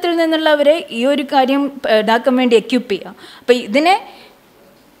സിസ്റ്റത്തിൽ നിന്നുള്ളവരെ ഈ ഒരു കാര്യം ഇതാക്കാൻ വേണ്ടി എക്യുപ്പ് ചെയ്യുക. അപ്പോൾ ഇതിനെ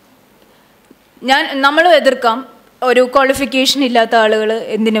നമ്മളും എതിർക്കാം. ഒരു ക്വാളിഫിക്കേഷൻ ഇല്ലാത്ത ആളുകൾ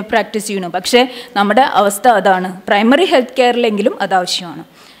എന്തിനു പ്രാക്ടീസ് ചെയ്യണം? പക്ഷേ നമ്മുടെ അവസ്ഥ അതാണ്. പ്രൈമറി ഹെൽത്ത് കെയറിലെങ്കിലും അത് ആവശ്യമാണ്.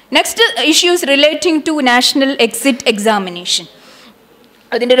 Next issues relating to national exit examination.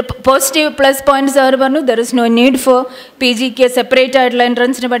 അതിൻ്റെ ഒരു പോസിറ്റീവ് പ്ലസ് പോയിന്റ് സാർ പറഞ്ഞു, there is no need for PGക്ക് separate ആയിട്ടുള്ള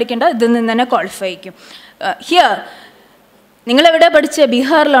എൻട്രൻസിന് പഠിക്കേണ്ട, ഇതിൽ നിന്ന് തന്നെ ക്വാളിഫൈ ചെയ്യും. ഹിയർ നിങ്ങളെവിടെ പഠിച്ചേ?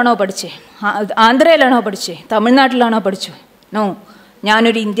 ബീഹാറിലാണോ പഠിച്ചേ? ആന്ധ്രയിലാണോ പഠിച്ചേ? തമിഴ്നാട്ടിലാണോ പഠിച്ചോ? നോ,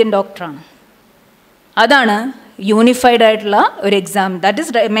 ഞാനൊരു ഇന്ത്യൻ ഡോക്ടറാണ്. അതാണ് യൂണിഫൈഡ് ആയിട്ടുള്ള ഒരു exam. That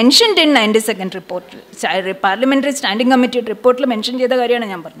is mentioned in 92nd റിപ്പോർട്ടിൽ, പാർലമെൻ്ററി സ്റ്റാൻഡിംഗ് കമ്മിറ്റി റിപ്പോർട്ടിൽ മെൻഷൻ ചെയ്ത കാര്യമാണ്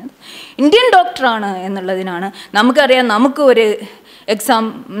ഞാൻ പറഞ്ഞത്. ഇന്ത്യൻ ഡോക്ടറാണ് എന്നുള്ളതിനാണ്. നമുക്കറിയാം, നമുക്ക് ഒരു എക്സാം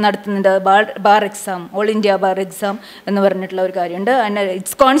നടത്തുന്നുണ്ട്, bar exam, all India bar exam എന്ന് പറഞ്ഞിട്ടുള്ള ഒരു കാര്യമുണ്ട്. And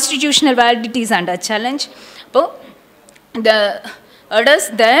it's constitutional വാലിഡിറ്റീസ് and A challenge. അപ്പോൾ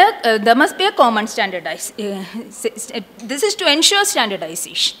there must be a common this is to ensure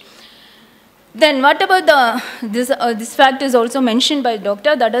standardization. Then what about this fact is also mentioned by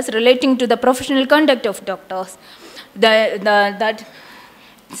doctor, that is relating to the professional conduct of doctors. That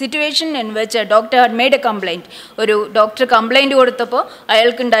situation in വെച്ച് doctor had made A complaint. ഒരു doctor complaint കൊടുത്തപ്പോൾ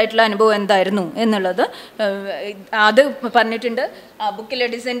അയാൾക്കുണ്ടായിട്ടുള്ള അനുഭവം എന്തായിരുന്നു എന്നുള്ളത് അത് പറഞ്ഞിട്ടുണ്ട്. ആ ബുക്കിലെ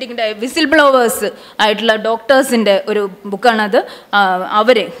ഡിസെൻഡിങ് വിസിൽ ബ്ലോവേഴ്സ് ആയിട്ടുള്ള ഡോക്ടേഴ്സിൻ്റെ ഒരു ബുക്കാണത്.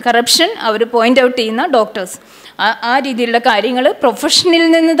 അവർ കറപ്ഷൻ അവർ പോയിൻ്റ് ഔട്ട് ചെയ്യുന്ന ഡോക്ടേഴ്സ്, ആ രീതിയിലുള്ള കാര്യങ്ങൾ പ്രൊഫഷനിൽ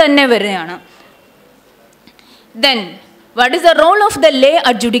നിന്ന് തന്നെ വരികയാണ്. Then what is the role of the lay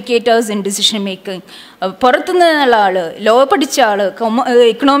adjudicators in decision making? പുറത്തുനിന്നുള്ള ആൾ, ലോ പഠിച്ച ആൾ,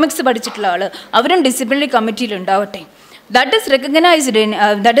 എക്കണോമിക്സ് പഠിച്ചിട്ടുള്ള ആൾ, അവരും ഡിസിപ്ലിനറി കമ്മിറ്റിയിൽ ഉണ്ടാവട്ടെ. That is recognized in,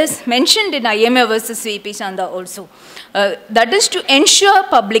 that is mentioned in IMA versus VP Chanda also. That is to ensure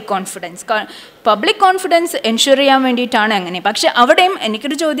public confidence. Public confidence ensure ചെയ്യാൻ വേണ്ടിയിട്ടാണ് അങ്ങനെ. പക്ഷെ അവിടെയും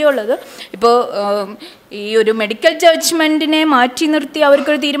എനിക്കൊരു ചോദ്യമുള്ളത്, ഇപ്പോൾ ഈ ഒരു മെഡിക്കൽ ജഡ്ജ്മെൻറ്റിനെ മാറ്റി നിർത്തി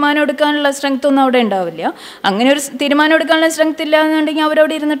അവർക്കൊരു തീരുമാനം എടുക്കാനുള്ള സ്ട്രെങ്ത് ഒന്നും അവിടെ ഉണ്ടാവില്ല. അങ്ങനെ ഒരു തീരുമാനം എടുക്കാനുള്ള സ്ട്രെങ്ത് ഇല്ല എന്നുണ്ടെങ്കിൽ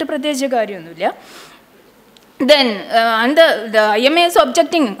അവരവിടെ ഇരുന്നിട്ട് പ്രത്യേകിച്ച് കാര്യമൊന്നുമില്ല. Then and the IMA is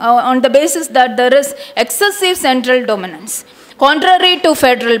objecting on the basis that there is excessive central dominance contrary to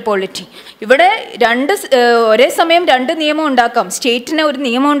federal polity. ഇവിടെ ഒരേ സമയം രണ്ട് നിയമം ഉണ്ടാക്കാം. സ്റ്റേറ്റിന് ഒരു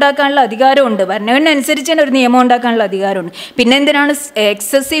നിയമം ഉണ്ടാക്കാനുള്ള അധികാരമുണ്ട്, ഭരണഘടനനുസരിച്ച് തന്നെ ഒരു നിയമം ഉണ്ടാക്കാനുള്ള അധികാരമുണ്ട്. പിന്നെ എന്തിനാണ്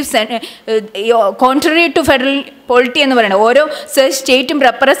excessive contrary to federal polity എന്ന് പറയുന്നത്? ഓരോ സ്റ്റേറ്റും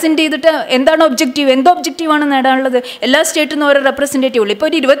റെപ്രസെൻറ്റ് ചെയ്തിട്ട് എന്താണ് ഒബ്ജക്റ്റീവ്, എന്തോ ഒബ്ജക്റ്റീവാണ് നേടാനുള്ളത്? എല്ലാ സ്റ്റേറ്റിൽ നിന്നും ഓരോ റെപ്രസെൻറ്റേറ്റീവ് ഉള്ളൂ. ഇപ്പോൾ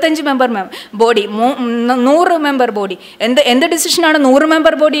ഒരു 25 മെമ്പർ ബോഡി, 100 മെമ്പർ ബോഡി, എന്ത് ഡിസിഷനാണ് 100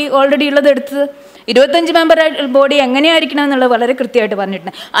 മെമ്പർ ബോഡി ഓൾറെഡി ഉള്ളത് എടുത്തത്? 25 മെമ്പർ ബോഡി എങ്ങനെയായിരിക്കണം എന്നുള്ളത് വളരെ കൃത്യമായിട്ട്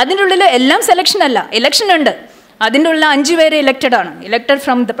പറഞ്ഞിട്ടുണ്ട്. അതിൻ്റെ ഉള്ളിൽ എല്ലാം സെലക്ഷൻ അല്ല, ഇലക്ഷൻ ഉണ്ട്. അതിൻ്റെ ഉള്ളിൽ 5 പേര് ഇലക്റ്റഡ് ആണ്, ഇലക്റ്റഡ്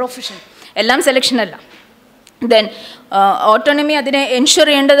ഫ്രം ദ പ്രൊഫഷൻ. എല്ലാം സെലക്ഷൻ അല്ല. ദെൻ ഓട്ടോണമി അതിനെ എൻഷുർ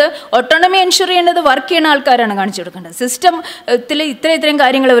ചെയ്യേണ്ടത് വർക്ക് ചെയ്യുന്ന ആൾക്കാരാണ് കാണിച്ചു കൊടുക്കേണ്ടത്. സിസ്റ്റത്തിൽ ഇത്രയും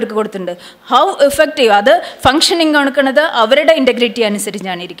കാര്യങ്ങൾ അവർക്ക് കൊടുത്തിട്ടുണ്ട്. ഹൗ എഫക്റ്റീവ് അത് ഫങ്ഷനിങ് കൊടുക്കുന്നത് അവരുടെ ഇൻറ്റഗ്രിറ്റി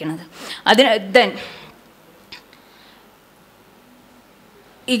അനുസരിച്ചാണ് ഇരിക്കുന്നത്. ദെൻ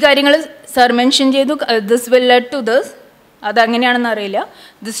ഈ കാര്യങ്ങൾ സാർ മെൻഷൻ ചെയ്തു. This will led to this, അതങ്ങനെയാണെന്ന് അറിയില്ല.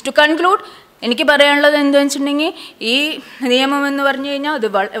 ദിസ് ടു കൺക്ലൂഡ്, എനിക്ക് പറയാനുള്ളത് എന്താണെന്ന് വെച്ചിട്ടുണ്ടെങ്കിൽ, ഈ നിയമം എന്ന് പറഞ്ഞു കഴിഞ്ഞാൽ അത്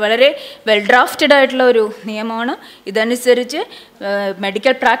വളരെ വെൽ ഡ്രാഫ്റ്റഡ് ആയിട്ടുള്ള ഒരു നിയമമാണ്. ഇതനുസരിച്ച്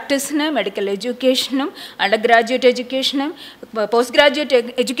medical പ്രാക്ടീസിന്, medical എഡ്യൂക്കേഷനും, under graduate എഡ്യൂക്കേഷനും post graduate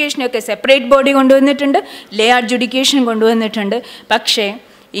എഡ്യൂക്കേഷനൊക്കെ separate body കൊണ്ടുവന്നിട്ടുണ്ട്, ലേ അഡ്ജുഡിക്കേഷൻ കൊണ്ടുവന്നിട്ടുണ്ട്. പക്ഷേ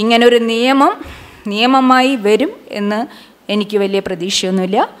ഇങ്ങനൊരു നിയമമായി വരും എന്ന് എനിക്ക് വലിയ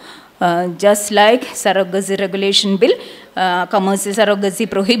പ്രതീക്ഷയൊന്നുമില്ല. Just like surrogacy regulation bill, commercial surrogacy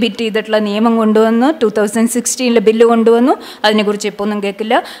prohibit ചെയ്തിട്ടുള്ള നിയമം കൊണ്ടുവന്നു, 2016 ബില്ല് കൊണ്ടുവന്നു, അതിനെക്കുറിച്ച് ഇപ്പോൾ ഒന്നും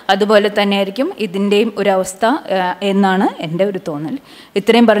കേൾക്കില്ല. അതുപോലെ തന്നെ ആയിരിക്കും ഇതിൻ്റെയും ഒരവസ്ഥ എന്നാണ് എൻ്റെ ഒരു തോന്നൽ.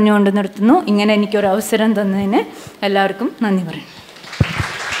 ഇത്രയും പറഞ്ഞുകൊണ്ട് നിർത്തുന്നു. ഇങ്ങനെ എനിക്കൊരു അവസരം തന്നതിന് എല്ലാവർക്കും നന്ദി പറയുന്നു.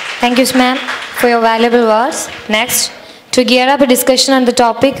 Thank you, ma'am, for your valuable words. Next, to gear up a discussion on the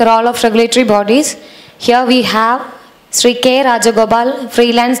topic role of regulatory bodies, here we have Sri K. Rajagopal,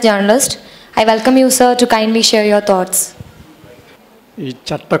 freelance journalist. I welcome you, sir, to kindly share your thoughts. ഈ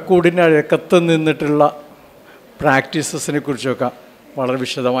ചട്ടക്കൂടിനകത്ത് നിന്നിട്ടുള്ള പ്രാക്ടീസസിനെ കുറിച്ചൊക്കെ വളരെ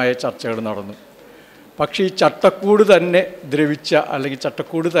വിശദമായ ചർച്ചകൾ നടന്നു. പക്ഷേ ഈ ചട്ടക്കൂട് തന്നെ ദ്രവിച്ച, അല്ലെങ്കിൽ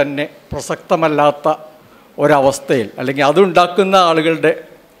ചട്ടക്കൂട് തന്നെ പ്രസക്തമല്ലാത്ത ഒരവസ്ഥയിൽ, അല്ലെങ്കിൽ അതുണ്ടാക്കുന്ന ആളുകളുടെ,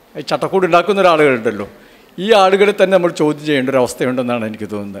 ഈ ചട്ടക്കൂട് ഉണ്ടാക്കുന്ന ഒരാളുകളുണ്ടല്ലോ, ഈ ആളുകളെ തന്നെ നമ്മൾ ചോദ്യം ചെയ്യേണ്ട ഒരു അവസ്ഥയുണ്ടെന്നാണ് എനിക്ക്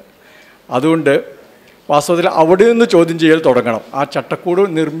തോന്നുന്നത്. അതുകൊണ്ട് വാസ്തവത്തിൽ അവിടെ നിന്ന് ചോദ്യം ചെയ്യൽ തുടങ്ങണം. ആ ചട്ടക്കൂട്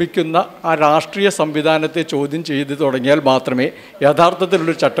നിർമ്മിക്കുന്ന ആ രാഷ്ട്രീയ സംവിധാനത്തെ ചോദ്യം ചെയ്ത് തുടങ്ങിയാൽ മാത്രമേ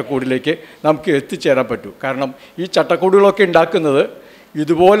യഥാർത്ഥത്തിലുള്ളൊരു ചട്ടക്കൂടിലേക്ക് നമുക്ക് എത്തിച്ചേരാൻ പറ്റൂ. കാരണം ഈ ചട്ടക്കൂടുകളൊക്കെ ഉണ്ടാക്കുന്നത്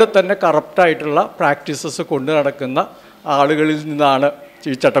ഇതുപോലെ തന്നെ കറപ്റ്റായിട്ടുള്ള പ്രാക്ടീസസ് കൊണ്ടു നടക്കുന്ന ആളുകളിൽ നിന്നാണ്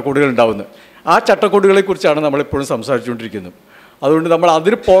ഈ ചട്ടക്കൂടുകൾ ഉണ്ടാകുന്നത്. ആ ചട്ടക്കൂടുകളെക്കുറിച്ചാണ് നമ്മളിപ്പോഴും സംസാരിച്ചുകൊണ്ടിരിക്കുന്നത്. അതുകൊണ്ട് നമ്മൾ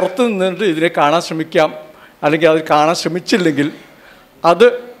അതിന് പുറത്ത് നിന്നിട്ട് ഇതിനെ കാണാൻ ശ്രമിക്കാം, അല്ലെങ്കിൽ അത് കാണാൻ ശ്രമിച്ചില്ലെങ്കിൽ അത്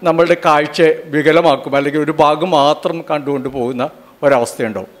നമ്മളുടെ കാഴ്ചയെ വികലമാക്കും, അല്ലെങ്കിൽ ഒരു ഭാഗം മാത്രം കണ്ടുകൊണ്ട് പോകുന്ന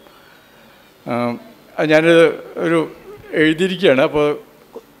ഒരവസ്ഥയുണ്ടാവും. ഞാൻ ഒരു എഴുതിയിരിക്കുകയാണ്, അപ്പോൾ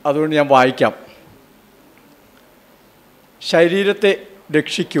അതുകൊണ്ട് ഞാൻ വായിക്കാം. ശരീരത്തെ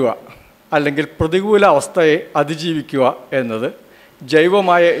രക്ഷിക്കുക അല്ലെങ്കിൽ പ്രതികൂല അവസ്ഥയെ അതിജീവിക്കുക എന്നത്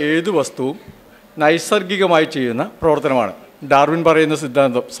ജൈവമായ ഏതു വസ്തുവും നൈസർഗികമായി ചെയ്യുന്ന പ്രവർത്തനമാണ്. ഡാർവിൻ പറയുന്ന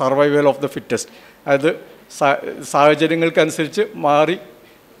സിദ്ധാന്തം സർവൈവൽ ഓഫ് ദ ഫിറ്റസ്റ്റ്, അതായത് സാഹചര്യങ്ങൾക്കനുസരിച്ച് മാറി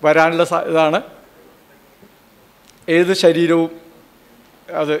വരാനുള്ള ഇതാണ് ഏത് ശരീരവും,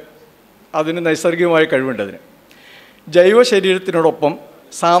 അതിന് നൈസർഗികമായ കഴിവുണ്ടതിന്. ജൈവ ശരീരത്തിനോടൊപ്പം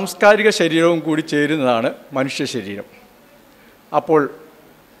സാംസ്കാരിക ശരീരവും കൂടി ചേരുന്നതാണ് മനുഷ്യ ശരീരം. അപ്പോൾ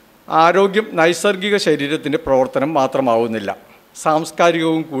ആരോഗ്യം നൈസർഗിക ശരീരത്തിൻ്റെ പ്രവർത്തനം മാത്രമാവുന്നില്ല,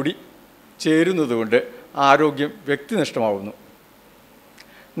 സാംസ്കാരികവും കൂടി ചേരുന്നതുകൊണ്ട് ആരോഗ്യം വ്യക്തിനിഷ്ഠമാവുന്നു.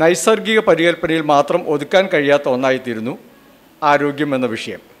 നൈസർഗിക പരികൽപ്പനയിൽ മാത്രം ഒതുക്കാൻ കഴിയാത്ത ഒന്നായിത്തീരുന്നു ആരോഗ്യം എന്ന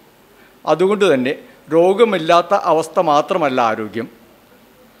വിഷയം. അതുകൊണ്ട് തന്നെ രോഗമില്ലാത്ത അവസ്ഥ മാത്രമല്ല ആരോഗ്യം,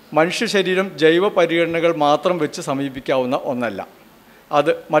 മനുഷ്യ ശരീരം ജൈവ പരിഗണനകൾ മാത്രം വെച്ച് സമീപിക്കാവുന്ന ഒന്നല്ല.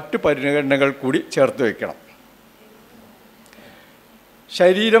 അത് മറ്റു പരിഗണനകൾ കൂടി ചേർത്ത് വയ്ക്കണം.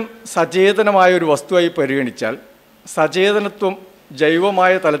 ശരീരം സചേതനമായ ഒരു വസ്തുവായി പരിഗണിച്ചാൽ സചേതനത്വം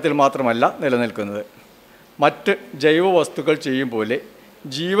ജൈവമായ തലത്തിൽ മാത്രമല്ല നിലനിൽക്കുന്നത്. മറ്റ് ജൈവ വസ്തുക്കൾ ചെയ്യും പോലെ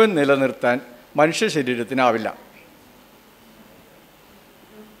ജീവൻ നിലനിർത്താൻ മനുഷ്യ ശരീരത്തിനാവില്ല.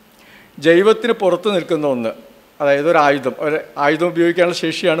 ജൈവത്തിന് പുറത്ത് നിൽക്കുന്ന ഒന്ന്, അതായത് ഒരു ആയുധം ഉപയോഗിക്കാനുള്ള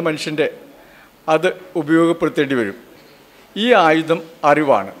ശേഷിയാണ് മനുഷ്യൻ്റെ, അത് ഉപയോഗപ്പെടുത്തേണ്ടി വരും. ഈ ആയുധം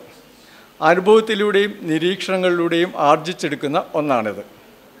അറിവാണ്. അനുഭവത്തിലൂടെയും നിരീക്ഷണങ്ങളിലൂടെയും ആർജിച്ചെടുക്കുന്ന ഒന്നാണിത്.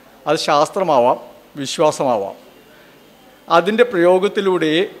 അത് ശാസ്ത്രമാവാം, വിശ്വാസമാവാം. അതിൻ്റെ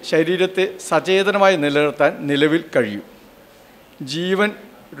പ്രയോഗത്തിലൂടെയേ ശരീരത്തെ സചേതനമായി നിലനിർത്താൻ നിലവിൽ കഴിയൂ. ജീവൻ,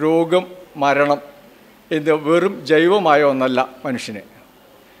 രോഗം, മരണം എന്നിവ വെറും ജൈവമായ ഒന്നല്ല മനുഷ്യന്.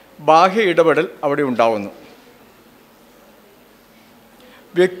 ബാഹ്യ ഇടപെടൽ അവിടെ ഉണ്ടാവുന്നു.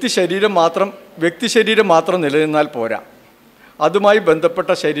 വ്യക്തി ശരീരം മാത്രം നിലനിന്നാൽ പോരാ. അതുമായി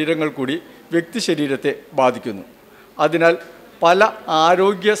ബന്ധപ്പെട്ട ശരീരങ്ങൾ കൂടി വ്യക്തി ശരീരത്തെ ബാധിക്കുന്നു. അതിനാൽ പല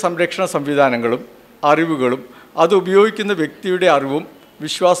ആരോഗ്യ സംരക്ഷണ സംവിധാനങ്ങളും അറിവുകളും അത് ഉപയോഗിക്കുന്ന വ്യക്തിയുടെ അറിവും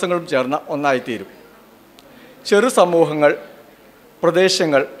വിശ്വാസങ്ങളും ചേർന്ന ഒന്നായിത്തീരും. ചെറു സമൂഹങ്ങൾ,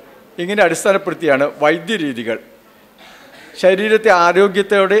 പ്രദേശങ്ങൾ ഇങ്ങനെ അടിസ്ഥാനപ്പെടുത്തിയാണ് വൈദ്യരീതികൾ ശരീരത്തെ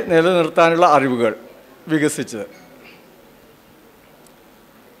ആരോഗ്യത്തോടെ നിലനിർത്താനുള്ള അറിവുകൾ വികസിച്ചത്.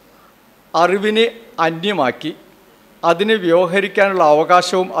 അറിവിനെ അന്യമാക്കി അതിനെ വ്യവഹരിക്കാനുള്ള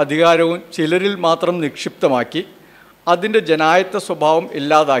അവകാശവും അധികാരവും ചിലരിൽ മാത്രം നിക്ഷിപ്തമാക്കി അതിൻ്റെ ജനായത്ത സ്വഭാവം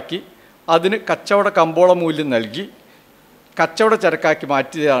ഇല്ലാതാക്കി അതിന് കച്ചവട കമ്പോള മൂല്യം നൽകി കച്ചവട ചരക്കാക്കി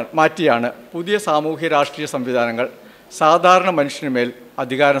മാറ്റിയാണ് പുതിയ സാമൂഹ്യ രാഷ്ട്രീയ സംവിധാനങ്ങൾ സാധാരണ മനുഷ്യന് മേൽ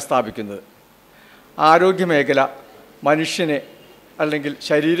അധികാരം സ്ഥാപിക്കുന്നത്. ആരോഗ്യമേഖല മനുഷ്യനെ അല്ലെങ്കിൽ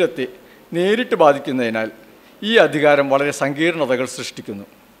ശരീരത്തെ നേരിട്ട് ബാധിക്കുന്നതിനാൽ ഈ അധികാരം വളരെ സങ്കീർണതകൾ സൃഷ്ടിക്കുന്നു.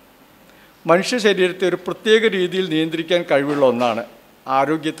 മനുഷ്യ ശരീരത്തെ ഒരു പ്രത്യേക രീതിയിൽ നിയന്ത്രിക്കാൻ കഴിവുള്ള ഒന്നാണ്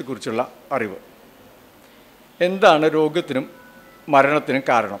ആരോഗ്യത്തെക്കുറിച്ചുള്ള അറിവ്. എന്താണ് രോഗത്തിനും മരണത്തിനും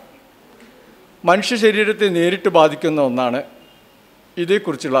കാരണം? മനുഷ്യ ശരീരത്തെ നേരിട്ട് ബാധിക്കുന്ന ഒന്നാണ്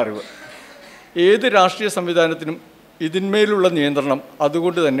ഇതേക്കുറിച്ചുള്ള അറിവ്. ഏത് രാഷ്ട്രീയ സംവിധാനത്തിനും ഇതിന്മേലുള്ള നിയന്ത്രണം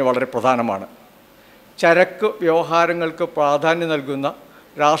അതുകൊണ്ട് തന്നെ വളരെ പ്രധാനമാണ്. ചരക്ക് വ്യവഹാരങ്ങൾക്ക് പ്രാധാന്യം നൽകുന്ന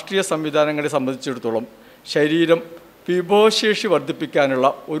രാഷ്ട്രീയ സംവിധാനങ്ങളെ സംബന്ധിച്ചിടത്തോളം ശരീരം വിഭവശേഷി വർദ്ധിപ്പിക്കാനുള്ള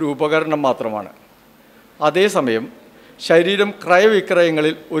ഒരു ഉപകരണം മാത്രമാണ്. അതേസമയം ശരീരം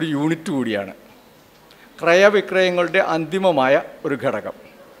ക്രയവിക്രയങ്ങളിൽ ഒരു യൂണിറ്റ് കൂടിയാണ്. ക്രയവിക്രയങ്ങളുടെ അന്തിമമായ ഒരു ഘടകം.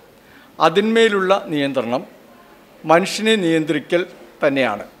 അതിന്മേലുള്ള നിയന്ത്രണം മനുഷ്യനെ നിയന്ത്രിക്കൽ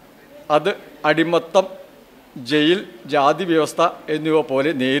തന്നെയാണ്. അത് അടിമത്തം, ജയിൽ, ജാതി വ്യവസ്ഥ എന്നിവ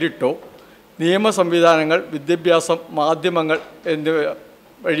പോലെ നേരിട്ടോ നിയമ സംവിധാനങ്ങൾ, വിദ്യാഭ്യാസം, മാധ്യമങ്ങൾ എന്നിവ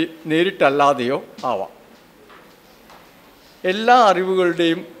വഴി നേരിട്ടല്ലാതെയോ ആവാം. എല്ലാ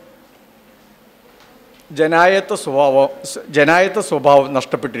അറിവുകളുടെയും ജനായത്ത സ്വഭാവം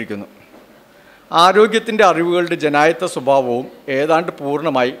നഷ്ടപ്പെട്ടിരിക്കുന്നു. ആരോഗ്യത്തിൻ്റെ അറിവുകളുടെ ജനായത്ത സ്വഭാവവും ഏതാണ്ട്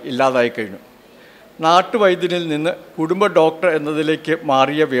പൂർണ്ണമായി ഇല്ലാതായി കഴിഞ്ഞു. നാട്ടുവൈദ്യനിൽ നിന്ന് കുടുംബ ഡോക്ടർ എന്നതിലേക്ക്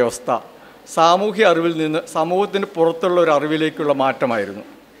മാറിയ വ്യവസ്ഥ സാമൂഹ്യ അറിവിൽ നിന്ന് സമൂഹത്തിന് പുറത്തുള്ള ഒരു അറിവിലേക്കുള്ള മാറ്റമായിരുന്നു.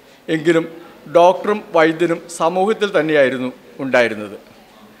 എങ്കിലും ഡോക്ടറും വൈദ്യനും സമൂഹത്തിൽ തന്നെയായിരുന്നു ഉണ്ടായിരുന്നത്.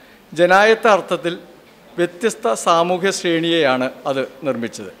 ജനായത്ത അർത്ഥത്തിൽ വ്യത്യസ്ത സാമൂഹ്യ ശ്രേണിയെയാണ് അത്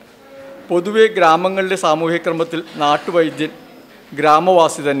നിർമ്മിച്ചത്. പൊതുവെ ഗ്രാമങ്ങളിലെ സാമൂഹ്യക്രമത്തിൽ നാട്ടുവൈദ്യൻ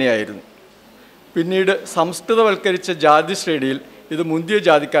ഗ്രാമവാസി തന്നെയായിരുന്നു. പിന്നീട് സംസ്കൃതവൽക്കരിച്ച ജാതി ശ്രേണിയിൽ ഇത് മുന്തിയ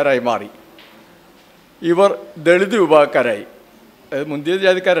ജാതിക്കാരായി മാറി. ഇവർ ദളിത് വിഭാഗക്കാരായി. അതായത് മുന്തിയ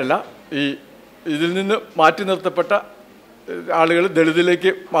ജാതിക്കാരല്ല, ഇതിൽ നിന്ന് മാറ്റി നിർത്തപ്പെട്ട ആളുകൾ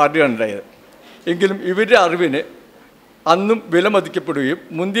ദളിതിലേക്ക് മാറുകയാണ് ഉണ്ടായത്. എങ്കിലും ഇവരുടെ അറിവിന് അന്നും വിലമതിക്കപ്പെടുകയും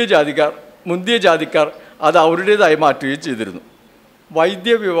മുന്തിയ ജാതിക്കാർ അത് അവരുടേതായി മാറ്റുകയും ചെയ്തിരുന്നു.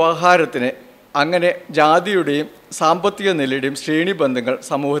 വൈദ്യ വ്യവഹാരത്തിന് അങ്ങനെ ജാതിയുടെയും സാമ്പത്തിക നിലയുടെയും ശ്രേണിബന്ധങ്ങൾ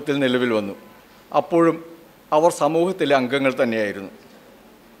സമൂഹത്തിൽ നിലവിൽ വന്നു. അപ്പോഴും അവർ സമൂഹത്തിലെ അംഗങ്ങൾ തന്നെയായിരുന്നു.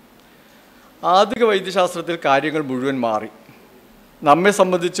 ആധുനിക വൈദ്യശാസ്ത്രത്തിൽ കാര്യങ്ങൾ മുഴുവൻ മാറി. നമ്മെ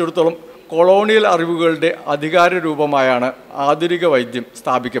സംബന്ധിച്ചിടത്തോളം കൊളോണിയൽ അറിവുകളുടെ അധികാര രൂപമായാണ് ആധുനിക വൈദ്യം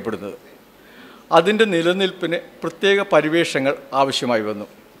സ്ഥാപിക്കപ്പെടുന്നത്. അതിൻ്റെ നിലനിൽപ്പിന് പ്രത്യേക പരിവേഷങ്ങൾ ആവശ്യമായി വന്നു.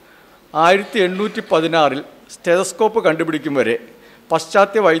 1816 സ്റ്റെതസ്കോപ്പ് കണ്ടുപിടിക്കും വരെ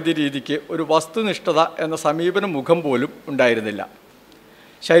പാശ്ചാത്യ വൈദ്യരീതിക്ക് ഒരു വസ്തുനിഷ്ഠത എന്ന സമീപന മുഖം പോലും ഉണ്ടായിരുന്നില്ല.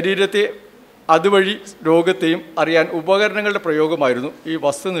 ശരീരത്തെ അതുവഴി രോഗത്തെയും അറിയാൻ ഉപകരണങ്ങളുടെ പ്രയോഗമായിരുന്നു ഈ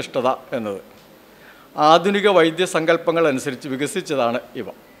വസ്തുനിഷ്ഠത എന്നത്. ആധുനിക വൈദ്യസങ്കല്പങ്ങൾ അനുസരിച്ച് വികസിച്ചതാണ് ഇവ.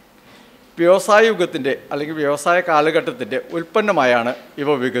 വ്യവസായ യുഗത്തിൻ്റെ അല്ലെങ്കിൽ വ്യവസായ കാലഘട്ടത്തിൻ്റെ ഉൽപ്പന്നമായാണ്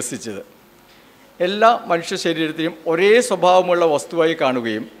ഇവ വികസിച്ചത്. എല്ലാ മനുഷ്യ ശരീരത്തെയും ഒരേ സ്വഭാവമുള്ള വസ്തുവായി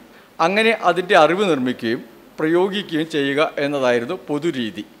കാണുകയും അങ്ങനെ അതിൻ്റെ അറിവ് നിർമ്മിക്കുകയും പ്രയോഗിക്കുകയും ചെയ്യുക എന്നതായിരുന്നു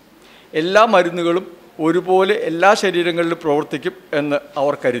പൊതുരീതി. എല്ലാ മരുന്നുകളും ഒരുപോലെ എല്ലാ ശരീരങ്ങളിലും പ്രവർത്തിക്കും എന്ന്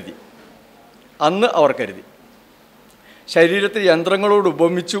അന്ന് അവർ കരുതി. ശരീരത്തെ യന്ത്രങ്ങളോട്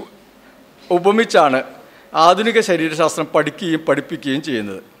ഉപമിച്ചാണ് ആധുനിക ശരീരശാസ്ത്രം പഠിപ്പിക്കുകയും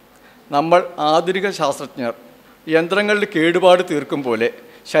ചെയ്യുന്നത്. നമ്മൾ ആധുനിക ശാസ്ത്രജ്ഞർ യന്ത്രങ്ങളിൽ കേടുപാട് തീർക്കും പോലെ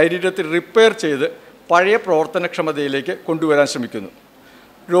ശരീരത്തിൽ റിപ്പയർ ചെയ്ത് പഴയ പ്രവർത്തനക്ഷമതയിലേക്ക് കൊണ്ടുവരാൻ ശ്രമിക്കുന്നു.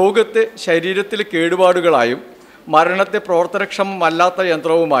 രോഗത്തെ ശരീരത്തിലെ കേടുപാടുകളായും മരണത്തെ പ്രവർത്തനക്ഷമമല്ലാത്ത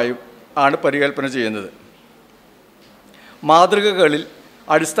യന്ത്രവുമായും ആണ് പരികൽപ്പന ചെയ്യുന്നത്. മാതൃകകളിൽ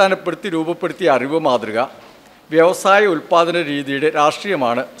അടിസ്ഥാനപ്പെടുത്തി രൂപപ്പെടുത്തിയ അറിവ് മാതൃക വ്യവസായ ഉൽപ്പാദന രീതിയുടെ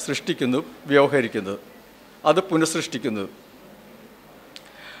രാഷ്ട്രീയമാണ് സൃഷ്ടിക്കുന്നതും വ്യവഹരിക്കുന്നത്, അത് പുനഃസൃഷ്ടിക്കുന്നത്.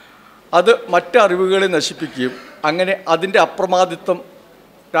 അത് മറ്റ് അറിവുകളെ നശിപ്പിക്കുകയും അങ്ങനെ അതിൻ്റെ അപ്രമാദിത്വം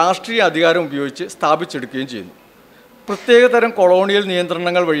രാഷ്ട്രീയ അധികാരം ഉപയോഗിച്ച് സ്ഥാപിച്ചെടുക്കുകയും ചെയ്യുന്നു. പ്രത്യേകതരം കൊളോണിയൽ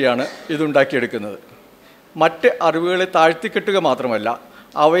നിയന്ത്രണങ്ങൾ വഴിയാണ് ഇതുണ്ടാക്കിയെടുക്കുന്നത്. മറ്റ് അറിവുകളെ താഴ്ത്തിക്കെട്ടുക മാത്രമല്ല,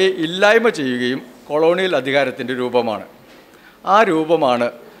 അവയെ ഇല്ലായ്മ ചെയ്യുകയും കൊളോണിയൽ അധികാരത്തിൻ്റെ രൂപമാണ്. ആ രൂപമാണ്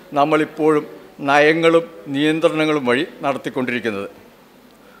നമ്മളിപ്പോഴും നയങ്ങളും നിയന്ത്രണങ്ങളും വഴി നടത്തിക്കൊണ്ടിരിക്കുന്നത്.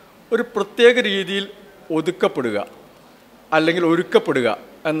 ഒരു പ്രത്യേക രീതിയിൽ ഒതുക്കപ്പെടുക അല്ലെങ്കിൽ ഒരുക്കപ്പെടുക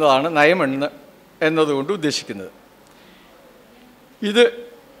എന്നതാണ് എന്നതുകൊണ്ട് ഉദ്ദേശിക്കുന്നത്. ഇത്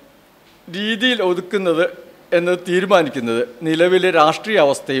രീതിയിൽ ഒതുക്കുന്നത് എന്നത് തീരുമാനിക്കുന്നത് നിലവിലെ രാഷ്ട്രീയ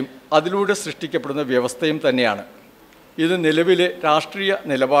അവസ്ഥയും അതിലൂടെ സൃഷ്ടിക്കപ്പെടുന്ന വ്യവസ്ഥയും തന്നെയാണ്. ഇത് നിലവിലെ രാഷ്ട്രീയ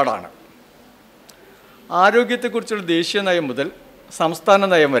നിലപാടാണ്. ആരോഗ്യത്തെക്കുറിച്ചുള്ള ദേശീയ നയം മുതൽ സംസ്ഥാന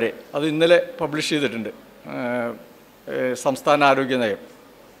നയം വരെ, അത് ഇന്നലെ പബ്ലിഷ് ചെയ്തിട്ടുണ്ട്, സംസ്ഥാന ആരോഗ്യ നയം,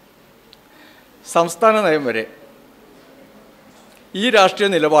 സംസ്ഥാന നയം വരെ ഈ രാഷ്ട്രീയ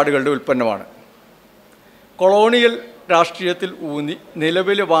നിലപാടുകളുടെ ഉൽപ്പന്നമാണ്. കൊളോണിയൽ രാഷ്ട്രീയത്തിൽ ഊന്നി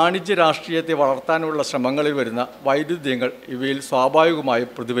നിലവിലെ വാണിജ്യ രാഷ്ട്രീയത്തെ വളർത്താനുള്ള ശ്രമങ്ങളിൽ വരുന്ന വൈരുദ്ധ്യങ്ങൾ ഇവയിൽ സ്വാഭാവികമായും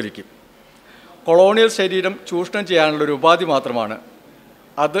പ്രതിഫലിക്കും. കൊളോണിയൽ ശരീരം ചൂഷണം ചെയ്യാനുള്ളൊരു ഉപാധി മാത്രമാണ്.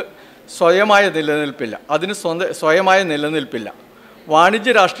 അതിന് സ്വയമായ നിലനിൽപ്പില്ല.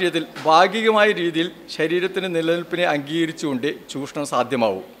 വാണിജ്യ രാഷ്ട്രീയത്തിൽ ഭാഗികമായ രീതിയിൽ ശരീരത്തിന് നിലനിൽപ്പിനെ അംഗീകരിച്ചുകൊണ്ടേ ചൂഷണം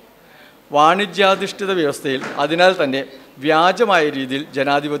സാധ്യമാവും. വാണിജ്യാധിഷ്ഠിത വ്യവസ്ഥയിൽ അതിനാൽ തന്നെ വ്യാജമായ രീതിയിൽ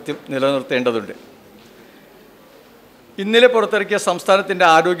ജനാധിപത്യം നിലനിർത്തേണ്ടതുണ്ട്. ഇന്നലെ പുറത്തിറക്കിയ സംസ്ഥാനത്തിൻ്റെ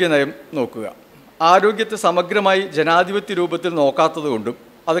ആരോഗ്യ നയം നോക്കുക. ആരോഗ്യത്തെ സമഗ്രമായി ജനാധിപത്യ രൂപത്തിൽ നോക്കാത്തതുകൊണ്ടും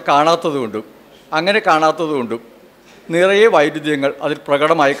അത് കാണാത്തതുകൊണ്ടും അങ്ങനെ കാണാത്തതുകൊണ്ടും നിറയെ വൈരുദ്ധ്യങ്ങൾ അതിൽ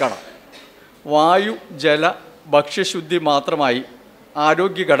പ്രകടമായി കാണാം. വായു, ജല, ഭക്ഷ്യശുദ്ധി മാത്രമായി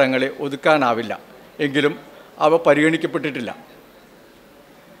ആരോഗ്യ ഘടകങ്ങളെ ഒതുക്കാനാവില്ല. എങ്കിലും അവ പരിഗണിക്കപ്പെട്ടിട്ടില്ല.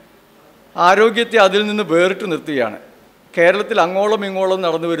 ആരോഗ്യത്തെ അതിൽ നിന്ന് വേറിട്ട് നിർത്തുകയാണ്. കേരളത്തിൽ അങ്ങോളം ഇങ്ങോളം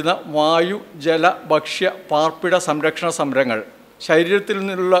നടന്നു വരുന്ന വായു, ജല, ഭക്ഷ്യ, പാർപ്പിട സംരക്ഷണ സമരങ്ങൾ ശരീരത്തിൽ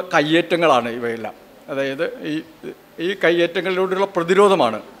നിന്നുള്ള കയ്യേറ്റങ്ങളാണ് ഇവയെല്ലാം. അതായത് ഈ കയ്യേറ്റങ്ങളിലൂടെയുള്ള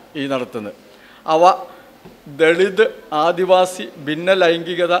പ്രതിരോധമാണ് ഈ നടത്തുന്നത്. അവ ദളിത്, ആദിവാസി,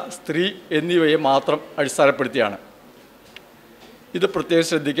 ഭിന്നലൈംഗികത, സ്ത്രീ എന്നിവയെ മാത്രം അടിസ്ഥാനപ്പെടുത്തിയാണ്. ഇത് പ്രത്യേകം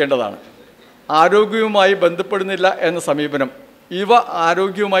ശ്രദ്ധിക്കേണ്ടതാണ്. ആരോഗ്യവുമായി ബന്ധപ്പെടുന്നില്ല എന്ന സമീപനം, ഇവ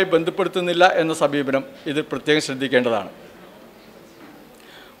ആരോഗ്യവുമായി ബന്ധപ്പെടുത്തുന്നില്ല എന്ന സമീപനം ഇത് പ്രത്യേകം ശ്രദ്ധിക്കേണ്ടതാണ്.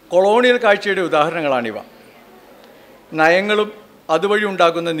 കൊളോണിയൽ കാഴ്ചയുടെ ഉദാഹരണങ്ങളാണിവ. നയങ്ങളും അതുവഴി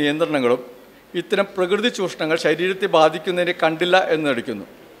ഉണ്ടാകുന്ന നിയന്ത്രണങ്ങളും ഇത്തരം പ്രകൃതി ചൂഷണങ്ങൾ ശരീരത്തെ ബാധിക്കുന്നതിനെ കണ്ടില്ല എന്ന് നടിക്കുന്നു.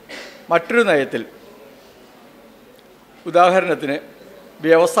 മറ്റൊരു നയത്തിൽ, ഉദാഹരണത്തിന്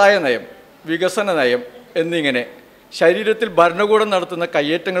വ്യവസായ നയം, വികസന നയം എന്നിങ്ങനെ ശരീരത്തിൽ ഭരണകൂടം നടത്തുന്ന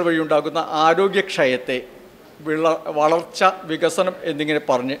കയ്യേറ്റങ്ങൾ വഴി ഉണ്ടാകുന്ന ആരോഗ്യക്ഷയത്തെ വളർച്ച, വികസനം എന്നിങ്ങനെ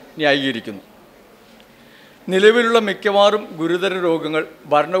പറഞ്ഞ് ന്യായീകരിക്കുന്നു. നിലവിലുള്ള മിക്കവാറും ഗുരുതര രോഗങ്ങൾ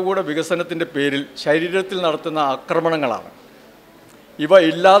ഭരണകൂട വികസനത്തിൻ്റെ പേരിൽ ശരീരത്തിൽ നടത്തുന്ന ആക്രമണങ്ങളാണ്. ഇവ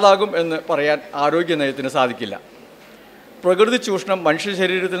ഇല്ലാതാകും എന്ന് പറയാൻ ആരോഗ്യ നയത്തിന് സാധിക്കില്ല. പ്രകൃതി ചൂഷണം മനുഷ്യ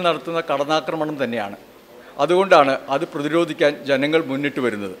ശരീരത്തിൽ നടത്തുന്ന കടന്നാക്രമണം തന്നെയാണ്. അതുകൊണ്ടാണ് അത് പ്രതിരോധിക്കാൻ ജനങ്ങൾ മുന്നിട്ട്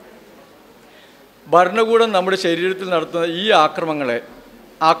വരുന്നത്. ഭരണകൂടം നമ്മുടെ ശരീരത്തിൽ നടത്തുന്ന ഈ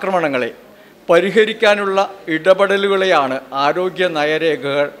ആക്രമണങ്ങളെ പരിഹരിക്കാനുള്ള ഇടപെടലുകളെയാണ് ആരോഗ്യ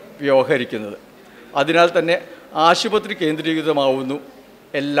നയരേഖകൾ വ്യവഹരിക്കുന്നത്. അതിനാൽ തന്നെ ആശുപത്രി കേന്ദ്രീകൃതമാവുന്നു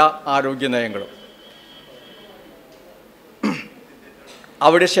എല്ലാ ആരോഗ്യ നയങ്ങളും.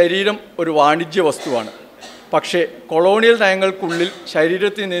 അവിടെ ശരീരം ഒരു വാണിജ്യ വസ്തുവാണ്. പക്ഷേ കൊളോണിയൽ നയങ്ങൾക്കുള്ളിൽ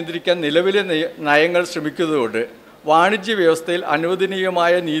ശരീരത്തെ നിയന്ത്രിക്കാൻ നിലവിലെ നയങ്ങൾ ശ്രമിക്കുന്നതുകൊണ്ട് വാണിജ്യ വ്യവസ്ഥയിൽ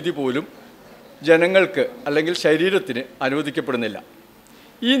അനുവദനീയമായ നീതി പോലും ജനങ്ങൾക്ക് അല്ലെങ്കിൽ ശരീരത്തിന് അനുവദിക്കപ്പെടുന്നില്ല.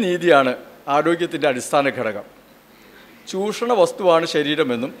 ഈ നീതിയാണ് ആരോഗ്യത്തിൻ്റെ അടിസ്ഥാന ഘടകം. ചൂഷണ വസ്തുവാണ്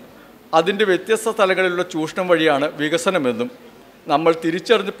ശരീരമെന്നും അതിൻ്റെ വ്യത്യസ്ത തലങ്ങളിലുള്ള ചൂഷണം വഴിയാണ് വികസനമെന്നും നമ്മൾ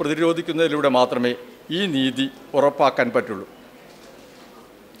തിരിച്ചറിഞ്ഞ് പ്രതിരോധിക്കുന്നതിലൂടെ മാത്രമേ ഈ നീതി ഉറപ്പാക്കാൻ പറ്റുള്ളൂ.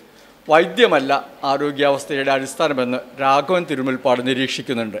 വൈദ്യമല്ല ആരോഗ്യാവസ്ഥയുടെ അടിസ്ഥാനമെന്ന് രാഘവൻ തിരുമുൽപ്പാട്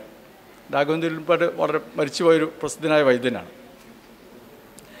നിരീക്ഷിക്കുന്നുണ്ട്. രാഘവൻ തിരുമുൽപ്പാട് വളരെ മരിച്ചുപോയൊരു പ്രസിദ്ധനായ വൈദ്യനാണ്.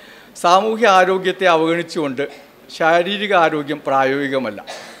 സാമൂഹ്യ ആരോഗ്യത്തെ അവഗണിച്ചുകൊണ്ട് ശാരീരിക ആരോഗ്യം പ്രായോഗികമല്ല.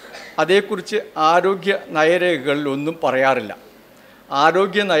 അതേക്കുറിച്ച് ആരോഗ്യ നയരേഖകളിലൊന്നും പറയാറില്ല.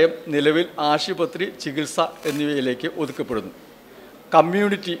 ആരോഗ്യ നയം നിലവിൽ ആശുപത്രി, ചികിത്സ എന്നിവയിലേക്ക് ഒതുക്കപ്പെടുന്നു.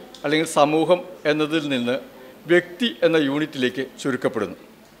 കമ്മ്യൂണിറ്റി അല്ലെങ്കിൽ സമൂഹം എന്നതിൽ നിന്ന് വ്യക്തി എന്ന യൂണിറ്റിലേക്ക് ചുരുക്കപ്പെടുന്നു.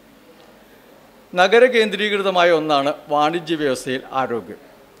 നഗര കേന്ദ്രീകൃതമായ ഒന്നാണ് വാണിജ്യ വ്യവസ്ഥയിൽ ആരോഗ്യം.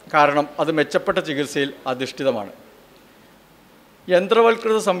 കാരണം അത് മെച്ചപ്പെട്ട ചികിത്സയിൽ അധിഷ്ഠിതമാണ്.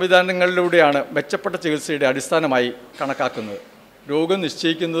 യന്ത്രവൽകൃത സംവിധാനങ്ങളിലൂടെയാണ് മെച്ചപ്പെട്ട ചികിത്സയുടെ അടിസ്ഥാനമായി കണക്കാക്കുന്നത്. രോഗം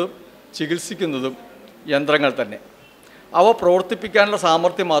നിശ്ചയിക്കുന്നതും ചികിത്സിക്കുന്നതും യന്ത്രങ്ങൾ തന്നെ. അവ പ്രവർത്തിപ്പിക്കാനുള്ള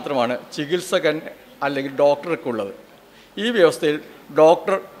സാമർഥ്യം മാത്രമാണ് ചികിത്സകൻ അല്ലെങ്കിൽ ഡോക്ടർക്കുള്ളത്. ഈ വ്യവസ്ഥയിൽ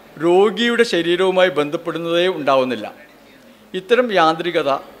ഡോക്ടർ രോഗിയുടെ ശരീരവുമായി ബന്ധപ്പെടുന്നതേ ഉണ്ടാവുന്നില്ല. ഇത്തരം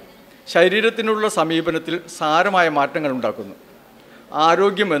യാന്ത്രികത ശരീരത്തിനുള്ള സമീപനത്തിൽ സാരമായ മാറ്റങ്ങൾ ഉണ്ടാക്കുന്നു.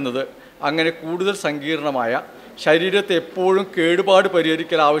 ആരോഗ്യം എന്നത് അങ്ങനെ കൂടുതൽ സങ്കീർണമായ, ശരീരത്തെ എപ്പോഴും കേടുപാട്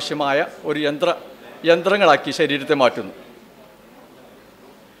പരിഹരിക്കൽ ആവശ്യമായ ഒരു യന്ത്രങ്ങളാക്കി ശരീരത്തെ മാറ്റുന്നു.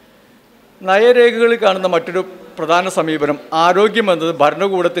 നയരേഖകളിൽ കാണുന്ന മറ്റൊരു പ്രധാന സമീപനം ആരോഗ്യം എന്നത്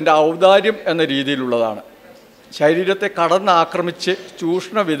ഭരണകൂടത്തിൻ്റെ ഔദാര്യം എന്ന രീതിയിലുള്ളതാണ്. ശരീരത്തെ കടന്നാക്രമിച്ച്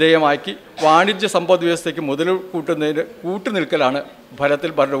ചൂഷണ വിധേയമാക്കി വാണിജ്യ സമ്പദ് വ്യവസ്ഥയ്ക്ക് മുതൽ കൂട്ടുനിൽക്കലാണ്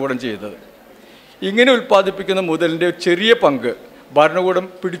ഫലത്തിൽ ഭരണകൂടം ചെയ്യുന്നത്. ഇങ്ങനെ ഉൽപ്പാദിപ്പിക്കുന്ന മുതലിൻ്റെ ചെറിയ പങ്ക് ഭരണകൂടം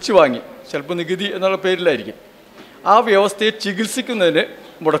പിടിച്ചു വാങ്ങി, ചിലപ്പോൾ നികുതി എന്നുള്ള പേരിലായിരിക്കും, ആ വ്യവസ്ഥയെ ചികിത്സിക്കുന്നതിന്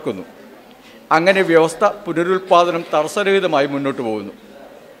മുടക്കുന്നു. അങ്ങനെ വ്യവസ്ഥ പുനരുൽപ്പാദനം തടസ്സരഹിതമായി മുന്നോട്ട് പോകുന്നു.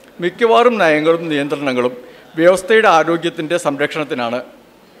 മിക്കവാറും നയങ്ങളും നിയന്ത്രണങ്ങളും വ്യവസ്ഥയുടെ ആരോഗ്യത്തിൻ്റെ സംരക്ഷണത്തിനാണ്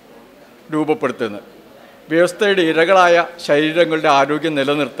രൂപപ്പെടുത്തുന്നത്. വ്യവസ്ഥയുടെ ഇരകളായ ശരീരങ്ങളുടെ ആരോഗ്യം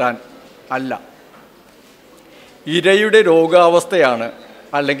നിലനിർത്താൻ അല്ല. ഇരയുടെ രോഗാവസ്ഥയാണ്,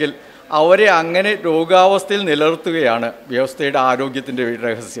 അല്ലെങ്കിൽ അവരെ അങ്ങനെ രോഗാവസ്ഥയിൽ നിലനിർത്തുകയാണ് വ്യവസ്ഥയുടെ ആരോഗ്യത്തിൻ്റെ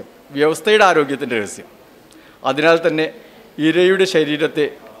രഹസ്യം. അതിനാൽ തന്നെ ഇരയുടെ ശരീരത്തെ,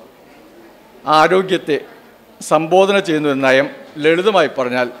 ആരോഗ്യത്തെ സംബോധന ചെയ്യുന്ന നയം ലളിതമായി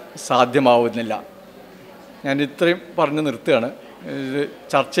പറഞ്ഞാൽ സാധ്യമാവുന്നില്ല. ഞാൻ ഇത്രയും പറഞ്ഞു നിർത്തുകയാണ്. ഇത്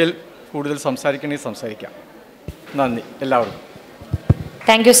ചർച്ചയിൽ കൂടുതൽ സംസാരിക്കണമെങ്കിൽ സംസാരിക്കാം. നന്ദി എല്ലാവർക്കും.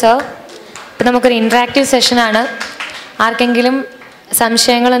 Thank you sir. ഇപ്പം നമുക്കൊരു ഇൻട്രാക്റ്റീവ് സെഷനാണ്. ആർക്കെങ്കിലും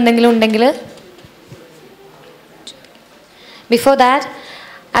സംശയങ്ങൾ എന്തെങ്കിലും ഉണ്ടെങ്കിൽ, before that,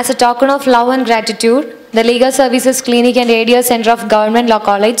 as A token of love and gratitude, the Legal Services Clinic and ADS Center of Government Law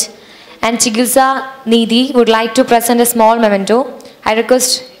College and Chikithsa Neethi would like to present a small memento. I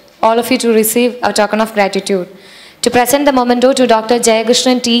request all of you to receive a token of gratitude. To present the memento to Dr.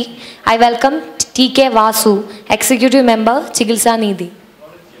 Jayakrishnan T, I welcome TK Vasu, Executive Member, Chikithsa Neethi.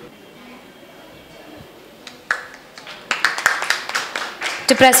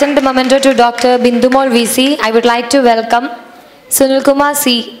 To present the memento to Dr. Bindumol VC, I would like to welcome Sunil Kumar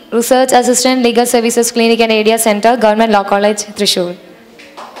C, Research Assistant, Legal Services Clinic and ADS Center, Government Law College, Thrissur.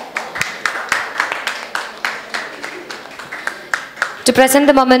 To present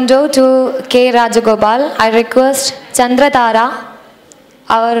the memento to K. Rajagopal, I request Chandra Tara,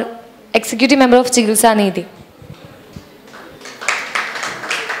 our Executive Member of Chikithsa Neethi.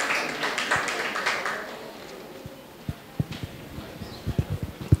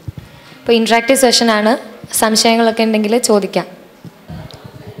 ഇപ്പോൾ interactive സെഷനാണ്. സംശയങ്ങളൊക്കെ ഉണ്ടെങ്കിൽ ചോദിക്കാം.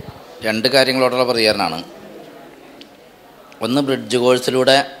 രണ്ട് കാര്യങ്ങളോടുള്ള പ്രതികരണമാണ്. ഒന്ന്, bridge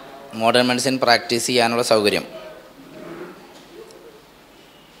കോഴ്സിലൂടെ modern medicine practice ചെയ്യാനുള്ള സൗകര്യം.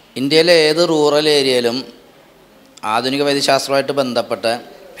 ഇന്ത്യയിലെ ഏത് റൂറൽ ഏരിയയിലും ആധുനിക വൈദ്യശാസ്ത്രവുമായിട്ട് ബന്ധപ്പെട്ട്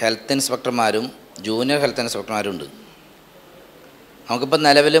ഹെൽത്ത് ഇൻസ്പെക്ടർമാരും ജൂനിയർ ഹെൽത്ത് ഇൻസ്പെക്ടർമാരും ഉണ്ട്. നമുക്കിപ്പോൾ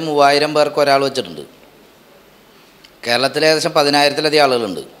നിലവിൽ 3000 പേർക്ക് ഒരാൾ വെച്ചിട്ടുണ്ട്. കേരളത്തിൽ ഏകദേശം 10,000-ലധികം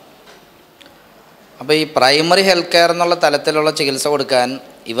ആളുകളുണ്ട്. അപ്പോൾ ഈ പ്രൈമറി ഹെൽത്ത് കെയർ എന്നുള്ള തലത്തിലുള്ള ചികിത്സ കൊടുക്കാൻ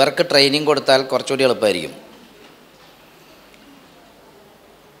ഇവർക്ക് ട്രെയിനിങ് കൊടുത്താൽ കുറച്ചുകൂടി എളുപ്പമായിരിക്കും.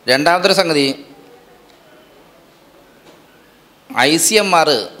 രണ്ടാമതൊരു സംഗതി, ICMR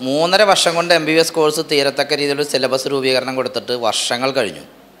 3.5 വർഷം കൊണ്ട് MBBS കോഴ്സ് തീരത്തക്ക രീതിയിലൊരു സിലബസ് രൂപീകരണം കൊടുത്തിട്ട് വർഷങ്ങൾ കഴിഞ്ഞു.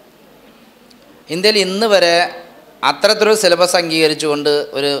 ഇന്ത്യയിൽ ഇന്ന് വരെ അത്തരത്തിലൊരു സിലബസ് അംഗീകരിച്ചുകൊണ്ട്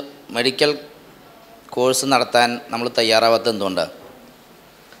ഒരു മെഡിക്കൽ കോഴ്സ് നടത്താൻ നമ്മൾ തയ്യാറാവാത്തത് എന്തുകൊണ്ടാണ്?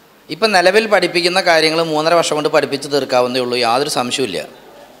 ഇപ്പം നിലവിൽ പഠിപ്പിക്കുന്ന കാര്യങ്ങൾ 3.5 വർഷം കൊണ്ട് പഠിപ്പിച്ച് തീർക്കാവുന്നേ ഉള്ളൂ, യാതൊരു സംശയമില്ല.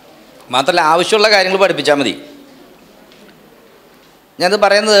 മാത്രമല്ല, ആവശ്യമുള്ള കാര്യങ്ങൾ പഠിപ്പിച്ചാൽ മതി. ഞാനത്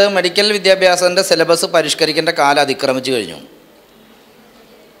പറയുന്നത്, മെഡിക്കൽ വിദ്യാഭ്യാസത്തിൻ്റെ സിലബസ് പരിഷ്കരിക്കേണ്ട കാലം അതിക്രമിച്ചു കഴിഞ്ഞു.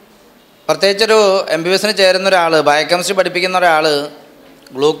 പ്രത്യേകിച്ചൊരു MBBSന് ചേരുന്ന ഒരാൾ, ബയോകെമിസ്ട്രി പഠിപ്പിക്കുന്ന ഒരാൾ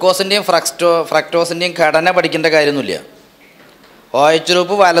ഗ്ലൂക്കോസിൻ്റെയും ഫ്രക്ടോസിൻ്റെയും ഘടന പഠിക്കേണ്ട കാര്യമൊന്നുമില്ല. OH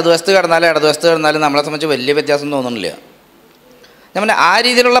ഗ്രൂപ്പ് വലതുവശത്ത് കിടന്നാലും ഇടതുവശത്ത് കിടന്നാലും നമ്മളെ സംബന്ധിച്ച് വലിയ വ്യത്യാസം തോന്നുന്നില്ല. ഞാൻ ആ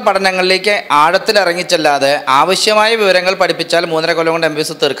രീതിയിലുള്ള പഠനങ്ങളിലേക്ക് ആഴത്തിലിറങ്ങിച്ചല്ലാതെ ആവശ്യമായ വിവരങ്ങൾ പഠിപ്പിച്ചാൽ 3.5 കൊല്ലം കൊണ്ട്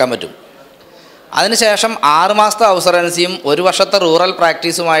MBBS തീർക്കാൻ പറ്റും. അതിനുശേഷം 6 മാസത്തെ ഔസറൻസിയും 1 വർഷത്തെ റൂറൽ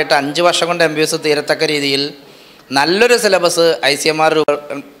പ്രാക്ടീസുമായിട്ട് 5 വർഷം കൊണ്ട് MBBS തീരത്തക്ക രീതിയിൽ നല്ലൊരു സിലബസ് ICMR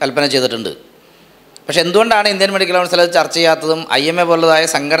കൽപ്പന ചെയ്തിട്ടുണ്ട്. പക്ഷെ എന്തുകൊണ്ടാണ് ഇന്ത്യൻ മെഡിക്കൽ കൗൺസിൽ അത് ചർച്ച ചെയ്യാത്തതും IMA പോലുള്ളതായ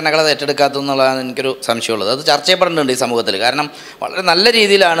സംഘടനകൾ അത് ഏറ്റെടുക്കാത്തതും എന്നുള്ളതാണ് എനിക്കൊരു സംശയമുള്ളത്. അത് ചർച്ച ചെയ്യപ്പെടുന്നുണ്ട് ഈ സമൂഹത്തിൽ. കാരണം വളരെ നല്ല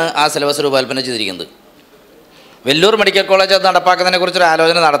രീതിയിലാണ് ആ സിലബസ് രൂപകൽപ്പന ചെയ്തിരിക്കുന്നത്. വെല്ലൂർ മെഡിക്കൽ കോളേജ് അത് നടപ്പാക്കുന്നതിനെക്കുറിച്ചൊരു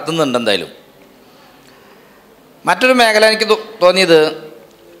ആലോചന നടത്തുന്നുണ്ട് എന്തായാലും. മറ്റൊരു മേഖല എനിക്ക് തോന്നിയത്,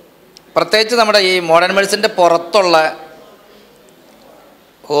 പ്രത്യേകിച്ച് നമ്മുടെ ഈ മോഡേൺ മെഡിസിൻ്റെ പുറത്തുള്ള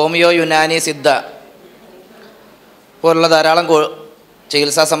ഹോമിയോ, യുനാനി, സിദ്ധ പോലുള്ള ധാരാളം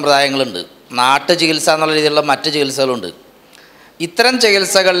ചികിത്സാ സമ്പ്രദായങ്ങളുണ്ട്. നാട്ടു ചികിത്സ എന്നുള്ള രീതിയിലുള്ള മറ്റ് ചികിത്സകളുണ്ട്. ഇത്തരം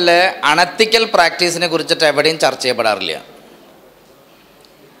ചികിത്സകളിലെ അണത്തിക്കൽ പ്രാക്ടീസിനെ കുറിച്ചിട്ട് എവിടെയും ചർച്ച ചെയ്യപ്പെടാറില്ല.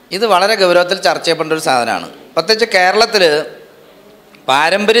 ഇത് വളരെ ഗൗരവത്തിൽ ചർച്ച ചെയ്യപ്പെടേണ്ട ഒരു സാധനമാണ്. പ്രത്യേകിച്ച് കേരളത്തിൽ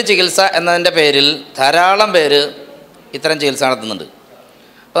പാരമ്പര്യ ചികിത്സ എന്നതിൻ്റെ പേരിൽ ധാരാളം പേര് ഇത്തരം ചികിത്സ നടത്തുന്നുണ്ട്.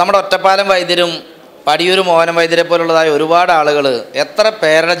 അപ്പോൾ നമ്മുടെ ഒറ്റപ്പാലം വൈദ്യരും പടിയൂർ മോഹനം വൈദ്യരെ പോലുള്ളതായ ഒരുപാട് ആളുകൾ എത്ര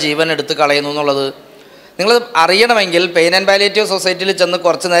പേരുടെ ജീവൻ എടുത്ത് കളയുന്നു എന്നുള്ളത് നിങ്ങൾ അറിയണമെങ്കിൽ പെയിൻ ആൻഡ് പാലിയേറ്റീവ് സൊസൈറ്റിയിൽ ചെന്ന്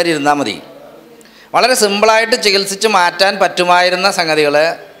കുറച്ച് നേരം ഇരുന്നാൽ മതി. വളരെ സിമ്പിളായിട്ട് ചികിത്സിച്ച് മാറ്റാൻ പറ്റുമായിരുന്ന സംഗതികളെ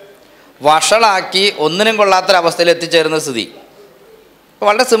വഷളാക്കി ഒന്നിനും കൊള്ളാത്തൊരവസ്ഥയിൽ എത്തിച്ചേരുന്ന സ്ഥിതി. അപ്പോൾ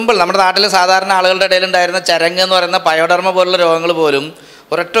വളരെ സിമ്പിൾ, നമ്മുടെ നാട്ടിൽ സാധാരണ ആളുകളുടെ ഇടയിലുണ്ടായിരുന്ന ചരങ്ങ് എന്ന് പറയുന്ന പയോഡർമ പോലുള്ള രോഗങ്ങൾ പോലും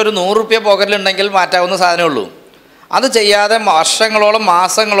ഒരൊറ്റ ഒരു 100 രൂപ പോക്കറ്റിലുണ്ടെങ്കിൽ മാറ്റാവുന്ന സാധനമേ ഉള്ളൂ. അത് ചെയ്യാതെ വർഷങ്ങളോളം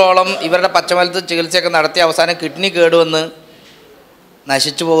മാസങ്ങളോളം ഇവരുടെ പച്ചമലത്ത് ചികിത്സയൊക്കെ നടത്തി അവസാനം കിഡ്നി കേടുവന്ന്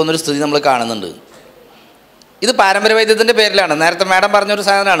നശിച്ചു പോകുന്നൊരു സ്ഥിതി നമ്മൾ കാണുന്നുണ്ട്. ഇത് പാരമ്പര്യ വൈദ്യത്തിൻ്റെ പേരിലാണ്. നേരത്തെ മാഡം പറഞ്ഞൊരു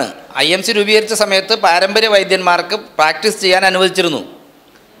സാധനമാണ്. IMC രൂപീകരിച്ച സമയത്ത് പാരമ്പര്യ വൈദ്യന്മാർക്ക് പ്രാക്ടീസ് ചെയ്യാൻ അനുവദിച്ചിരുന്നു.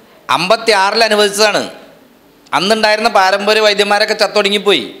 56-ൽ അനുവദിച്ചതാണ്. അന്നുണ്ടായിരുന്ന പാരമ്പര്യ വൈദ്യന്മാരൊക്കെ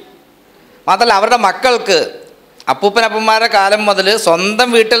ചത്തൊടുങ്ങിപ്പോയി. മാത്രമല്ല അവരുടെ മക്കൾക്ക് അപ്പൂപ്പനപ്പന്മാരുടെ കാലം മുതൽ സ്വന്തം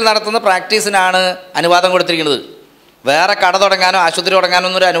വീട്ടിൽ നടത്തുന്ന പ്രാക്ടീസിനാണ് അനുവാദം കൊടുത്തിരിക്കുന്നത്. വേറെ കട തുടങ്ങാനോ ആശുപത്രി തുടങ്ങാനോ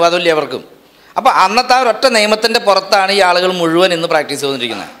ഒന്നും ഒരു അനുവാദമില്ല അവർക്കും. അപ്പോൾ അന്നത്തെ ആ ഒരൊറ്റ നിയമത്തിൻ്റെ പുറത്താണ് ഈ ആളുകൾ മുഴുവൻ ഇന്ന് പ്രാക്ടീസ്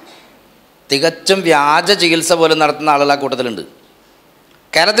ചെയ്തുകൊണ്ടിരിക്കുന്നത്. തികച്ചും വ്യാജ ചികിത്സ പോലും നടത്തുന്ന ആളുകൾ ആ കൂട്ടത്തിലുണ്ട്.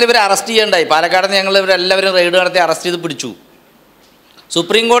 കേരളത്തിൽ ഇവരെ അറസ്റ്റ് ചെയ്യേണ്ടായി. പാലക്കാട് നിന്ന് ഞങ്ങൾ ഇവരെല്ലാവരും റെയ്ഡ് നടത്തി അറസ്റ്റ് ചെയ്ത് പിടിച്ചു.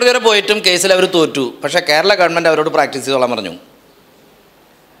 സുപ്രീം കോടതി വരെ പോയിട്ടും കേസിൽ അവർ തോറ്റു. പക്ഷേ കേരള ഗവൺമെൻറ് അവരോട് പ്രാക്ടീസ് ചെയ്തോളാൻ പറഞ്ഞു.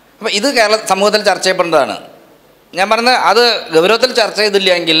 അപ്പോൾ ഇത് കേരള സമൂഹത്തിൽ ചർച്ച ചെയ്യപ്പെടേണ്ടതാണ്. ഞാൻ പറഞ്ഞത് അത് ഗൗരവത്തിൽ ചർച്ച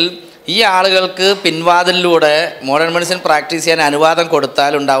ചെയ്തില്ലെങ്കിൽ ഈ ആളുകൾക്ക് പിൻവാതിലൂടെ മോഡേൺ മെഡിസിൻ പ്രാക്ടീസ് ചെയ്യാൻ അനുവാദം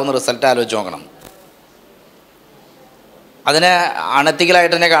കൊടുത്താൽ ഉണ്ടാകുന്ന റിസൾട്ട് ആലോചിച്ച് നോക്കണം. അതിനെ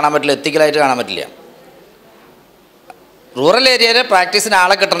അണെത്തിക്കലായിട്ട് തന്നെ കാണാൻ പറ്റില്ല, എത്തിക്കലായിട്ട് കാണാൻ പറ്റില്ല. റൂറൽ ഏരിയയിൽ പ്രാക്ടീസിന്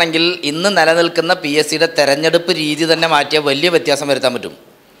ആളെ കിട്ടണമെങ്കിൽ ഇന്ന് നിലനിൽക്കുന്ന PSCയുടെ തെരഞ്ഞെടുപ്പ് രീതി തന്നെ മാറ്റിയാൽ വലിയ വ്യത്യാസം വരുത്താൻ പറ്റും.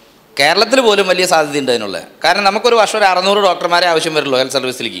 കേരളത്തിൽ പോലും വലിയ സാധ്യതയുണ്ട് അതിനുള്ള. കാരണം നമുക്കൊരു വർഷം ഒരു 600 ഡോക്ടർമാരെ ആവശ്യം വരുള്ളൂ ഹെൽത്ത്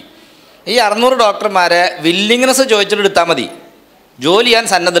സർവീസിലേക്ക്. ഈ 600 ഡോക്ടർമാരെ വില്ലിങ്നെസ് ചോദിച്ചിട്ട് എടുത്താൽ മതി. ജോലി ചെയ്യാൻ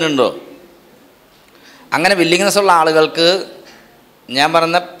സന്നദ്ധനുണ്ടോ? അങ്ങനെ വില്ലിങ്നെസ് ഉള്ള ആളുകൾക്ക് ഞാൻ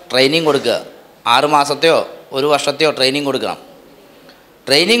പറഞ്ഞ ട്രെയിനിങ് കൊടുക്കുക. 6 മാസത്തെയോ 1 വർഷത്തെയോ ട്രെയിനിങ് കൊടുക്കണം.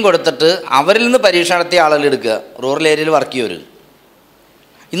 ട്രെയിനിങ് കൊടുത്തിട്ട് അവരിൽ നിന്ന് പരീക്ഷ നടത്തിയ ആളുകൾ എടുക്കുക. റൂറൽ ഏരിയയിൽ വർക്ക് ചെയ്യവർ.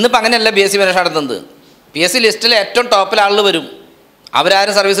 ഇന്നിപ്പോൾ അങ്ങനെയല്ല BSc പരീക്ഷ നടത്തുന്നത്. PSC ലിസ്റ്റിൽ ഏറ്റവും ടോപ്പിൽ ആളുകൾ വരും.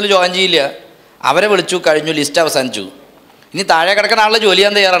 അവരാരും സർവീസിൽ ജോയിൻ ചെയ്യില്ല. അവരെ വിളിച്ചു, കഴിഞ്ഞു, ലിസ്റ്റ് അവസാനിച്ചു. ഇനി താഴെ കിടക്കുന്ന ആളുകൾ ജോലി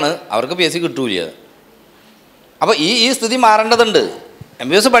ചെയ്യാൻ തയ്യാറാണ്, അവർക്ക് PSC കിട്ടൂല. അപ്പോൾ ഈ സ്ഥിതി മാറേണ്ടതുണ്ട്.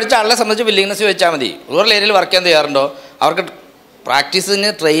 MBBS പഠിച്ച ആളെ സംബന്ധിച്ച് വില്ലിങ്നെസ് വെച്ചാൽ മതി. റൂറൽ ഏരിയയിൽ വർക്ക് ചെയ്യാൻ തയ്യാറുണ്ടോ? അവർക്ക് പ്രാക്ടീസിന്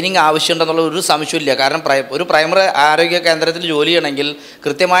ട്രെയിനിങ് ആവശ്യമുണ്ടെന്നുള്ള ഒരു സംശയമില്ല. കാരണം ഒരു പ്രൈമറി ആരോഗ്യ കേന്ദ്രത്തിൽ ജോലി ചെയ്യണമെങ്കിൽ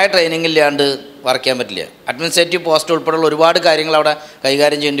കൃത്യമായ ട്രെയിനിങ് ഇല്ലാണ്ട് വർക്ക് ചെയ്യാൻ പറ്റില്ല. അഡ്മിനിസ്ട്രേറ്റീവ് പോസ്റ്റ് ഉൾപ്പെടെയുള്ള ഒരുപാട് കാര്യങ്ങൾ അവിടെ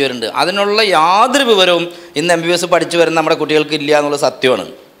കൈകാര്യം ചെയ്യേണ്ടി വരുന്നുണ്ട്. അതിനുള്ള യാതൊരു വിവരവും ഇന്ന് MBBS പഠിച്ചു വരുന്ന നമ്മുടെ കുട്ടികൾക്ക് ഇല്ല എന്നുള്ള സത്യമാണ്.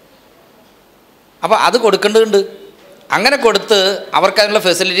 അപ്പോൾ അത് കൊടുക്കേണ്ടതുണ്ട്. അങ്ങനെ കൊടുത്ത് അവർക്ക് അതിനുള്ള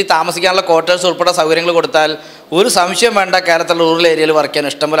ഫെസിലിറ്റി, താമസിക്കാനുള്ള ക്വാർട്ടേഴ്സ് ഉൾപ്പെടെ സൗകര്യങ്ങൾ കൊടുത്താൽ ഒരു സംശയം വേണ്ട, കേരളത്തിലുള്ള റൂറൽ ഏരിയയിൽ വർക്ക് ചെയ്യാൻ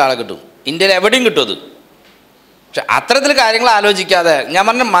ഇഷ്ടംപോലെ ആളെ കിട്ടും. ഇന്ത്യയിൽ എവിടെയും കിട്ടും അത്. പക്ഷെ അത്തരത്തിൽ കാര്യങ്ങൾ ആലോചിക്കാതെ ഞാൻ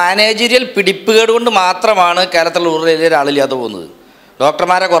പറഞ്ഞ മാനേജീരിയൽ പിടിപ്പുകേട് കൊണ്ട് മാത്രമാണ് കേരളത്തിലുള്ള റൂറൽ ഏരിയയിൽ ആളില്ലാതെ പോകുന്നത്.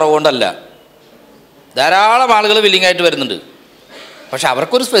 ഡോക്ടർമാരെ കുറവുകൊണ്ടല്ല. ധാരാളം ആളുകൾ വില്ലിംഗ് ആയിട്ട് വരുന്നുണ്ട്. പക്ഷെ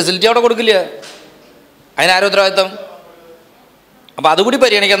അവർക്കൊരു ഫെസിലിറ്റി അവിടെ കൊടുക്കില്ല. അതിനാരും ഉത്തരവാദിത്തം? അപ്പോൾ അതുകൂടി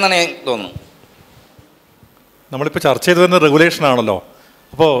പരിഗണിക്കാമെന്നാണ് ഞാൻ തോന്നുന്നു. നമ്മളിപ്പോൾ ചർച്ച ചെയ്തു വരുന്ന റെഗുലേഷനാണല്ലോ.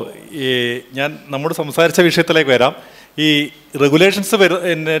 അപ്പോൾ ഞാൻ നമ്മോട് സംസാരിച്ച വിഷയത്തിലേക്ക് വരാം. ഈ റെഗുലേഷൻസ്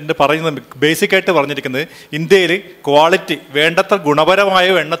പറയുന്ന ബേസിക്കായിട്ട് പറഞ്ഞിരിക്കുന്നത് ഇന്ത്യയിൽ ക്വാളിറ്റി വേണ്ടത്ര ഗുണപരമായ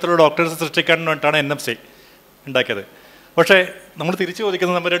എണ്ണത്തിലുള്ള ഡോക്ടേഴ്സ് സൃഷ്ടിക്കാൻ വേണ്ടിയിട്ടാണ് NMC ഉണ്ടാക്കിയത്. പക്ഷേ നമ്മൾ തിരിച്ചു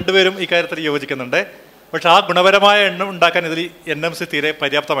ചോദിക്കുന്നത്, നമ്മൾ രണ്ടുപേരും ഈ കാര്യത്തിൽ യോജിക്കുന്നുണ്ട്. പക്ഷേ ആ ഗുണപരമായ എണ്ണം ഉണ്ടാക്കാൻ ഇതിൽ NMC തീരെ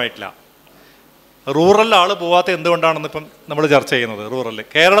പര്യാപ്തമായിട്ടില്ല. റൂറലിൽ ആൾ പോകാത്ത എന്തുകൊണ്ടാണെന്ന് ഇപ്പം നമ്മൾ ചർച്ച ചെയ്യുന്നത്. റൂറലിൽ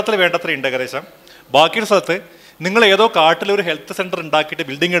കേരളത്തിൽ വേണ്ടത്ര ഇൻ്റഗ്രേഷൻ. ബാക്കിയുള്ള സ്ഥലത്ത് നിങ്ങൾ ഏതോ കാട്ടിലൊരു ഹെൽത്ത് സെൻറ്റർ ഉണ്ടാക്കിയിട്ട്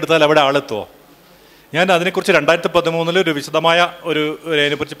ബിൽഡിംഗ് എടുത്താൽ അവിടെ ആളെത്തുമോ? ഞാൻ അതിനെക്കുറിച്ച് 2013 ഒരു വിശദമായ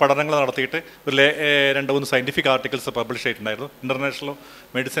അതിനെക്കുറിച്ച് പഠനങ്ങൾ നടത്തിയിട്ട് ഒരു 2-3 സയൻറ്റിഫിക് ആർട്ടിക്കിൾസ് പബ്ലിഷ് ചെയ്തിട്ടുണ്ടായിരുന്നു. International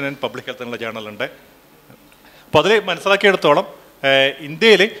medicine and public health എന്നുള്ള ജേണലുണ്ട്. അപ്പോൾ അതിൽ മനസ്സിലാക്കിയെടുത്തോളം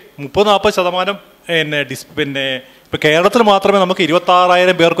ഇന്ത്യയിൽ 30-40% ഇപ്പോൾ കേരളത്തിൽ മാത്രമേ നമുക്ക്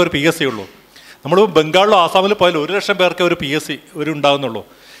 26,000 പേർക്ക് ഒരു PSC ഉള്ളൂ. നമ്മൾ ബംഗാളിലോ ആസാമിലോ പോയാൽ 1 ലക്ഷം പേർക്ക് ഒരു PSC ഉണ്ടാകുന്നുള്ളൂ.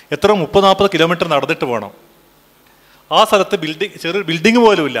 എത്ര 30-40 കിലോമീറ്റർ നടന്നിട്ട് പോകണം. ആ സ്ഥലത്ത് ചെറിയ ബിൽഡിംഗ്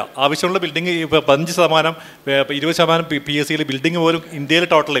പോലും ഇല്ല. ആവശ്യമുള്ള ബിൽഡിംഗ് ഇപ്പോൾ 15%, 20% PSCയിൽ ബിൽഡിംഗ് പോലും ഇന്ത്യയിൽ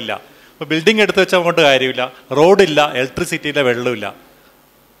ടോട്ടലില്ല. അപ്പോൾ ബിൽഡിംഗ് എടുത്ത് വെച്ചാൽ കൊണ്ട് കാര്യമില്ല. റോഡില്ല, ഇലക്ട്രിസിറ്റി ഇല്ല, വെള്ളമില്ല.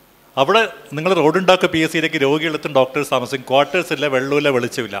 അവിടെ നിങ്ങൾ റോഡ് ഉണ്ടാക്കുക PSCയിലേക്ക് രോഗികളെത്തും ഡോക്ടേഴ്സ് താമസിക്കും. ക്വാർട്ടേഴ്സ് ഇല്ല, വെള്ളമില്ല,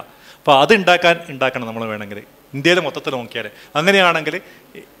 വെളിച്ചമില്ല. അപ്പോൾ അത് ഉണ്ടാക്കണം നമ്മൾ വേണമെങ്കിൽ ഇന്ത്യയിൽ മൊത്തത്തിൽ നോക്കിയാൽ. അങ്ങനെയാണെങ്കിൽ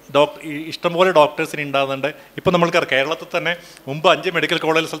ഇഷ്ടംപോലെ ഡോക്ടേഴ്സിന് ഉണ്ടാകുന്നുണ്ട്. ഇപ്പോൾ നമ്മൾക്കറിയാം കേരളത്തിൽ തന്നെ മുമ്പ് 5 മെഡിക്കൽ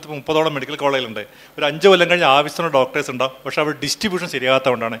കോളേജ് സ്ഥലത്ത് 30ഓളം മെഡിക്കൽ കോളേജുണ്ട്. ഒരു 5 കൊല്ലം കഴിഞ്ഞ് ആവശ്യത്തിന് ഡോക്ടേഴ്സ് ഉണ്ടാവും. പക്ഷേ അവർ ഡിസ്ട്രിബ്യൂഷൻ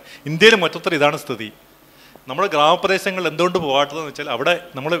ശരിയാകാത്തതുകൊണ്ടാണ് ഇന്ത്യയിൽ മൊത്തത്തിൽ ഇതാണ് സ്ഥിതി. നമ്മൾ ഗ്രാമപ്രദേശങ്ങളിൽ എന്തുകൊണ്ട് പോകാത്തതെന്ന് വെച്ചാൽ അവിടെ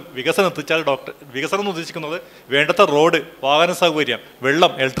നമ്മൾ വികസനം എത്തിച്ചാൽ വികസനം എന്ന് ഉദ്ദേശിക്കുന്നത് വേണ്ടത്ര റോഡ്, വാഹന സൗകര്യം,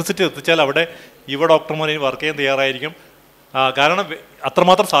 വെള്ളം, ഇലക്ട്രിസിറ്റി എത്തിച്ചാൽ അവിടെ ഡോക്ടർമാർ വർക്ക് ചെയ്യാൻ തയ്യാറായിരിക്കും. കാരണം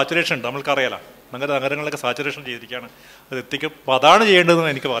അത്രമാത്രം സാച്ചുറേഷൻ ഉണ്ട്. നമ്മൾക്കറിയാലോ നഗരങ്ങളിലൊക്കെ സാച്ചുറേഷൻ ചെയ്തിരിക്കുകയാണ്. അത് എത്തിക്കും. അപ്പോൾ അതാണ്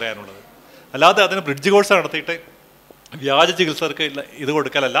ചെയ്യേണ്ടതെന്ന് എനിക്ക് പറയാനുള്ളത്. അല്ലാതെ അതിന് ബ്രിഡ്ജ് കോഴ്സ് നടത്തിയിട്ട് വ്യാജ ചികിത്സകർക്ക് ഇത്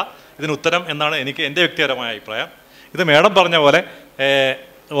കൊടുക്കലല്ല ഇതിന് ഉത്തരം എന്നാണ് എൻ്റെ വ്യക്തിപരമായ അഭിപ്രായം. ഇത് മേഡം പറഞ്ഞ പോലെ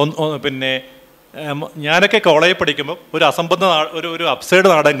ഞാനൊക്കെ കോളേജിൽ പഠിക്കുമ്പോൾ ഒരു അസംബന്ധ ഒരു അപ്സൈഡ്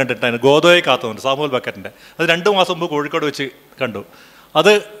നാടകം കണ്ടിട്ടായിരുന്നു. ഗോദോയെ കാത്തുന്നുണ്ട്, സാമുവൽ ബക്കറ്റിൻ്റെ. അത് 2 മാസം മുമ്പ് കോഴിക്കോട് വെച്ച് കണ്ടു.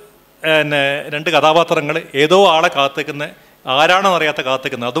 അത് 2 കഥാപാത്രങ്ങൾ ഏതോ ആളെ കാത്തിക്കുന്ന, ആരാണെന്ന് അറിയാത്ത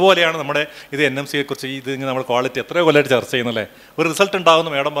കാത്തിക്കുന്നത്. അതുപോലെയാണ് നമ്മുടെ ഇത് NMCയെക്കുറിച്ച് നമ്മൾ ക്വാളിറ്റി എത്രയോ കൊല്ലമായിട്ട് ചർച്ച ചെയ്യുന്നല്ലേ. ഒരു റിസൾട്ട്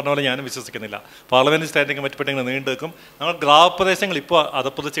ഉണ്ടാകുമെന്ന് മേഡം പറഞ്ഞ പോലെ ഞാനും വിശ്വസിക്കുന്നില്ല. പാർലമെൻറ്റ് സ്റ്റാൻഡിംഗ് കമ്മിറ്റി നീണ്ടു നിൽക്കും. നമ്മൾ ഗ്രാമപ്രദേശങ്ങൾ ഇപ്പോൾ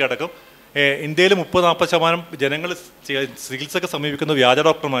അതപ്പതിച്ച് കിടക്കും. ഇന്ത്യയിൽ 30-40% ജനങ്ങൾ ചികിത്സക്ക് സമീപിക്കുന്ന വ്യാജ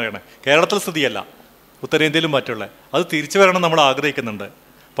ഡോക്ടർമാരാണ്. കേരളത്തിൽ സ്ഥിതിയല്ല, ഉത്തരേന്ത്യയിലും മറ്റുള്ള. അത് തിരിച്ചു വരണം നമ്മൾ ആഗ്രഹിക്കുന്നുണ്ട്.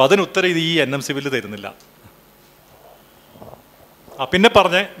 അപ്പോൾ അതിന് ഉത്തരം ഈ NMC ബില്ല് തരുന്നില്ല. പിന്നെ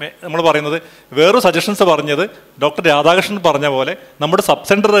നമ്മൾ പറയുന്നത് വേറൊരു സജഷൻസ് പറഞ്ഞത് ഡോക്ടർ രാധാകൃഷ്ണൻ പറഞ്ഞ പോലെ നമ്മുടെ സബ്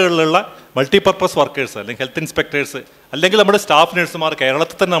സെൻ്ററുകളിലുള്ള മൾട്ടിപർപ്പസ് വർക്കേഴ്സ് അല്ലെങ്കിൽ ഹെൽത്ത് ഇൻസ്പെക്ടേഴ്സ് അല്ലെങ്കിൽ നമ്മുടെ സ്റ്റാഫ് നഴ്സുമാർ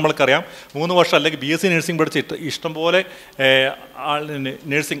കേരളത്തിൽ തന്നെ നമ്മൾക്കറിയാം 3 വർഷം അല്ലെങ്കിൽ BSc നഴ്സിംഗ് പഠിച്ച് ഇഷ്ടംപോലെ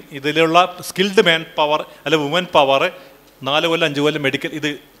നഴ്സിംഗ് ഇതിലുള്ള സ്കിൽഡ് മാൻ പവർ അല്ലെങ്കിൽ വുമൻ പവർ 4 കൊല്ലം 5 കൊല്ലം മെഡിക്കൽ ഇത്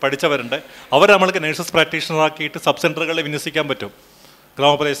പഠിച്ചവരുണ്ട്. അവരെ നമ്മൾക്ക് നഴ്സസ് പ്രാക്ടീഷണറാക്കിയിട്ട് സബ് സെൻ്ററുകളിൽ വിന്യസിക്കാൻ പറ്റും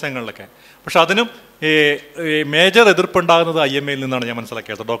ഗ്രാമപ്രദേശങ്ങളിലൊക്കെ. പക്ഷെ അതിനും മേജർ എതിർപ്പുണ്ടാകുന്നത് IMAയിൽ നിന്നാണ് ഞാൻ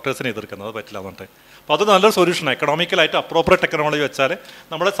മനസ്സിലാക്കിയത്. ഡോക്ടേഴ്സിനെ എതിർക്കുന്നത് അത് പറ്റില്ല എന്നിട്ട്. അപ്പോൾ അത് നല്ലൊരു സൊല്യൂഷനാണ്. എക്കണോമിക്കലായിട്ട് അപ്രോപ്രിയറ്റ് ടെക്നോളജി വെച്ചാൽ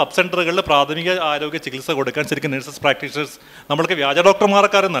നമ്മുടെ സബ് സെൻ്ററുകളിൽ പ്രാഥമിക ആരോഗ്യ ചികിത്സ കൊടുക്കാൻ ശരിക്കും നഴ്സസ് പ്രാക്ടീഷണേഴ്സ് നമ്മൾക്ക് വ്യാജ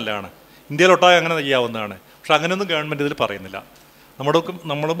ഡോക്ടർമാർക്കാരും നല്ലതാണ്. ഇന്ത്യയിലൊട്ടാകെ അങ്ങനെ ചെയ്യാവുന്നതാണ്. പക്ഷെ അങ്ങനെയൊന്നും ഗവൺമെൻറ് ഇതിൽ പറയുന്നില്ല.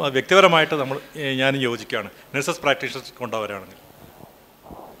 നമ്മളും വ്യക്തിപരമായിട്ട് ഞാൻ യോജിക്കുകയാണ് നഴ്സസ് പ്രാക്ടീഷണേഴ്സ് കൊണ്ടുവരാണെങ്കിൽ.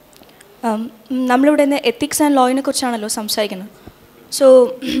 നമ്മളിവിടെ നിന്ന് എത്തിക്സ് ആൻഡ് ലോയിനെ കുറിച്ചാണല്ലോ സംസാരിക്കുന്നത്. So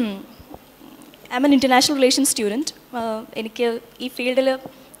I M N international relation student. എനിക്ക് ഈ ഫീൽഡിൽ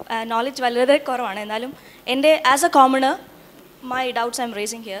നോളജ് വളരെ കുറവാണ്. എന്നാലും എൻ്റെ as A commoner my doubts I M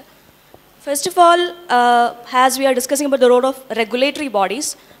racing here. First of all, as we R discussing about the role of regulatory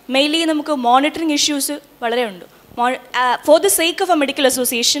bodies, mainly നമുക്ക് monitoring issues വളരെ ഉണ്ട്. For the sake of A medical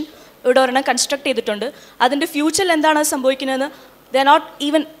association ഇവിടെ ഒരെണ്ണം construct ചെയ്തിട്ടുണ്ട്. അതിൻ്റെ ഫ്യൂച്ചറിൽ എന്താണ് സംഭവിക്കുന്നതെന്ന് they are not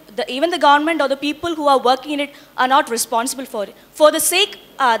even the government or the people who are working in it are not responsible for it. For the sake,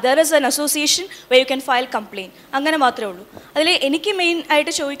 there is an association where you can file complaint. അങ്ങനെ മാത്രമേ ഉള്ളൂ. അതിൽ എനിക്ക് main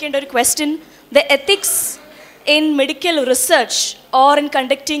ആയിട്ട് ചോദിക്കേണ്ട ഒരു question, the ethics in medical research or in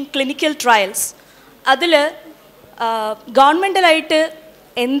conducting clinical trials, അതിൽ ഗവൺമെൻറ്റലായിട്ട്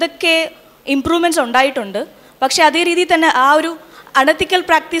എന്തൊക്കെ ഇമ്പ്രൂവ്മെൻറ്റ്സ് ഉണ്ടായിട്ടുണ്ട്. പക്ഷേ അതേ രീതിയിൽ തന്നെ ആ ഒരു അൺഎത്തിക്കൽ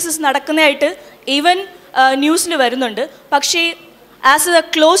പ്രാക്ടീസസ് നടക്കുന്നതായിട്ട് ഈവൻ ന്യൂസിൽ വരുന്നുണ്ട്. പക്ഷേ ആസ് എ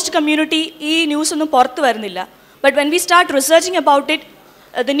ക്ലോസ്ഡ് കമ്മ്യൂണിറ്റി ഈ ന്യൂസ് ഒന്നും പുറത്ത് വരുന്നില്ല. But when we start researching about it,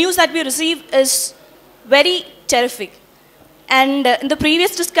 the news that we receive is very terrific. And in the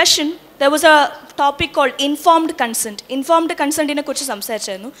previous discussion there was A topic called informed consent. Informed കൺസെൻറ്റിനെ കുറിച്ച്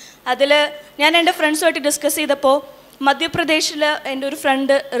സംസാരിച്ചായിരുന്നു. അതിൽ ഞാൻ എൻ്റെ ഫ്രണ്ട്സുമായിട്ട് discuss ചെയ്തപ്പോൾ മധ്യപ്രദേശിൽ എൻ്റെ ഒരു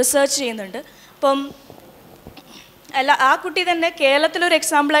ഫ്രണ്ട് റിസർച്ച് ചെയ്യുന്നുണ്ട്. അപ്പം ആ കുട്ടി തന്നെ കേരളത്തിലൊരു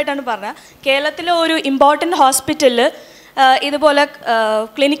എക്സാമ്പിളായിട്ടാണ് പറഞ്ഞത്. കേരളത്തിലെ ഒരു ഇമ്പോർട്ടൻറ്റ് ഹോസ്പിറ്റലിൽ ഇതുപോലെ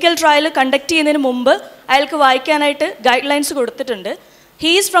ക്ലിനിക്കൽ ട്രയൽ കണ്ടക്ട് ചെയ്യുന്നതിന് മുമ്പ് അയാൾക്ക് വായിക്കാനായിട്ട് ഗൈഡ് ലൈൻസ് കൊടുത്തിട്ടുണ്ട്.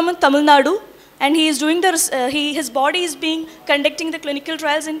 He is from Tamil Nadu and he is doing his body is being conducting the clinical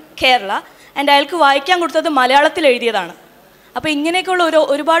trials in Kerala and അയാൾക്ക് വായിക്കാൻ കൊടുത്തത് മലയാളത്തിൽ എഴുതിയതാണ്. അപ്പോൾ ഇങ്ങനെയൊക്കെയുള്ള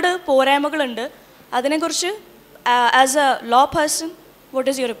ഒരുപാട് പോരായ്മകളുണ്ട്. അതിനെക്കുറിച്ച് as A law person what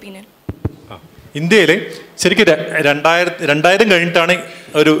is your opinion? ഇന്ത്യയിൽ ശരിക്കും 2000 കഴിഞ്ഞിട്ടാണ്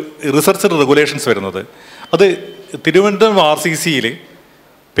ഒരു റിസർച്ച് റെഗുലേഷൻസ് വരുന്നത്. അത് തിരുവനന്തപുരം RCCയിൽ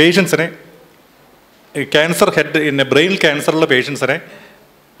പേഷ്യൻസിനെ ക്യാൻസർ ഹെഡ് ബ്രെയിൻ ക്യാൻസറുള്ള പേഷ്യൻസിനെ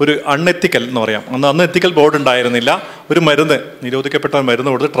ഒരു അൺഎത്തിക്കൽ എന്ന് പറയാം, അന്ന് എത്തിക്കൽ ബോർഡ് ഉണ്ടായിരുന്നില്ല, ഒരു മരുന്ന് നിരോധിക്കപ്പെട്ട മരുന്ന്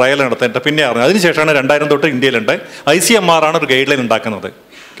കൊടുത്ത് ട്രയൽ നടത്തേണ്ട പിന്നെ അറിഞ്ഞു. അതിനുശേഷമാണ് 2000 തൊട്ട് ഇന്ത്യയിലുണ്ട് ICMR ആണ് ഒരു ഗൈഡ് ലൈൻ ഉണ്ടാക്കുന്നത്,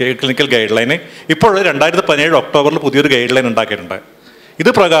 ക്ലിനിക്കൽ ഗൈഡ് ലൈന്. ഇപ്പോൾ 2017 ഒക്ടോബറിൽ പുതിയൊരു ഗൈഡ് ലൈൻ ഉണ്ടാക്കിയിട്ടുണ്ട്. ഇത്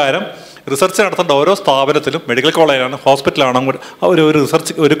പ്രകാരം റിസർച്ച് നടത്തേണ്ട ഓരോ സ്ഥാപനത്തിലും, മെഡിക്കൽ കോളേജാണ്, ഹോസ്പിറ്റലാണെങ്കിൽ ഒരു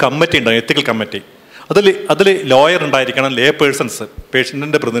റിസർച്ച് ഒരു കമ്മിറ്റി ഉണ്ട്, എത്തിക്കൽ കമ്മിറ്റി. അതിൽ ലോയർ ഉണ്ടായിരിക്കണം, ലേ പേഴ്സൺസ്,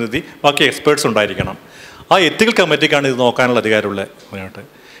 പേഷ്യൻറ്റിൻ്റെ പ്രതിനിധി, ബാക്കി എക്സ്പേർട്സ് ഉണ്ടായിരിക്കണം. ആ എത്തിക്കൽ കമ്മിറ്റിക്കാണ് ഇത് നോക്കാനുള്ള അധികാരമുള്ളത്.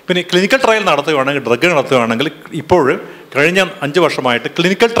 പിന്നെ ക്ലിനിക്കൽ ട്രയൽ നടത്തുകയാണെങ്കിൽ, ഡ്രഗ് നടത്തുകയാണെങ്കിൽ, ഇപ്പോൾ കഴിഞ്ഞ 5 വർഷമായിട്ട്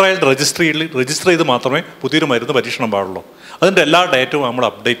ക്ലിനിക്കൽ ട്രയൽ രജിസ്റ്റർ ചെയ്ത് മാത്രമേ പുതിയൊരു മരുന്ന് പരീക്ഷണം പാടുള്ളൂ. അതിൻ്റെ എല്ലാ ഡേറ്റയും നമ്മൾ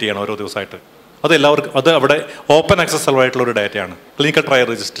അപ്ഡേറ്റ് ചെയ്യണം ഓരോ ദിവസമായിട്ട്. അത് എല്ലാവർക്കും, അത് അവിടെ ഓപ്പൺ ആക്സസബിൾ ആയിട്ടുള്ളൊരു ഡേറ്റയാണ് ക്ലിനിക്കൽ ട്രയൽ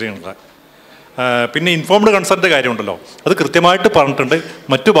രജിസ്റ്റർ ചെയ്യുന്നത്. പിന്നെ ഇൻഫോംഡ് കൺസെൻറ്റ് കാര്യമുണ്ടല്ലോ, അത് കൃത്യമായിട്ട് പറഞ്ഞിട്ടുണ്ട്.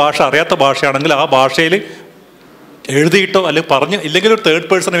 മറ്റു ഭാഷ അറിയാത്ത ഭാഷയാണെങ്കിൽ ആ ഭാഷയിൽ എഴുതിയിട്ടോ അല്ലെങ്കിൽ ഇല്ലെങ്കിൽ ഒരു തേർഡ്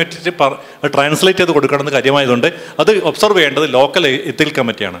പേഴ്സണെ വെച്ചിട്ട് ട്രാൻസ്ലേറ്റ് ചെയ്ത് കൊടുക്കണമെന്ന് കാര്യമായതുകൊണ്ട് അത് ഒബ്സർവ് ചെയ്യേണ്ടത് ലോക്കൽ എത്തിക്കൽ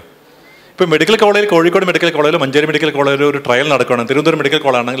കമ്മിറ്റിയാണ്. ഇപ്പോൾ മെഡിക്കൽ കോളേജിൽ, കോഴിക്കോട് മെഡിക്കൽ കോളേജിലോ മഞ്ചേരി മെഡിക്കൽ കോളേജിലോ ഒരു ട്രയൽ നടക്കുകയാണ്, തിരുവനന്തപുരം മെഡിക്കൽ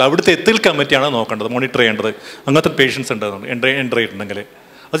കോളേജ് ആണെങ്കിൽ അവിടുത്തെ എത്തിക്കൽ കമ്മിറ്റിയാണ് നോക്കേണ്ടത്, മോണിറ്റർ ചെയ്യേണ്ടത്. അങ്ങനത്തെ പേഷ്യൻസ് ഉണ്ട് എൻട്രി ചെയ്തിട്ടുണ്ടെങ്കിൽ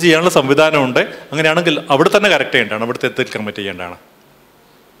അത് ചെയ്യാനുള്ള സംവിധാനമുണ്ട്. അങ്ങനെയാണെങ്കിൽ അവിടെ തന്നെ കറക്റ്റ് ചെയ്യേണ്ടതാണ്, അവിടുത്തെ എത്തിക്കൽ കമ്മിറ്റി ചെയ്യേണ്ടതാണ്.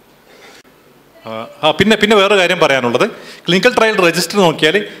 പിന്നെ വേറെ കാര്യം പറയാനുള്ളത്, ക്ലിനിക്കൽ ട്രയൽ രജിസ്റ്റർ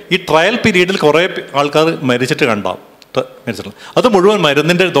നോക്കിയാൽ ഈ ട്രയൽ പീരീഡിൽ കുറേ ആൾക്കാർ മരിച്ചിട്ട് കണ്ടാം, മരിച്ചിട്ടുള്ളത്. അത് മുഴുവൻ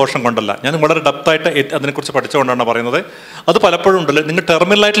മരുന്നിൻ്റെ ദോഷം കൊണ്ടല്ല. ഞാൻ വളരെ ഡെപ്തായിട്ട് അതിനെക്കുറിച്ച് പഠിച്ചുകൊണ്ടാണ് പറയുന്നത്. അത് പലപ്പോഴും ഉണ്ടല്ലോ, നിങ്ങൾ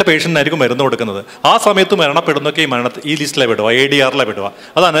ടെർമിനലായിട്ടുള്ള പേഷ്യൻ്റിനായിരിക്കും മരുന്ന് കൊടുക്കുന്നത്. ആ സമയത്ത് മരണപ്പെടുന്നൊക്കെ ഈ ലിസ്റ്റിലെ വിടുക, ADRലെ വിടുക.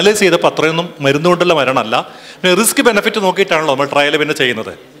 അത് അനലൈസ് ചെയ്തപ്പോൾ അത്രയൊന്നും മരുന്ന് കൊണ്ടുള്ള മരണമല്ല. പിന്നെ റിസ്ക് ബെനിഫിറ്റ് നോക്കിയിട്ടാണല്ലോ നമ്മൾ ട്രയൽ പിന്നെ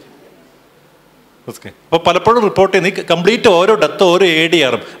ചെയ്യുന്നത്. അപ്പോൾ പലപ്പോഴും റിപ്പോർട്ട് ചെയ്യുന്ന കംപ്ലീറ്റ് ഓരോ ഡെത്ത്, ഓരോ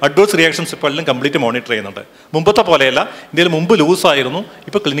ADRും അഡ്വേഴ്സ് റിയാക്ഷൻസ് ഇപ്പോൾ എല്ലാം കംപ്ലീറ്റ് മോണിറ്റർ ചെയ്യുന്നുണ്ട്. മുമ്പത്തെ പോലെയല്ല, ഇന്ത്യയിൽ മുമ്പ് ലൂസായിരുന്നു,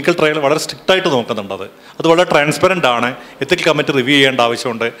 ഇപ്പോൾ ക്ലിനിക്കൽ ട്രയൽ വളരെ സ്ട്രിക്റ്റ് ആയിട്ട് നോക്കുന്നുണ്ട്. അത് വളരെ ട്രാൻസ്പെറൻ്റ് ആണ്. എത്തിക്കൽ കമ്മിറ്റി റിവ്യൂ ചെയ്യേണ്ട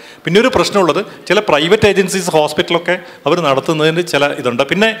ആവശ്യമുണ്ട്. പിന്നെ ഒരു പ്രശ്നമുള്ളത്, ചില പ്രൈവറ്റ് ഏജൻസീസ് ഹോസ്പിറ്റലൊക്കെ അവർ നടത്തുന്നതിന് ചില ഇതുണ്ട്.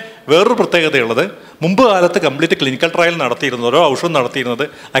 പിന്നെ വേറൊരു പ്രത്യേകതയുള്ളത്, മുമ്പ് കാലത്ത് കംപ്ലീറ്റ് ക്ലിനിക്കൽ ട്രയൽ നടത്തിയിരുന്നത്, ഓരോ ഔഷധം നടത്തിയിരുന്നത്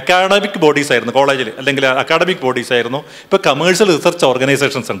അക്കാഡമിക് ബോഡീസ് ആയിരുന്നു, കോളേജിൽ അല്ലെങ്കിൽ അക്കാഡമിക് ബോഡീസ് ആയിരുന്നു. ഇപ്പോൾ കമേഴ്ഷ്യൽ റിസർച്ച്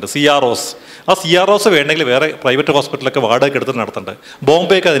ഓർഗനൈസേഷൻസ് ഉണ്ട്, CROs. ആ CROs വേണമെങ്കിൽ വേറെ പ്രൈവറ്റ് ഹോസ്പിറ്റലൊക്കെ വാടക എടുത്ത് നടത്തുന്നുണ്ട്.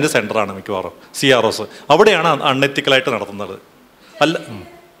 ബോംബെയൊക്കെ അതിൻ്റെ സെൻ്ററാണ് മിക്കവാറും CROs. അവിടെയാണ് അൺഎത്തിക്കലായിട്ട് നടത്തുന്നത്. അല്ല,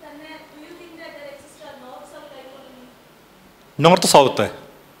 north south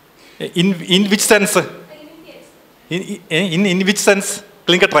in which sense? In which sense?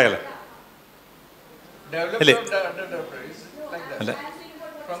 Clinical trial അല്ലേ? അല്ല,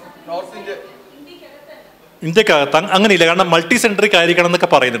 ഇന്ത്യക്കകത്ത് അങ്ങനെയില്ല. കാരണം മൾട്ടി സെൻറ്ററിക് ആയിരിക്കണം എന്നൊക്കെ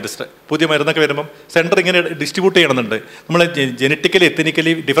പറയുന്നുണ്ട്. പുതിയ മരുന്നൊക്കെ വരുമ്പം സെൻറ്റർ ഇങ്ങനെ ഡിസ്ട്രിബ്യൂട്ട് ചെയ്യണമെന്നുണ്ട്. നമ്മൾ ജനറ്റിക്കലി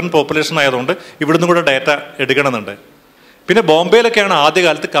എത്തനിക്കലി ഡിഫറെൻറ്റ് പോപ്പുലേഷൻ ആയതുകൊണ്ട് ഇവിടുന്ന് കൂടെ ഡാറ്റ എടുക്കണമെന്നുണ്ട്. പിന്നെ ബോംബെയിലൊക്കെയാണ്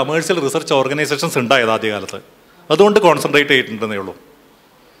ആദ്യകാലത്ത് കമേഴ്ഷ്യൽ റിസർച്ച് ഓർഗനൈസേഷൻസ് ഉണ്ടായത് ആദ്യകാലത്ത്. അതുകൊണ്ട് കോൺസെൻട്രേറ്റ് ചെയ്തിട്ടുണ്ടെന്നേ ഉള്ളൂ.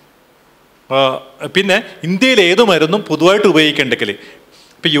 പിന്നെ ഇന്ത്യയിൽ ഏത് മരുന്നും പൊതുവായിട്ട് ഉപയോഗിക്കേണ്ടെങ്കിൽ,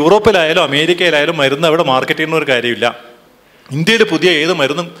 ഇപ്പോൾ യൂറോപ്പിലായാലും അമേരിക്കയിലായാലും മരുന്ന് അവിടെ മാർക്കറ്റ് ചെയ്യുന്ന ഒരു കാര്യമില്ല. ഇന്ത്യയിൽ പുതിയ ഏത്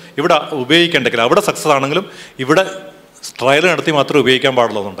മരുന്നും ഇവിടെ ഉപയോഗിക്കേണ്ടെങ്കിൽ, അവിടെ സക്സസ് ആണെങ്കിലും ഇവിടെ ട്രയൽ നടത്തി മാത്രമേ ഉപയോഗിക്കാൻ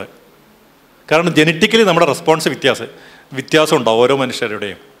പാടുള്ളതുണ്ട്. കാരണം ജനറ്റിക്കലി നമ്മുടെ റെസ്പോൺസ് വ്യത്യാസം ഉണ്ടാവും ഓരോ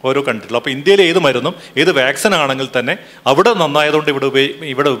മനുഷ്യരുടെയും ഓരോ കൺട്രിയിലും. അപ്പോൾ ഇന്ത്യയിൽ ഏത് മരുന്നും ഏത് വാക്സിൻ ആണെങ്കിൽ തന്നെ അവിടെ നന്നായതുകൊണ്ട്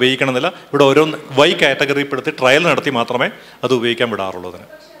ഇവിടെ ഉപയോഗിക്കണമെന്നില്ല. ഇവിടെ ഓരോ കാറ്റഗറിപ്പെടുത്തി ട്രയൽ നടത്തി മാത്രമേ അത് ഉപയോഗിക്കാൻ വിടാറുള്ളൂ. അതിന്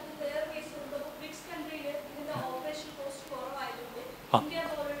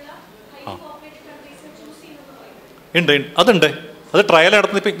അതുണ്ട്. അത് ട്രയൽ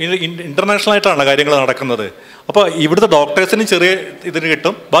നടത്തുന്ന ഇപ്പം ഇൻ്റർനാഷണൽ ആയിട്ടാണ് കാര്യങ്ങൾ നടക്കുന്നത്. അപ്പോൾ ഇവിടുത്തെ ഡോക്ടേഴ്സിനും ചെറിയ ഇതിന്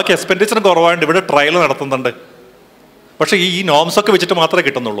കിട്ടും, ബാക്കി എക്സ്പെൻഡിച്ചറും കുറവായതുകൊണ്ട് ഇവിടെ ട്രയൽ നടത്തുന്നുണ്ട്. പക്ഷേ ഈ നോംസൊക്കെ വെച്ചിട്ട് മാത്രമേ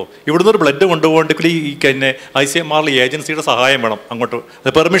കിട്ടുന്നുള്ളൂ. ഇവിടുന്ന് ഒരു ബ്ലഡ് കൊണ്ടുപോകണമെങ്കിൽ ഈ ICMR ഏജൻസിയുടെ സഹായം വേണം. അങ്ങോട്ട്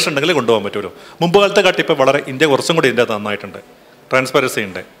പെർമിഷൻ ഉണ്ടെങ്കിൽ കൊണ്ടുപോകാൻ പറ്റുമല്ലോ. മുമ്പ് കാലത്തെ കാട്ടി ഇപ്പോൾ വളരെ ഇന്ത്യ കുറച്ചും കൂടി ഇതിൻ്റെ നന്നായിട്ടുണ്ട്, ട്രാൻസ്പെറൻസി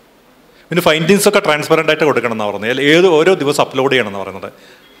ഉണ്ട്. പിന്നെ ഫൈൻഡിങ്സൊക്കെ ട്രാൻസ്പെറൻ്റ് ആയിട്ട് കൊടുക്കണം എന്നാണ് പറയുന്നത്. ഓരോ ദിവസം അപ്ലോഡ് ചെയ്യണം എന്ന് പറയുന്നത്.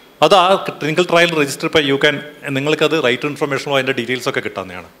 അത് ആ ക്ലിനിക്കൽ ട്രയൽ രജിസ്റ്റർ ഇപ്പോൾ നിങ്ങൾക്കത് റൈറ്റ് ഇൻഫർമേഷനോ അതിൻ്റെ ഡീറ്റെയിൽസൊക്കെ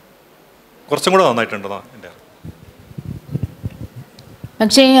കിട്ടാവുന്നതാണ്. കുറച്ചും കൂടെ നന്നായിട്ടുണ്ടെന്നാണ് എൻ്റെ.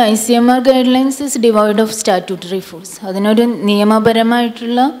 പക്ഷേ ICMR guide lines is devoid of statutory force. അതിനൊരു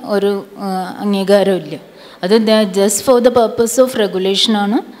നിയമപരമായിട്ടുള്ള ഒരു അംഗീകാരമില്ല. അത് just for the purpose of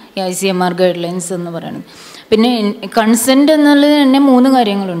റെഗുലേഷനാണ് ഈ ICMR ഗൈഡ് ലൈൻസ് എന്ന് പറയുന്നത്. പിന്നെ കൺസെൻറ്റ് എന്നുള്ളത് തന്നെ 3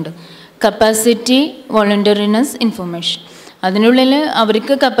 കാര്യങ്ങളുണ്ട്: കപ്പാസിറ്റി, വോളണ്ടറിനെസ്, ഇൻഫർമേഷൻ. അതിനുള്ളിൽ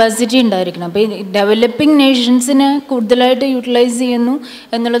അവർക്ക് കപ്പാസിറ്റി ഉണ്ടായിരിക്കണം. അപ്പോൾ ഈ ഡെവലപ്പിംഗ് നേഷൻസിനെ കൂടുതലായിട്ട് യൂട്ടിലൈസ് ചെയ്യുന്നു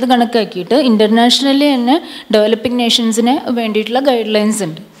എന്നുള്ളത് കണക്കാക്കിയിട്ട് ഇൻ്റർനാഷണലി തന്നെ ഡെവലപ്പിംഗ് നേഷൻസിന് വേണ്ടിയിട്ടുള്ള ഗൈഡ് ലൈൻസ്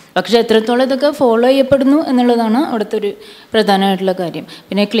ഉണ്ട്. പക്ഷേ എത്രത്തോളം ഇതൊക്കെ ഫോളോ ചെയ്യപ്പെടുന്നു എന്നുള്ളതാണ് അവിടുത്തെ ഒരു പ്രധാനമായിട്ടുള്ള കാര്യം.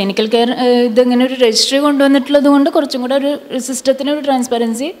 പിന്നെ ക്ലിനിക്കൽ കെയർ ഇതിങ്ങനെ ഒരു രജിസ്ട്രി കൊണ്ടുവന്നിട്ടുള്ളത് കൊണ്ട് കുറച്ചും കൂടെ ഒരു സിസ്റ്റത്തിന് ഒരു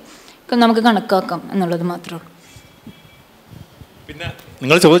ട്രാൻസ്പെറൻസി നമുക്ക് കണക്കാക്കാം എന്നുള്ളത് മാത്രമേ ഉള്ളൂ. പിന്നെ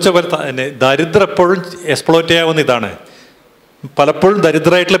നിങ്ങൾ ചോദിച്ച പോലെ തന്നെ ദരിദ്രം എപ്പോഴും എക്സ്പ്ലോയിറ്റ് ചെയ്യാവുന്ന ഇതാണ്. പലപ്പോഴും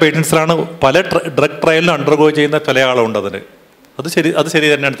ദരിദ്രമായിട്ടുള്ള പേഷ്യൻസിലാണ് പല ഡ്രഗ് ട്രയലിനും അണ്ടർഗോ ചെയ്യുന്ന പല ആളുണ്ട് അതിന്. അത് ശരി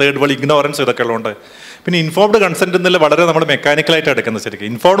തന്നെയാണ്. തേർഡ് വേൾഡ് ഇഗ്നോറൻസ് ഇതൊക്കെ ഉള്ളതുകൊണ്ട്. പിന്നെ ഇൻഫോംഡ് കൺസെൻറ്റ് എന്നുള്ള വളരെ നമ്മൾ മെക്കാനിക്കലായിട്ട് എടുക്കുന്നത്. ശരിക്കും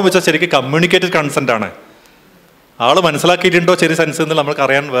ഇൻഫോംഡ് വെച്ചാൽ ശരിക്കും കമ്മ്യൂണിക്കേറ്റഡ് കൺസെൻ്റ് ആണ്. ആൾ മനസ്സിലാക്കിയിട്ടുണ്ടോ ശരി സെൻസ് എന്ന് നമുക്ക്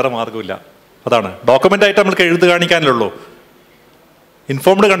അറിയാൻ വേറെ മാർഗ്ഗമില്ല. അതാണ് ഡോക്യുമെൻ്റ് ആയിട്ട് നമുക്ക് എഴുതി കാണിക്കാനുള്ളൂ.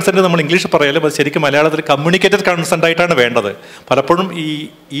 ഇൻഫോംഡ് കൺസെൻറ്റ് നമ്മൾ ഇംഗ്ലീഷ് പറയാലും അത് ശരിക്കും മലയാളത്തിൽ കമ്മ്യൂണിക്കേറ്റഡ് കൺസെൻ്റ് ആയിട്ടാണ് വേണ്ടത്. പലപ്പോഴും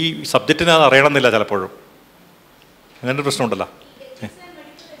ഈ സബ്ജക്റ്റിന് അത് അറിയണമെന്നില്ല ചിലപ്പോഴും. അങ്ങനെ ഒരു പ്രശ്നമുണ്ടല്ലോ.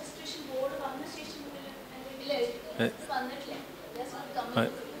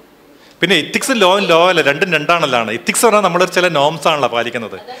 പിന്നെ എത്തിക്സ് ലോ അല്ല, രണ്ടും രണ്ടാണല്ലോ. എത്തിക്സ് പറഞ്ഞാൽ നമ്മൾ ചില നോംസ് ആണല്ലോ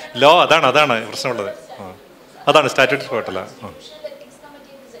പാലിക്കുന്നത്. ലോ അതാണ് പ്രശ്നമുള്ളത്. അതാണ് സ്റ്റാറ്റ്യൂട്ടറി പോയിട്ടല്ല.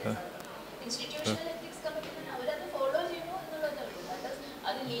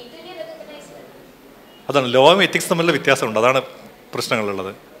 അതാണ് ലോയും എത്തിക്സ് തമ്മിലുള്ള വ്യത്യാസമുണ്ട്. അതാണ്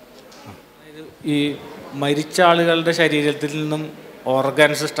പ്രശ്നങ്ങളുള്ളത്. ഈ മരിച്ച ആളുകളുടെ ശരീരത്തിൽ നിന്നും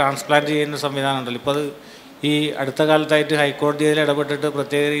ഓർഗൻസ് ട്രാൻസ്പ്ലാന്റ് ചെയ്യുന്ന സംവിധാനം ഉണ്ടല്ലോ. ഇപ്പോൾ അത് ഈ അടുത്ത കാലത്തായിട്ട് ഹൈക്കോടതിയിൽ ഇടപെട്ടിട്ട്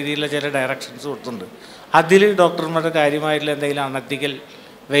പ്രത്യേക രീതിയിലുള്ള ചില ഡയറക്ഷൻസ് കൊടുത്തിട്ടുണ്ട്. അതിൽ ഡോക്ടർമാരുടെ കാര്യമായിട്ടുള്ള എന്തെങ്കിലും അൺഎത്തിക്കൽ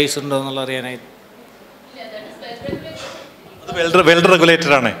വേസ് ഉണ്ടോ എന്നുള്ള അറിയാനായിട്ട്. അത് വെൽ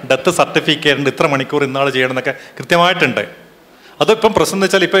റെഗുലേറ്റഡ് ആണ്. ഡെത്ത് സർട്ടിഫിക്കറ്റ് ഇത്ര മണിക്കൂർ ഇന്നാൾ ചെയ്യണം എന്നൊക്കെ കൃത്യമായിട്ടുണ്ട്. അതിപ്പം പ്രശ്നം എന്ന്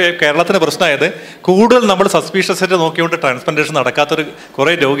വെച്ചാൽ ഇപ്പോൾ കേരളത്തിന് പ്രശ്നമായത് കൂടുതൽ നമ്മൾ സസ്പീഷ്യസ് ആയിട്ട് നോക്കിക്കൊണ്ട് ട്രാൻസ്പ്ലാന്റേഷൻ നടക്കാത്തൊരു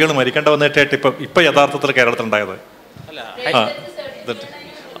കുറേ രോഗികൾ മരിക്കേണ്ട വന്നിട്ടായിട്ട് ഇപ്പം യഥാർത്ഥത്തിൽ കേരളത്തിലുണ്ടായത്.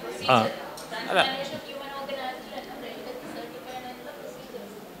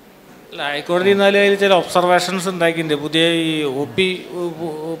 അല്ല, ഹൈക്കോടതി എന്നാലും അതിൽ ചില ഒബ്സർവേഷൻസ് ഉണ്ടാക്കിയിട്ടുണ്ട്. പുതിയ ഈ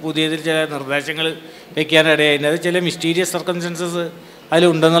പുതിയതിൽ ചില നിർദ്ദേശങ്ങൾ വയ്ക്കാനിടയായി. അത് ചില മിസ്റ്റീരിയസ് സർക്കംസ്റ്റൻസസ്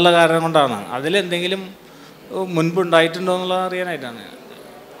അതിലുണ്ടെന്നുള്ള കാരണം കൊണ്ടാണ്. അതിലെന്തെങ്കിലും മുൻപ് ഉണ്ടായിട്ടുണ്ടോ എന്നുള്ളത് അറിയാനായിട്ടാണ്.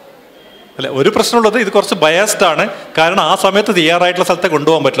 അല്ല, ഒരു പ്രശ്നമുള്ളത് ഇത് കുറച്ച് ബയാസ്ഡ് ആണ്. കാരണം ആ സമയത്ത് തയ്യാറായിട്ടുള്ള സ്ഥലത്തെ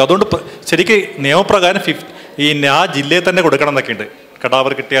കൊണ്ടുപോകാൻ പറ്റില്ല. അതുകൊണ്ട് ശരിക്കും നിയമപ്രകാരം ആ ജില്ലയിൽ തന്നെ കൊടുക്കണം എന്നൊക്കെ ഉണ്ട്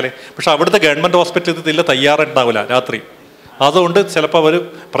കടാവർ കിട്ടിയാൽ. പക്ഷെ അവിടുത്തെ ഗവൺമെൻറ് ഹോസ്പിറ്റലിൽ ഇതില്ല തയ്യാറുണ്ടാവില്ല രാത്രി. അതുകൊണ്ട് ചിലപ്പോൾ അവർ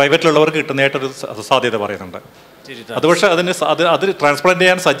പ്രൈവറ്റിലുള്ളവർക്ക് കിട്ടുന്നതായിട്ടൊരു സാധ്യത പറയുന്നുണ്ട്. അത് പക്ഷേ അത് ട്രാൻസ്പ്ലാന്റ്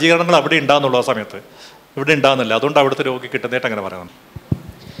ചെയ്യാൻ സജ്ജീകരണങ്ങൾ അവിടെ ഉണ്ടാകുന്നുള്ളൂ. ആ സമയത്ത് ഇവിടെ ഉണ്ടാകുന്നില്ല. അതുകൊണ്ട് അവിടുത്തെ രോഗി കിട്ടുന്നതായിട്ട് അങ്ങനെ പറയുന്നുണ്ട്.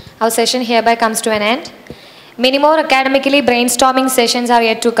 Our session hereby comes to an end. Many more academically brainstorming sessions are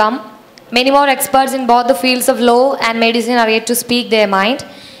yet to come. Many more experts in both the fields of law and medicine are yet to speak their mind.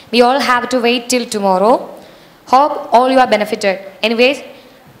 We all have to wait till tomorrow. Hope all you are benefited. Anyways,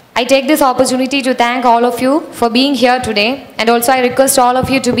 I take this opportunity to thank all of you for being here today, and also I request all of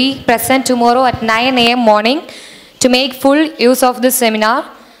you to be present tomorrow at 9 a.m. morning to make full use of this seminar.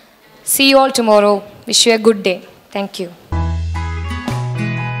 See you all tomorrow. Wish you a good day. Thank you.